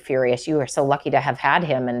dare be furious. You are so lucky to have had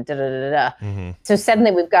him, and da-da-da-da. Mm-hmm. So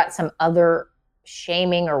suddenly we've got some other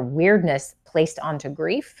shaming or weirdness placed onto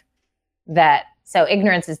grief so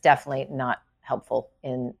ignorance is definitely not helpful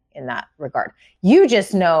in that regard. You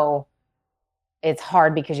just know it's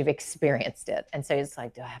hard because you've experienced it. And so it's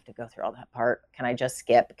like, do I have to go through all that part? Can I just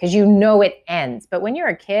skip? Because you know it ends. But when you're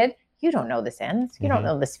a kid, you don't know this ends. You don't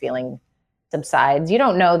know this feeling subsides. You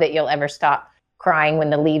don't know that you'll ever stop crying when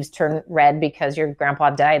the leaves turn red because your grandpa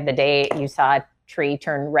died the day you saw a tree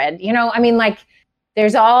turn red. I mean, like,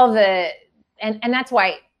 there's all and that's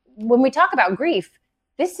why when we talk about grief,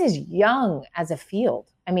 this is young as a field.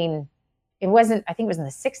 I mean, I think it was in the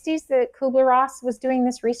 60s that Kubler-Ross was doing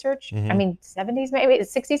this research. Mm-hmm. I mean, 70s, maybe the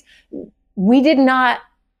 60s. We did not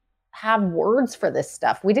have words for this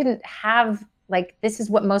stuff. We didn't have, like, this is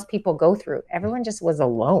what most people go through. Everyone just was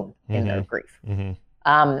alone in their grief. Mm-hmm.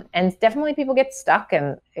 And definitely people get stuck,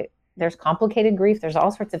 and there's complicated grief. There's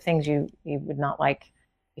all sorts of things you would not like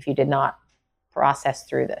if you did not process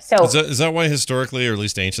through this. So is that why historically, or at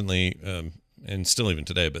least anciently, and still even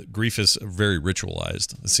today, but grief is very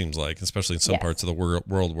ritualized, it seems like, especially in some parts of the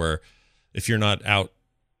world where if you're not out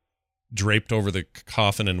draped over the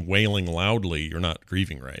coffin and wailing loudly, you're not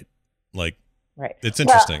grieving right. Like, right. It's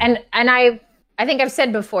interesting. Well, and I think I've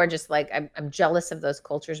said before, just like I'm jealous of those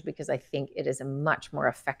cultures because I think it is a much more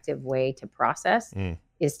effective way to process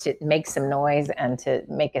is to make some noise and to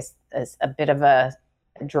make a bit of a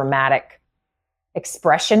dramatic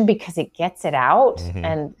expression because it gets it out.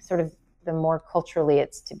 And sort of the more culturally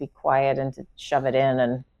it's to be quiet and to shove it in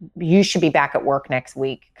and you should be back at work next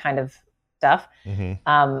week kind of stuff.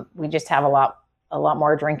 We just have a lot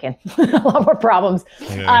more drinking, a lot more problems.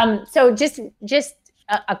 Yeah. So just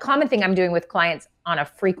a common thing I'm doing with clients on a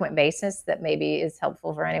frequent basis that maybe is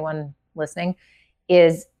helpful for anyone listening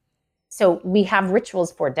is, so we have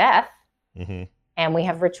rituals for death and we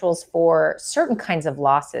have rituals for certain kinds of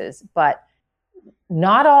losses, but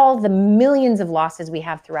not all the millions of losses we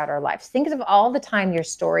have throughout our lives. Think of all the time your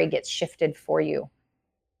story gets shifted for you,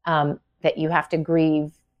 that you have to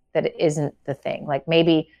grieve that it isn't the thing. Like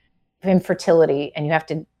maybe infertility and you have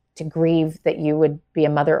to grieve that you would be a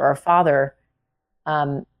mother or a father,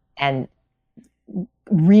 and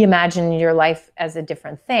reimagine your life as a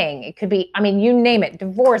different thing. It could be, I mean, you name it.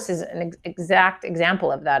 Divorce is an exact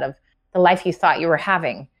example of that, of the life you thought you were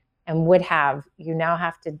having and would have. You now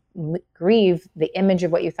have to grieve the image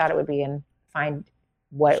of what you thought it would be and find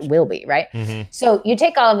what it will be, right? So you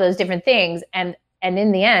take all of those different things and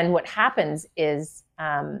in the end, what happens is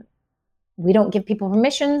we don't give people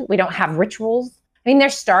permission. We don't have rituals. I mean, they're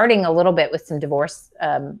starting a little bit with some divorce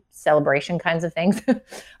celebration kinds of things.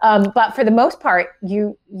 But for the most part,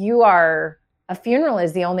 a funeral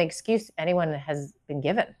is the only excuse anyone has been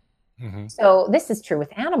given. So this is true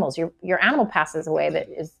with animals. Your animal passes away that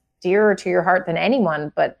is dearer to your heart than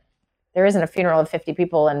anyone, but there isn't a funeral of 50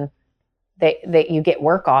 people and that you get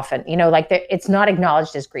work off and, it's not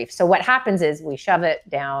acknowledged as grief. So what happens is we shove it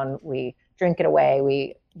down, we drink it away,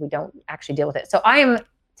 we don't actually deal with it. So I am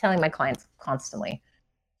telling my clients constantly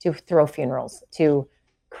to throw funerals, to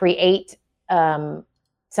create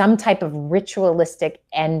some type of ritualistic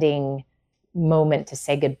ending moment to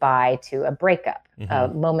say goodbye to a breakup, a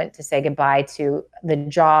moment to say goodbye to the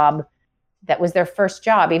job that was their first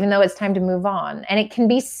job, even though it's time to move on. And it can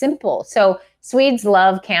be simple. So Swedes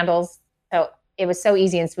love candles. So it was so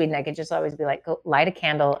easy in Sweden. I could just always be like, go light a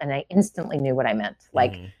candle. And I instantly knew what I meant.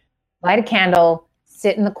 Like light a candle,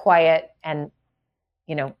 sit in the quiet and,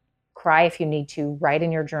 cry if you need to, write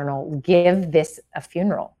in your journal, give this a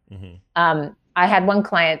funeral. I had one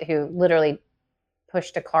client who literally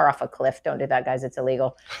pushed a car off a cliff. Don't do that, guys. It's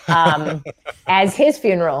illegal. As his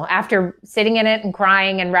funeral, after sitting in it and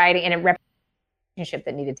crying and writing, and a relationship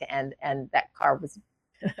that needed to end. And that car was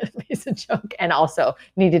a piece of junk and also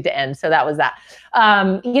needed to end. So that was that.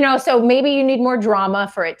 So maybe you need more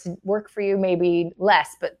drama for it to work for you, maybe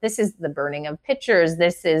less. But this is the burning of pictures.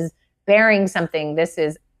 This is burying something. This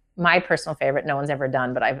is my personal favorite. No one's ever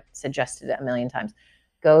done, but I've suggested it a million times.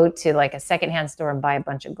 Go to like a secondhand store and buy a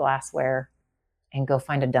bunch of glassware and go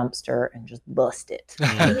find a dumpster and just bust it.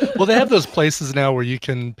 Well, they have those places now where you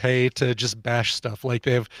can pay to just bash stuff. Like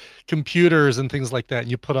they have computers and things like that.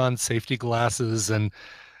 And you put on safety glasses and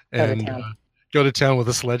go to town with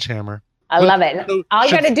a sledgehammer. I love it. So all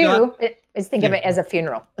you got to do is think of it as a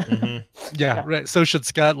funeral. Yeah, right. So should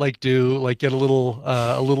Scott get a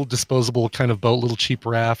little disposable kind of boat, little cheap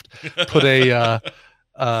raft, put a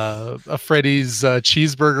Freddy's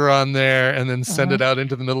cheeseburger on there, and then send it out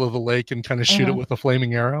into the middle of the lake and kind of shoot it with a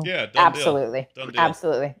flaming arrow? Yeah, absolutely,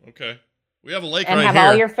 absolutely. Okay, we have a lake and right have here.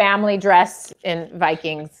 All your family dressed in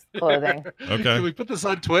Vikings clothing. Okay, can we put this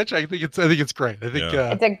on Twitch? I think it's great. I think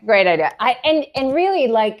it's a great idea. And really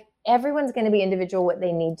everyone's going to be individual what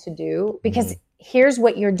they need to do, because here's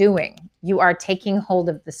what you're doing. You are taking hold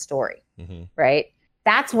of the story, right?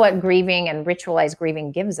 That's what grieving and ritualized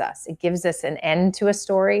grieving gives us. It gives us an end to a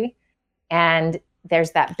story. And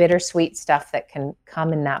there's that bittersweet stuff that can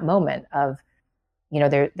come in that moment of,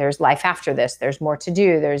 there's life after this. There's more to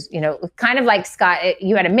do. There's, kind of like Scott,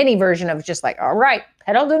 you had a mini version of just like, all right,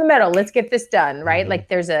 pedal to the metal. Let's get this done, right? Like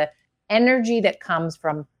there's a energy that comes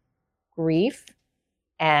from grief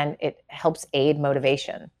and it helps aid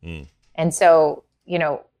motivation. And so,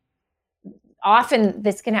 often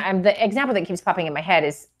this can, the example that keeps popping in my head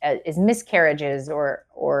is miscarriages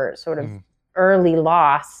or sort of early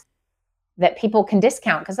loss that people can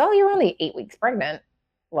discount because, oh, you're only 8 weeks pregnant.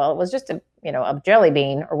 Well, it was just a jelly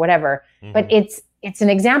bean or whatever. But it's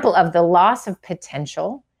an example of the loss of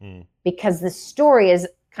potential because the story is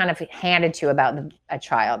kind of handed to you about a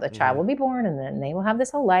child. A child will be born and then they will have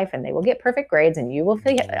this whole life and they will get perfect grades and you will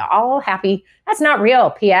feel all happy. That's not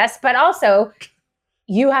real, P.S. But also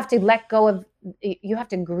you have to let go of, you have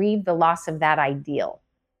to grieve the loss of that ideal.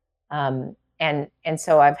 And And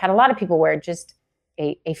so I've had a lot of people where just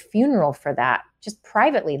a funeral for that, just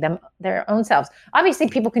privately, their own selves. Obviously,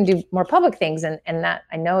 people can do more public things, and that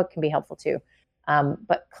I know it can be helpful too.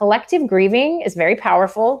 But collective grieving is very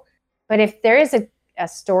powerful. But if there is a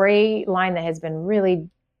storyline that has been really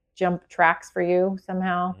jump tracks for you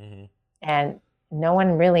somehow, and no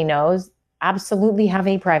one really knows, absolutely have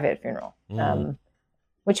a private funeral,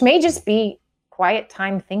 which may just be quiet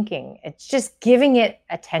time thinking. It's just giving it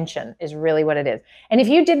attention is really what it is. And if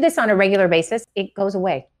you did this on a regular basis, it goes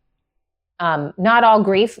away. Not all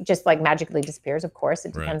grief just like magically disappears, of course.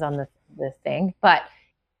 It depends on the thing. But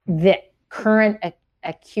the current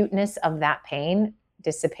acuteness of that pain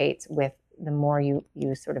dissipates with the more you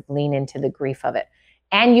sort of lean into the grief of it.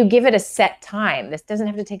 And you give it a set time. This doesn't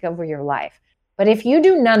have to take over your life. But if you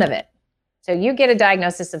do none of it, so you get a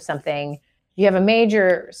diagnosis of something, you have a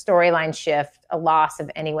major storyline shift, a loss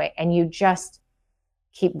of any way, and you just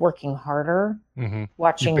keep working harder,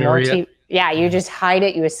 watching more TV. Yeah, you just hide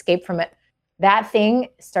it, you escape from it. That thing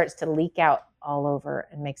starts to leak out all over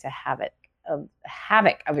and makes a havoc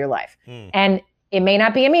of your life. And it may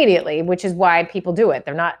not be immediately, which is why people do it.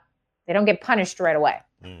 They don't get punished right away,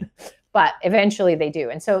 but eventually they do.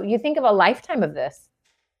 And so you think of a lifetime of this,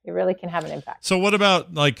 it really can have an impact. So what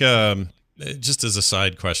about like, just as a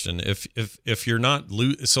side question, if you're not,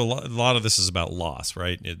 so a lot of this is about loss,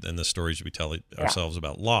 right? And the stories we tell ourselves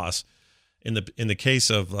about loss. In the case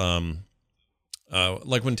of,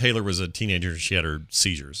 like when Taylor was a teenager, she had her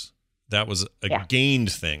seizures. That was a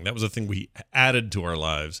gained thing. That was a thing we added to our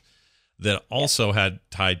lives that also had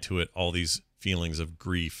tied to it all these feelings of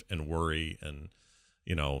grief and worry, and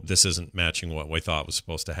this isn't matching what we thought was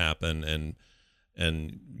supposed to happen.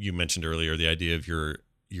 And you mentioned earlier the idea of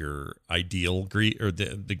your ideal grief, or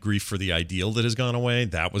the grief for the ideal that has gone away.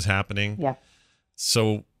 That was happening. Yeah.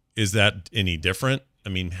 So is that any different? I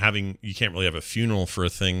mean, you can't really have a funeral for a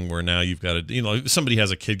thing where now you've got to, somebody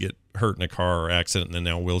has a kid get hurt in a car or accident and then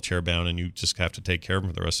now wheelchair bound, and you just have to take care of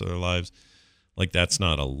them for the rest of their lives. Like, that's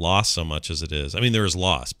not a loss so much as it is. I mean, there is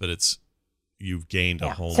loss, but you've gained a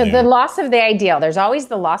whole. So the loss of the ideal, there's always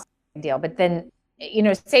the loss of the ideal, but then,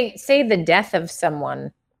 say the death of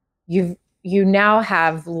someone, you now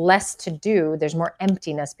have less to do. There's more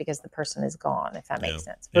emptiness because the person is gone, if that makes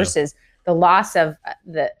sense, versus the loss of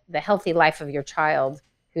the healthy life of your child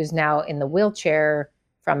who's now in the wheelchair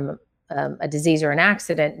from a disease or an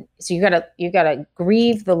accident. So you gotta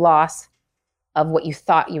grieve the loss of what you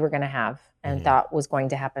thought you were going to have and thought was going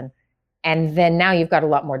to happen. And then now you've got a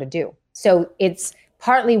lot more to do. So it's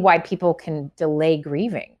partly why people can delay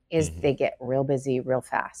grieving is they get real busy real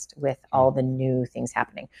fast with all the new things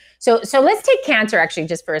happening. So let's take cancer actually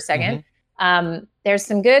just for a second. There's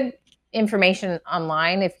some good information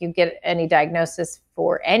online if you get any diagnosis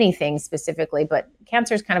for anything specifically, but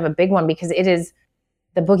cancer is kind of a big one because it is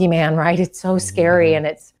the boogeyman, right? It's so scary and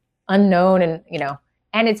it's unknown and,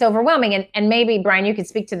 and it's overwhelming. And maybe, Brian, you could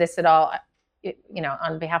speak to this at all,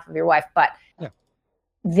 on behalf of your wife, but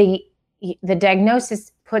the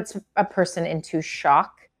diagnosis puts a person into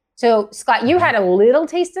shock. So, Scott, you had a little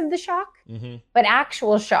taste of the shock, but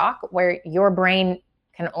actual shock where your brain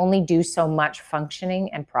can only do so much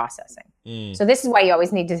functioning and processing. So this is why you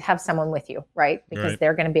always need to have someone with you, right? Because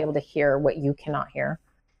they're going to be able to hear what you cannot hear.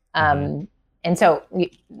 And so,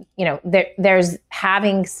 there's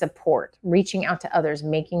having support, reaching out to others,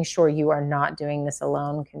 making sure you are not doing this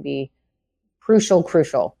alone can be crucial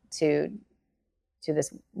to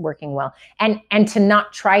this working well. And to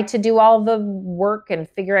not try to do all the work and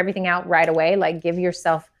figure everything out right away, like give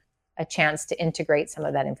yourself a chance to integrate some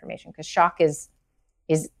of that information, because shock is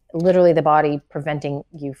literally the body preventing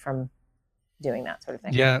you from doing that sort of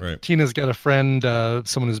thing. Yeah. Right. Tina's got a friend,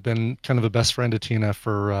 someone who's been kind of a best friend of Tina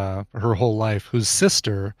for her whole life, whose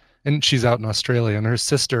sister, and she's out in Australia, and her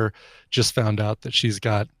sister just found out that she's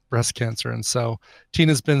got breast cancer. And so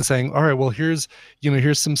Tina's been saying, all right, well, here's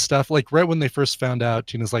some stuff. Like right when they first found out,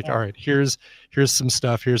 Tina's like, all right, here's some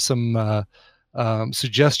stuff. Here's some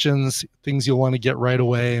suggestions, things you'll want to get right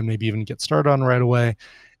away and maybe even get started on right away.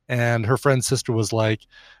 And her friend's sister was like,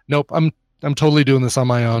 nope, I'm totally doing this on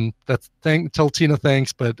my own. Tell Tina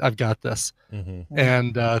thanks, but I've got this.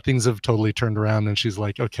 And things have totally turned around, and she's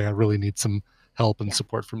like, okay, I really need some help and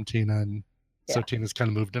support from Tina. And so Tina's kind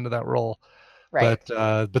of moved into that role. Right.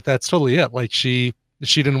 But that's totally it. Like she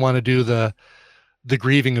didn't want to do the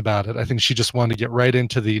grieving about it. I think she just wanted to get right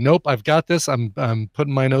into nope, I've got this. I'm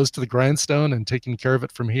putting my nose to the grindstone and taking care of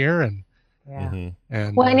it from here. And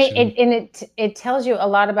and well, it tells you a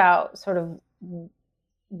lot about sort of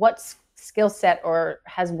what skill set or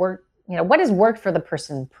has worked, what has worked for the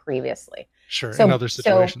person previously. Sure. In other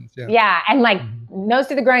situations. And like nose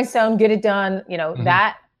to the grindstone, get it done. You know,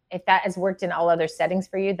 that if that has worked in all other settings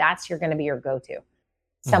for you, that's going to be your go-to.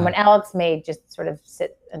 Someone else may just sort of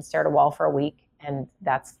sit and stare at a wall for a week, and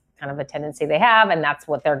that's kind of a tendency they have, and that's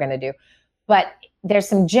what they're going to do. But there's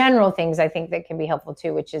some general things I think that can be helpful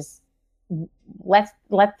too, which is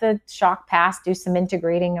let the shock pass, do some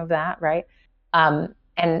integrating of that, right? And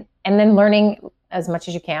then learning as much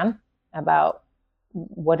as you can about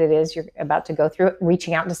what it is you're about to go through,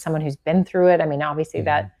 reaching out to someone who's been through it. I mean, obviously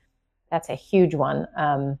that's a huge one.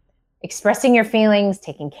 Expressing your feelings,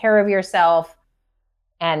 taking care of yourself,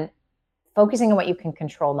 and focusing on what you can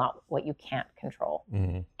control, not what you can't control.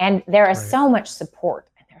 And there is so much support,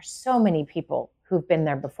 and there are so many people who've been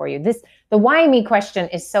there before you. The why me question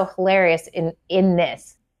is so hilarious in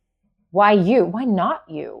this. Why you? Why not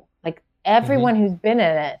you? Like everyone who's been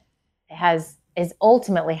in it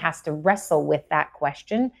ultimately has to wrestle with that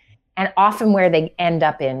question. And often where they end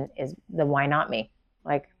up in is the why not me?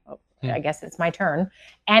 Like, I guess it's my turn.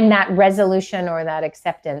 And that resolution or that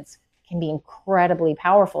acceptance can be incredibly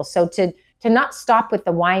powerful. So to not stop with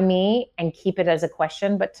the why me and keep it as a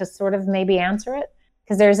question, but to sort of maybe answer it,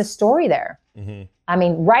 because there's a story there. I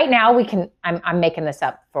mean, right now I'm making this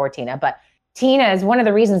up for Tina, but Tina is one of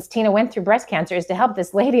the reasons Tina went through breast cancer is to help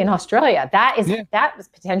this lady in Australia. That was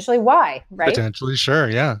potentially why, right? Potentially, sure,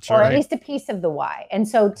 yeah. Or at least a piece of the why. And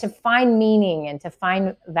so to find meaning and to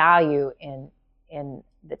find value in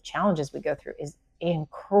the challenges we go through is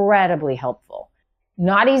incredibly helpful.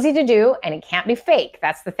 Not easy to do, and it can't be fake.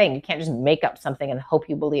 That's the thing. You can't just make up something and hope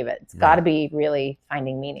you believe it. It's got to be really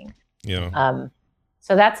finding meaning. Yeah.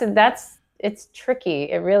 So it's tricky.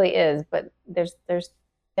 It really is, but there's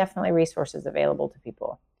definitely resources available to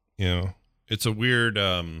people. Yeah. It's a weird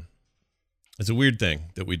thing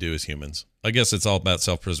that we do as humans. I guess it's all about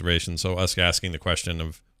self-preservation. So us asking the question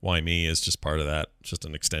of why me is just part of that. It's just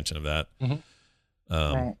an extension of that.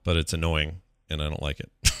 But it's annoying, and I don't like it.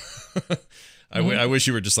 I wish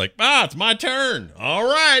you were just like, it's my turn. All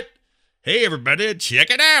right. Hey, everybody,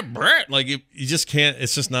 check it out, Brett. Like, you just can't.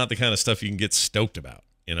 It's just not the kind of stuff you can get stoked about,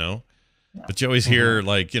 you know? No. But you always hear,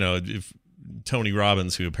 like, you know, if Tony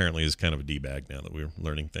Robbins, who apparently is kind of a D-bag now that we're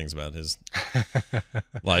learning things about his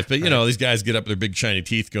life. But, you know, these guys get up with their big shiny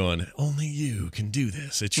teeth going, only you can do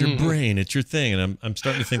this. It's your brain. It's your thing. And I'm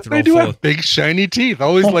starting to think they do have big shiny teeth.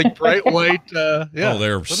 Always like bright white. Oh,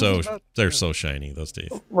 they're so shiny, those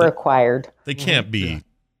teeth. Required. They can't be. Yeah.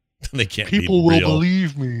 They can't People be will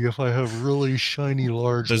believe me if I have really shiny,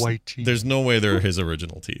 large white teeth. There's no way they're his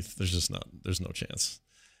original teeth. There's no chance.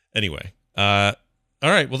 Anyway, all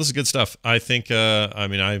right. Well, this is good stuff. I think,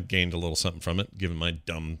 I've gained a little something from it, given my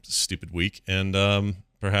dumb, stupid week, and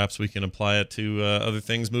perhaps we can apply it to other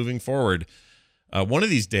things moving forward. One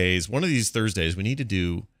of these days, one of these Thursdays, we need to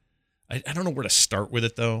do, I don't know where to start with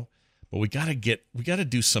it, though, but we got to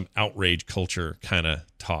do some outrage culture kind of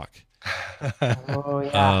talk.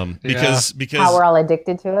 Because how we're all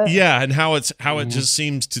addicted to it. Yeah, and how it just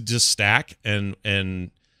seems to just stack, and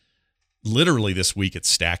literally this week it's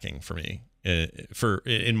stacking for me.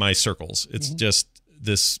 In my circles, it's just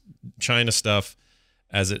this China stuff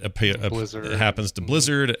as it happens to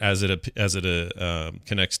Blizzard, as it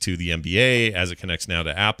connects to the NBA, as it connects now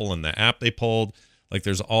to Apple and the app they pulled. Like,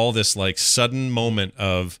 there's all this like sudden moment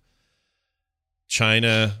of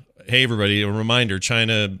China. Hey, everybody! A reminder: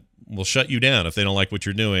 China will shut you down if they don't like what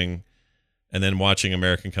you're doing. And then watching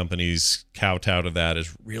American companies kowtow to that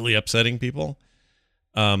is really upsetting people.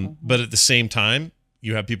 But at the same time,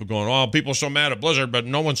 you have people going, oh, people are so mad at Blizzard, but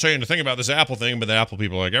no one's saying anything about this Apple thing. But the Apple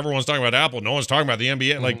people are like, everyone's talking about Apple. No one's talking about the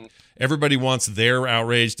NBA. Like, everybody wants their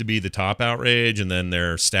outrage to be the top outrage, and then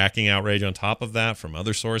they're stacking outrage on top of that from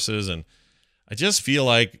other sources. And I just feel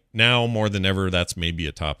like now more than ever, that's maybe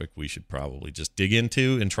a topic we should probably just dig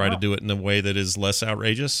into and try to do it in a way that is less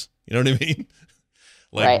outrageous. You know what I mean?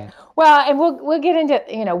 Right. Well, and we'll get into,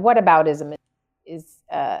 whataboutism is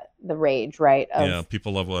the rage, right?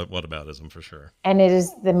 People love whataboutism for sure. And it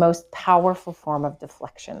is the most powerful form of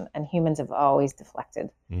deflection, and humans have always deflected.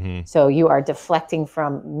 So you are deflecting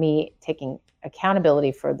from me taking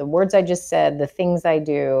accountability for the words I just said, the things I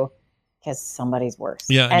do, because somebody's worse.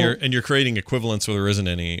 Yeah, and you're creating equivalence where there isn't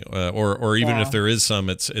any, or even if there is some,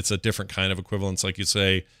 it's a different kind of equivalence. Like you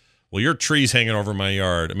say, well, your tree's hanging over my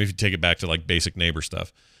yard. I mean, if you take it back to like basic neighbor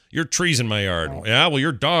stuff, your tree's in my yard. Right. Yeah, well,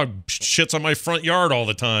 your dog shits on my front yard all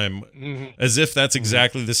the time, as if that's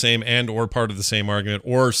exactly the same and or part of the same argument,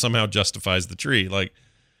 or somehow justifies the tree. Like,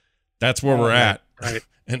 that's where we're at. Right.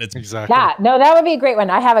 And it's exactly. Yeah, no, that would be a great one.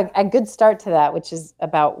 I have a good start to that, which is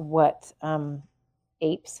about what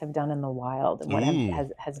apes have done in the wild and what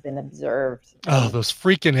has been observed. Oh, those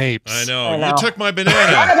freaking apes. I know. You took my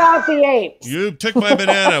banana. What about the apes? You took my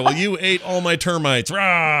banana. Well, you ate all my termites.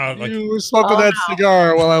 Rah! You were smoking that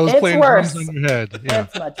cigar while I was playing drums on your head. Yeah.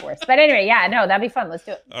 It's much worse. But anyway, that'd be fun. Let's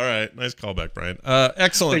do it. All right. Nice callback, Brian.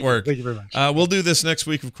 Excellent work. Thank you very much. We'll do this next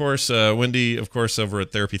week, of course. Wendy, of course, over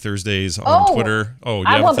at Therapy Thursdays on Twitter. Oh,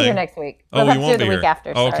 I won't be here next week. Oh, you won't be here. The week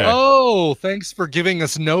after. Sorry. Okay. Oh, thanks for giving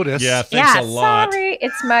us notice. Yeah, thanks a lot. Sorry.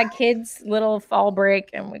 It's my kids' little fall break,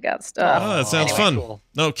 and we got stuff. Oh, that sounds fun. Cool.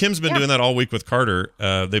 No, Kim's been doing that all week with Carter.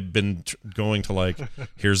 They've been going to like,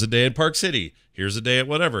 here's a day at Park City. Here's a day at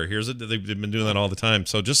whatever. They've been doing that all the time.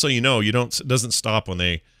 So just so you know, it doesn't stop when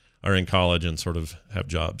they are in college and sort of have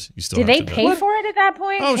jobs. You still do they pay for it at that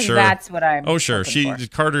point? Oh, sure. That's what I'm. Oh, sure.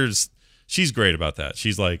 She's great about that.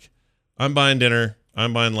 She's like, I'm buying dinner.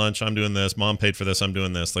 I'm buying lunch. I'm doing this. Mom paid for this. I'm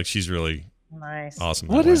doing this. Like, she's really nice. Awesome.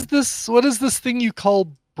 What is this thing you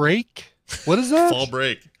call break? What is that? Fall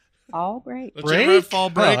break. Fall break. Fall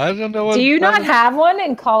break. Oh, I don't know. Do you not have one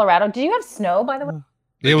in Colorado? Do you have snow, by the way?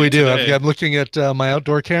 Yeah, we do. I'm looking at my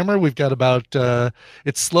outdoor camera. We've got about,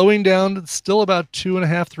 it's slowing down. It's still about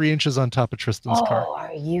 2.5, 3 inches on top of Tristan's car. Oh,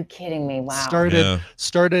 are you kidding me? Wow.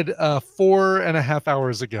 Started 4.5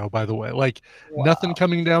 hours ago, by the way. Like nothing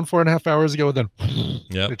coming down 4.5 hours ago, and then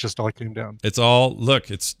it just all came down. It's all,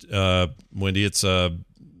 it's, Wendy, it's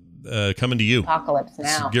coming to you. Apocalypse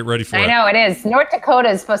now. So get ready for it. I know it is. North Dakota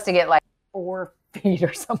is supposed to get like 4 feet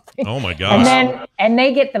or something. Oh my gosh. And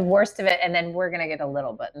they get the worst of it, and then we're gonna get a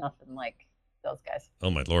little, but nothing like those guys.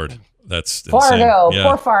 Oh my Lord, that's Fargo. Insane. Yeah.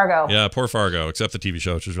 Poor Fargo. Yeah, poor Fargo. Except the TV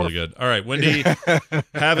show, which is really good. All right, Wendy,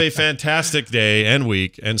 have a fantastic day and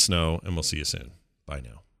week and snow, and we'll see you soon. Bye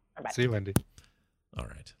now. Bye. See you, Wendy. All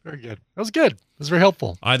right. Very good. That was good. That was very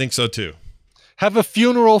helpful. I think so too. Have a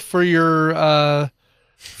funeral for your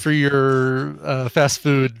fast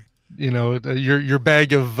food. Your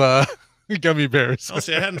bag of. Gummy bears. Oh,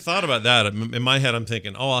 see, I hadn't thought about that. In my head, I'm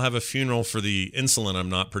thinking, I'll have a funeral for the insulin I'm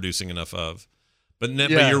not producing enough of. But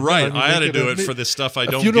you're right. I had to do it for the stuff I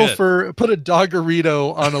don't funeral get. Put a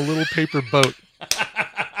Doggerito on a little paper boat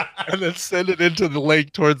and then send it into the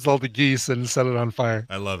lake towards all the geese and set it on fire.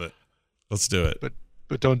 I love it. Let's do it. But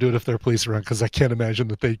don't do it if there are police around, because I can't imagine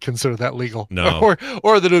that they consider that legal. No.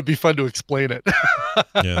 Or that it would be fun to explain it.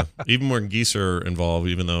 Yeah. Even when geese are involved,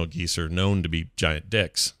 even though geese are known to be giant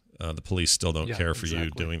dicks, the police still don't care for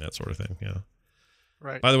you doing that sort of thing. Yeah.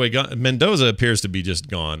 Right. By the way, Mendoza appears to be just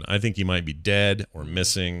gone. I think he might be dead or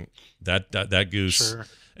missing. That goose. Sure.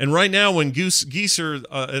 And right now, when geese are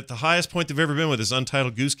at the highest point they've ever been with this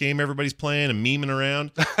Untitled Goose Game everybody's playing and memeing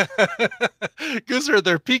around. Goose are at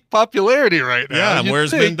their peak popularity right now. Yeah, and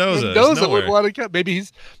where's Mendoza? Mendoza would want to come. Maybe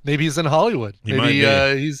he's in Hollywood. Maybe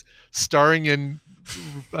he's starring in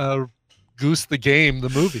Goose the Game, the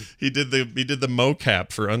movie. He did the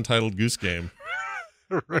mocap for Untitled Goose Game.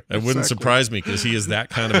 Right, it wouldn't surprise me because he is that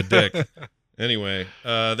kind of a dick. Anyway,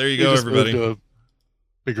 there you go, everybody. Moved to a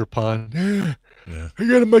bigger pond. Yeah. I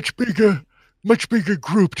got a much bigger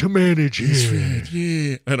group to manage here. Right.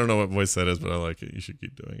 Yeah. I don't know what voice that is, but I like it. You should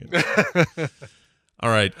keep doing it. All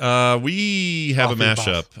right. We have a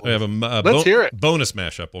mashup. We have Let's hear it. Bonus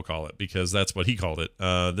mashup, we'll call it, because that's what he called it.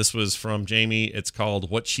 This was from Jamie. It's called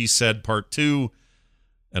What She Said Part 2.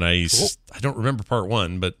 And I don't remember Part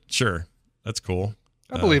 1, but sure. That's cool.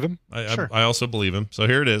 I believe him. Sure. I also believe him. So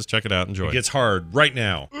here it is. Check it out. Enjoy. It gets hard right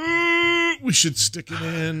now. We should stick it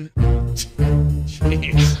in.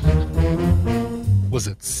 Jeez. Was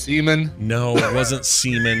it semen? No, it wasn't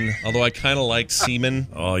semen. Although I kind of like semen.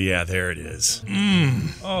 Oh, yeah, there it is.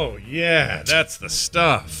 Oh, yeah, that's the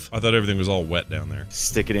stuff. I thought everything was all wet down there.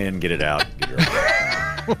 Stick it in, get it out.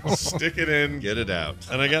 Stick it in, get it out.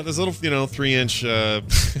 And I got this little, 3-inch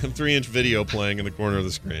video playing in the corner of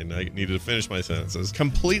the screen. I needed to finish my sentences.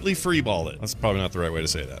 Completely freeball it. That's probably not the right way to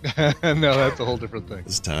say that. No, that's a whole different thing.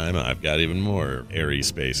 This time, I've got even more airy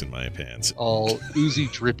space in my pants. All oozy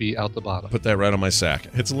drippy out the bottom. Put that right on my sack.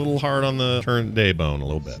 It's a little hard on the current day bone a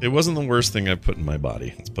little bit. It wasn't the worst thing I've put in my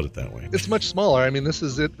body. Let's put it that way. It's much smaller. I mean, this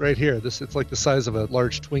is it right here. It's like the size of a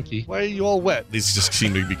large Twinkie. Why are you all wet? These just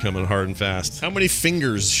seem to be coming hard and fast. How many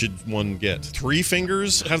fingers should one get? 3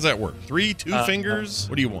 fingers? How does that work? 2 fingers?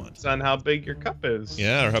 What do you want? It's on how big your cup is.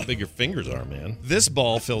 Yeah, or how big your fingers are, man. This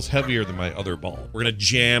ball feels heavier than my other ball. We're going to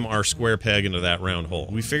jam our square peg into that round hole.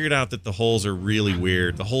 We figured out that the holes are really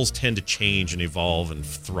weird. The holes tend to change and evolve and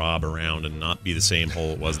throb around and not be the same hole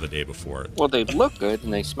it was the day before. Well, they look good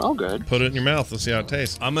and they smell good. Put it in your mouth. Let's see how it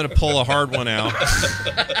tastes. I'm going to pull a hard one out.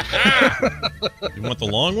 You want the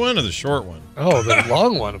long one or the short one? Oh, the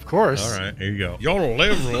long one, of course. All right, here you go. You'll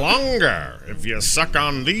live longer if you suck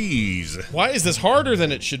on these. Why is this harder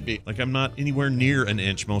than it should be? Like, I'm not anywhere near an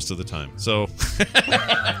inch most of the time. So,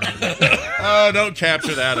 oh, don't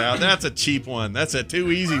capture that out. That's a cheap one. That's a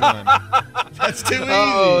too easy one. That's too easy.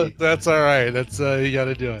 Oh, that's all right. That's you got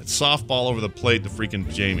to do it. Softball over the plate to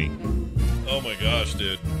freaking Jamie. Oh my gosh,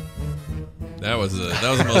 dude. That was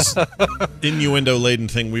the most innuendo-laden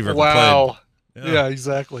thing we've ever played. Yeah,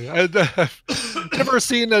 exactly. I've never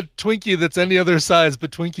seen a Twinkie that's any other size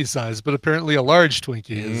but Twinkie size, but apparently a large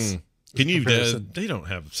Twinkie is. Can you? They don't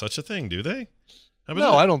have such a thing, do they?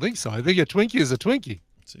 No, I don't think so. I think a Twinkie is a Twinkie.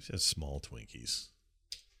 It's small Twinkies.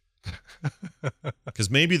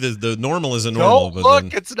 Because maybe the normal is a normal. Don't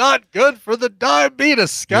look, it's not good for the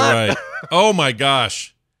diabetes, Scott. You're right. Oh my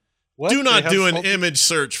gosh. What? Do not do an image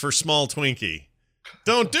search for small Twinkie.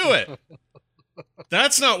 Don't do it.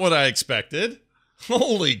 That's not what I expected.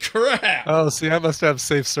 Holy crap. Oh, see, I must have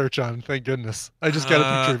safe search on. Thank goodness. I just got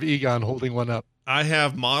a picture of Egon holding one up. I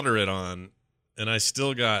have moderate on, and I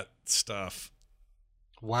still got stuff.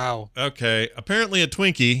 Wow. Okay. Apparently a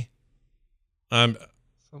Twinkie.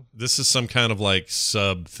 This is some kind of like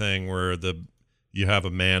sub thing where you have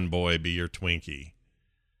a man boy be your Twinkie.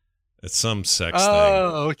 It's some sex thing.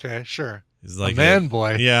 Oh, okay, sure. He's like a man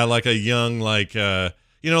boy. Yeah, like a young, like like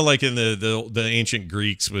in the ancient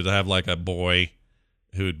Greeks would have like a boy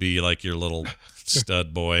who would be like your little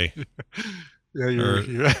stud boy. Yeah,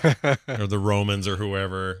 or the Romans or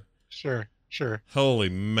whoever. Sure. Holy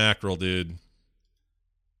mackerel, dude.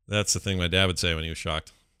 That's the thing my dad would say when he was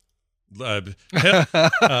shocked.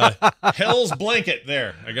 Hell's blanket.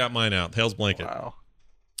 There, I got mine out. Hell's blanket. Wow.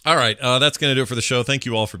 All right, that's going to do it for the show. Thank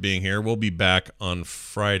you all for being here. We'll be back on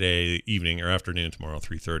Friday evening or afternoon tomorrow,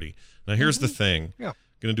 3:30. Now, here's the thing. Yeah.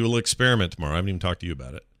 Going to do a little experiment tomorrow. I haven't even talked to you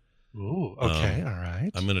about it. Ooh, okay, all right.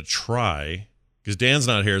 I'm going to try, because Dan's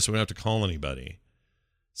not here, so we don't have to call anybody.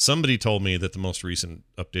 Somebody told me that the most recent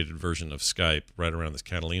updated version of Skype, right around this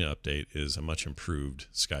Catalina update, is a much improved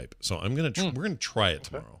Skype. So I'm going to we're going to try it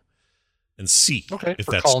tomorrow and see if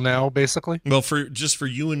that's call now, basically. Well, for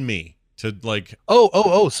you and me. To like so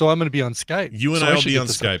I'm going to be on Skype. You and I will be on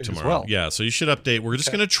Skype tomorrow. Well. Yeah, so you should update. We're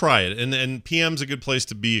just going to try it, and PM's a good place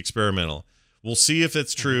to be experimental. We'll see if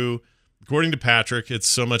it's true. According to Patrick, it's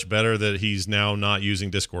so much better that he's now not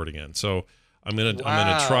using Discord again. So I'm gonna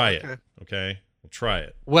try it. Okay, we'll try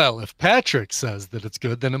it. Well, if Patrick says that it's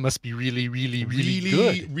good, then it must be really, really, really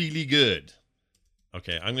good. Really good.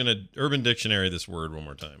 Okay, I'm gonna Urban Dictionary this word one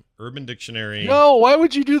more time. Urban Dictionary. No, why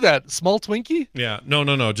would you do that? Small Twinkie? Yeah,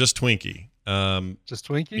 no, just Twinkie. Just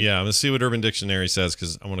Twinkie? Yeah, I'm gonna see what Urban Dictionary says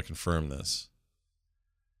because I want to confirm this.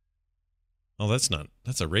 Oh, that's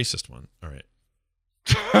a racist one. All right.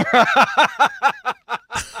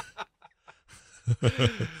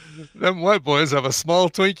 Them white boys have a small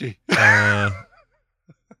Twinkie.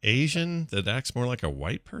 Asian that acts more like a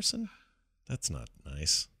white person? That's not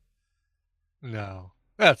nice. No,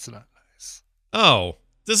 that's not nice. Oh,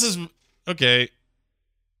 this is okay.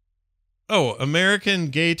 Oh, American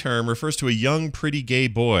gay term refers to a young, pretty gay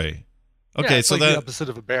boy. Okay, it's so like the opposite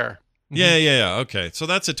of a bear. Yeah. Okay, so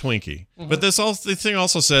that's a Twinkie. But the thing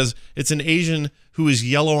also says it's an Asian who is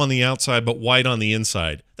yellow on the outside but white on the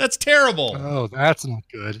inside. That's terrible. Oh, that's not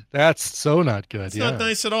good. That's so not good. It's not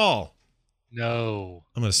nice at all. No.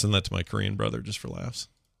 I'm going to send that to my Korean brother just for laughs.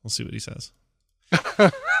 We'll see what he says.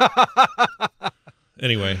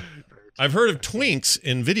 Anyway, I've heard of twinks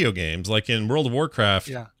in video games, like in World of Warcraft.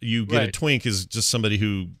 Yeah, you get a twink is just somebody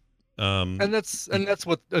who. And that's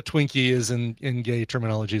what a Twinkie is in gay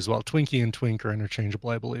terminology as well. Twinkie and twink are interchangeable,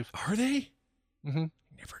 I believe. Are they? Mm-hmm.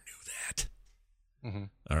 Never knew that.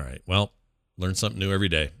 All right. Well, learn something new every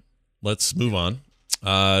day. Let's move on.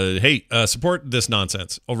 Support this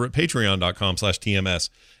nonsense over at patreon.com/TMS.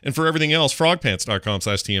 And for everything else,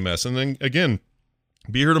 frogpants.com/TMS. And then again,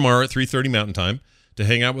 be here tomorrow at 3:30 Mountain Time to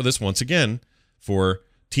hang out with us once again for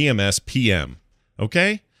TMS PM.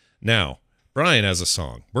 Okay? Now, Brian has a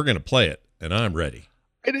song. We're going to play it, and I'm ready.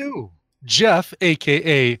 I do. Jeff,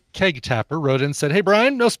 a.k.a. Keg Tapper, wrote in and said, "Hey,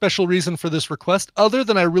 Brian, no special reason for this request other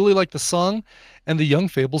than I really like the song and the Young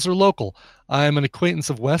Fables are local. I am an acquaintance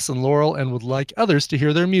of Wes and Laurel and would like others to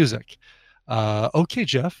hear their music." Okay,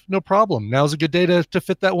 Jeff, no problem. Now's a good day to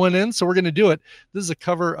fit that one in, so we're going to do it. This is a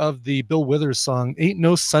cover of the Bill Withers song, Ain't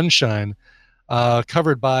No Sunshine,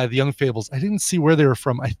 covered by the Young Fables. I didn't see where they were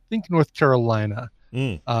from. I think North Carolina.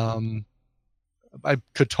 I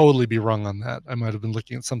could totally be wrong on that. I might have been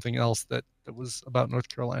looking at something else that was about North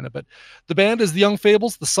Carolina. But the band is the Young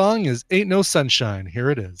Fables. The song is Ain't No Sunshine. Here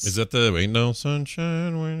it is. Is that the Ain't No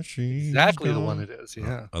Sunshine When She's Exactly Gone? the one it is,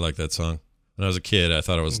 yeah. I like that song. When I was a kid, I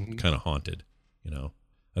thought it was kind of haunted. You know,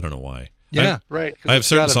 I don't know why. Yeah, right. I have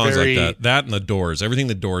certain songs like that. That and the Doors. Everything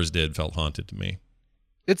the Doors did felt haunted to me.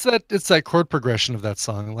 It's that chord progression of that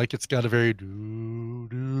song. Like it's got a very do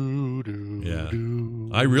do do. Yeah, do.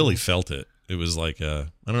 I really felt it. It was like I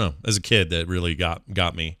don't know. As a kid, that really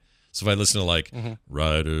got me. So if I listen to like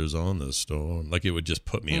Riders on the Storm, like it would just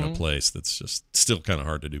put me in a place that's just still kind of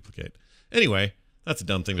hard to duplicate. Anyway, that's a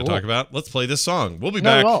dumb thing to talk about. Let's play this song. We'll be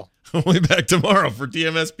back. We'll be back tomorrow for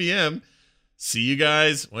TMS PM. See you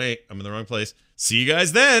guys. Wait, I'm in the wrong place. See you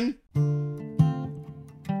guys then.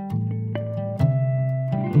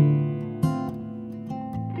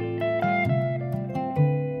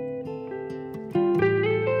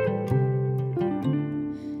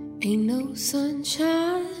 Ain't no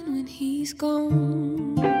sunshine when he's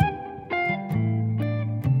gone.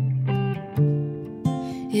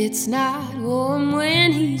 It's not warm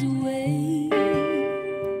when he's away.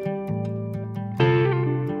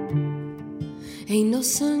 Ain't no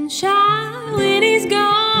sunshine when he's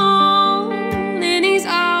gone, and he's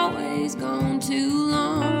always gone too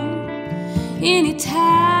long.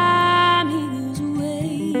 Anytime he goes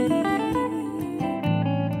away,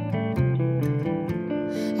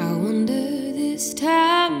 I wonder this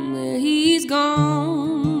time where he's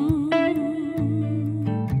gone.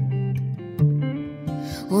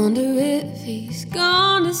 Wonder if he's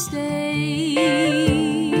gonna stay.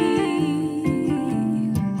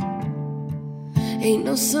 Ain't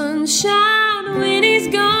no sunshine when he's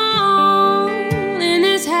gone, and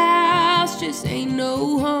this house just ain't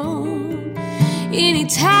no home.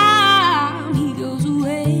 Anytime he goes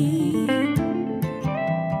away,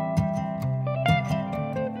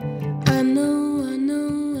 I know.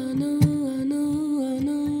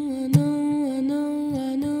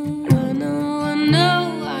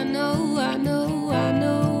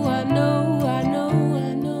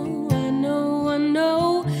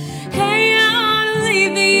 Hey, I ought to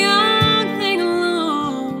leave the young thing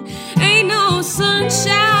alone. Ain't no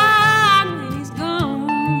sunshine when he's gone.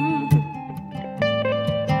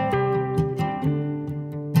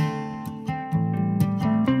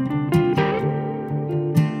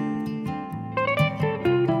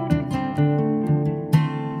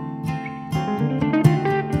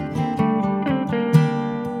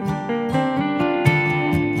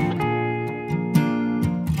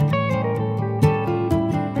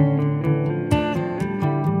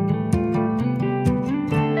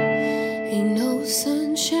 Ain't no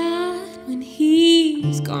sunshine when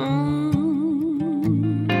he's gone.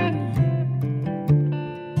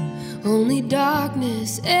 Only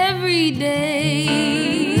darkness every day.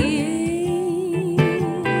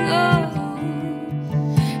 Oh,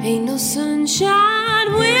 ain't no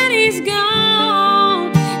sunshine when he's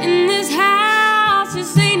gone, and this house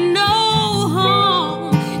just ain't no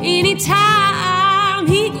home. Anytime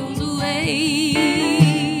he goes away,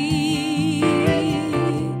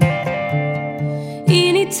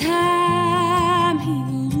 anytime he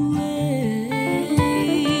goes away,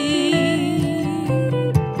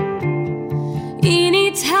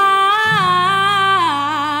 anytime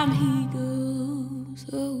he goes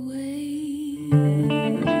away.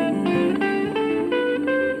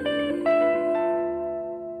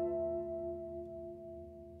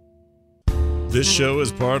 This show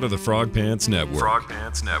is part of the Frog Pants Network. Frog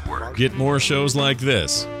Pants Network. Get more shows like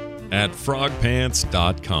this at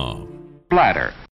frogpants.com. Bladder.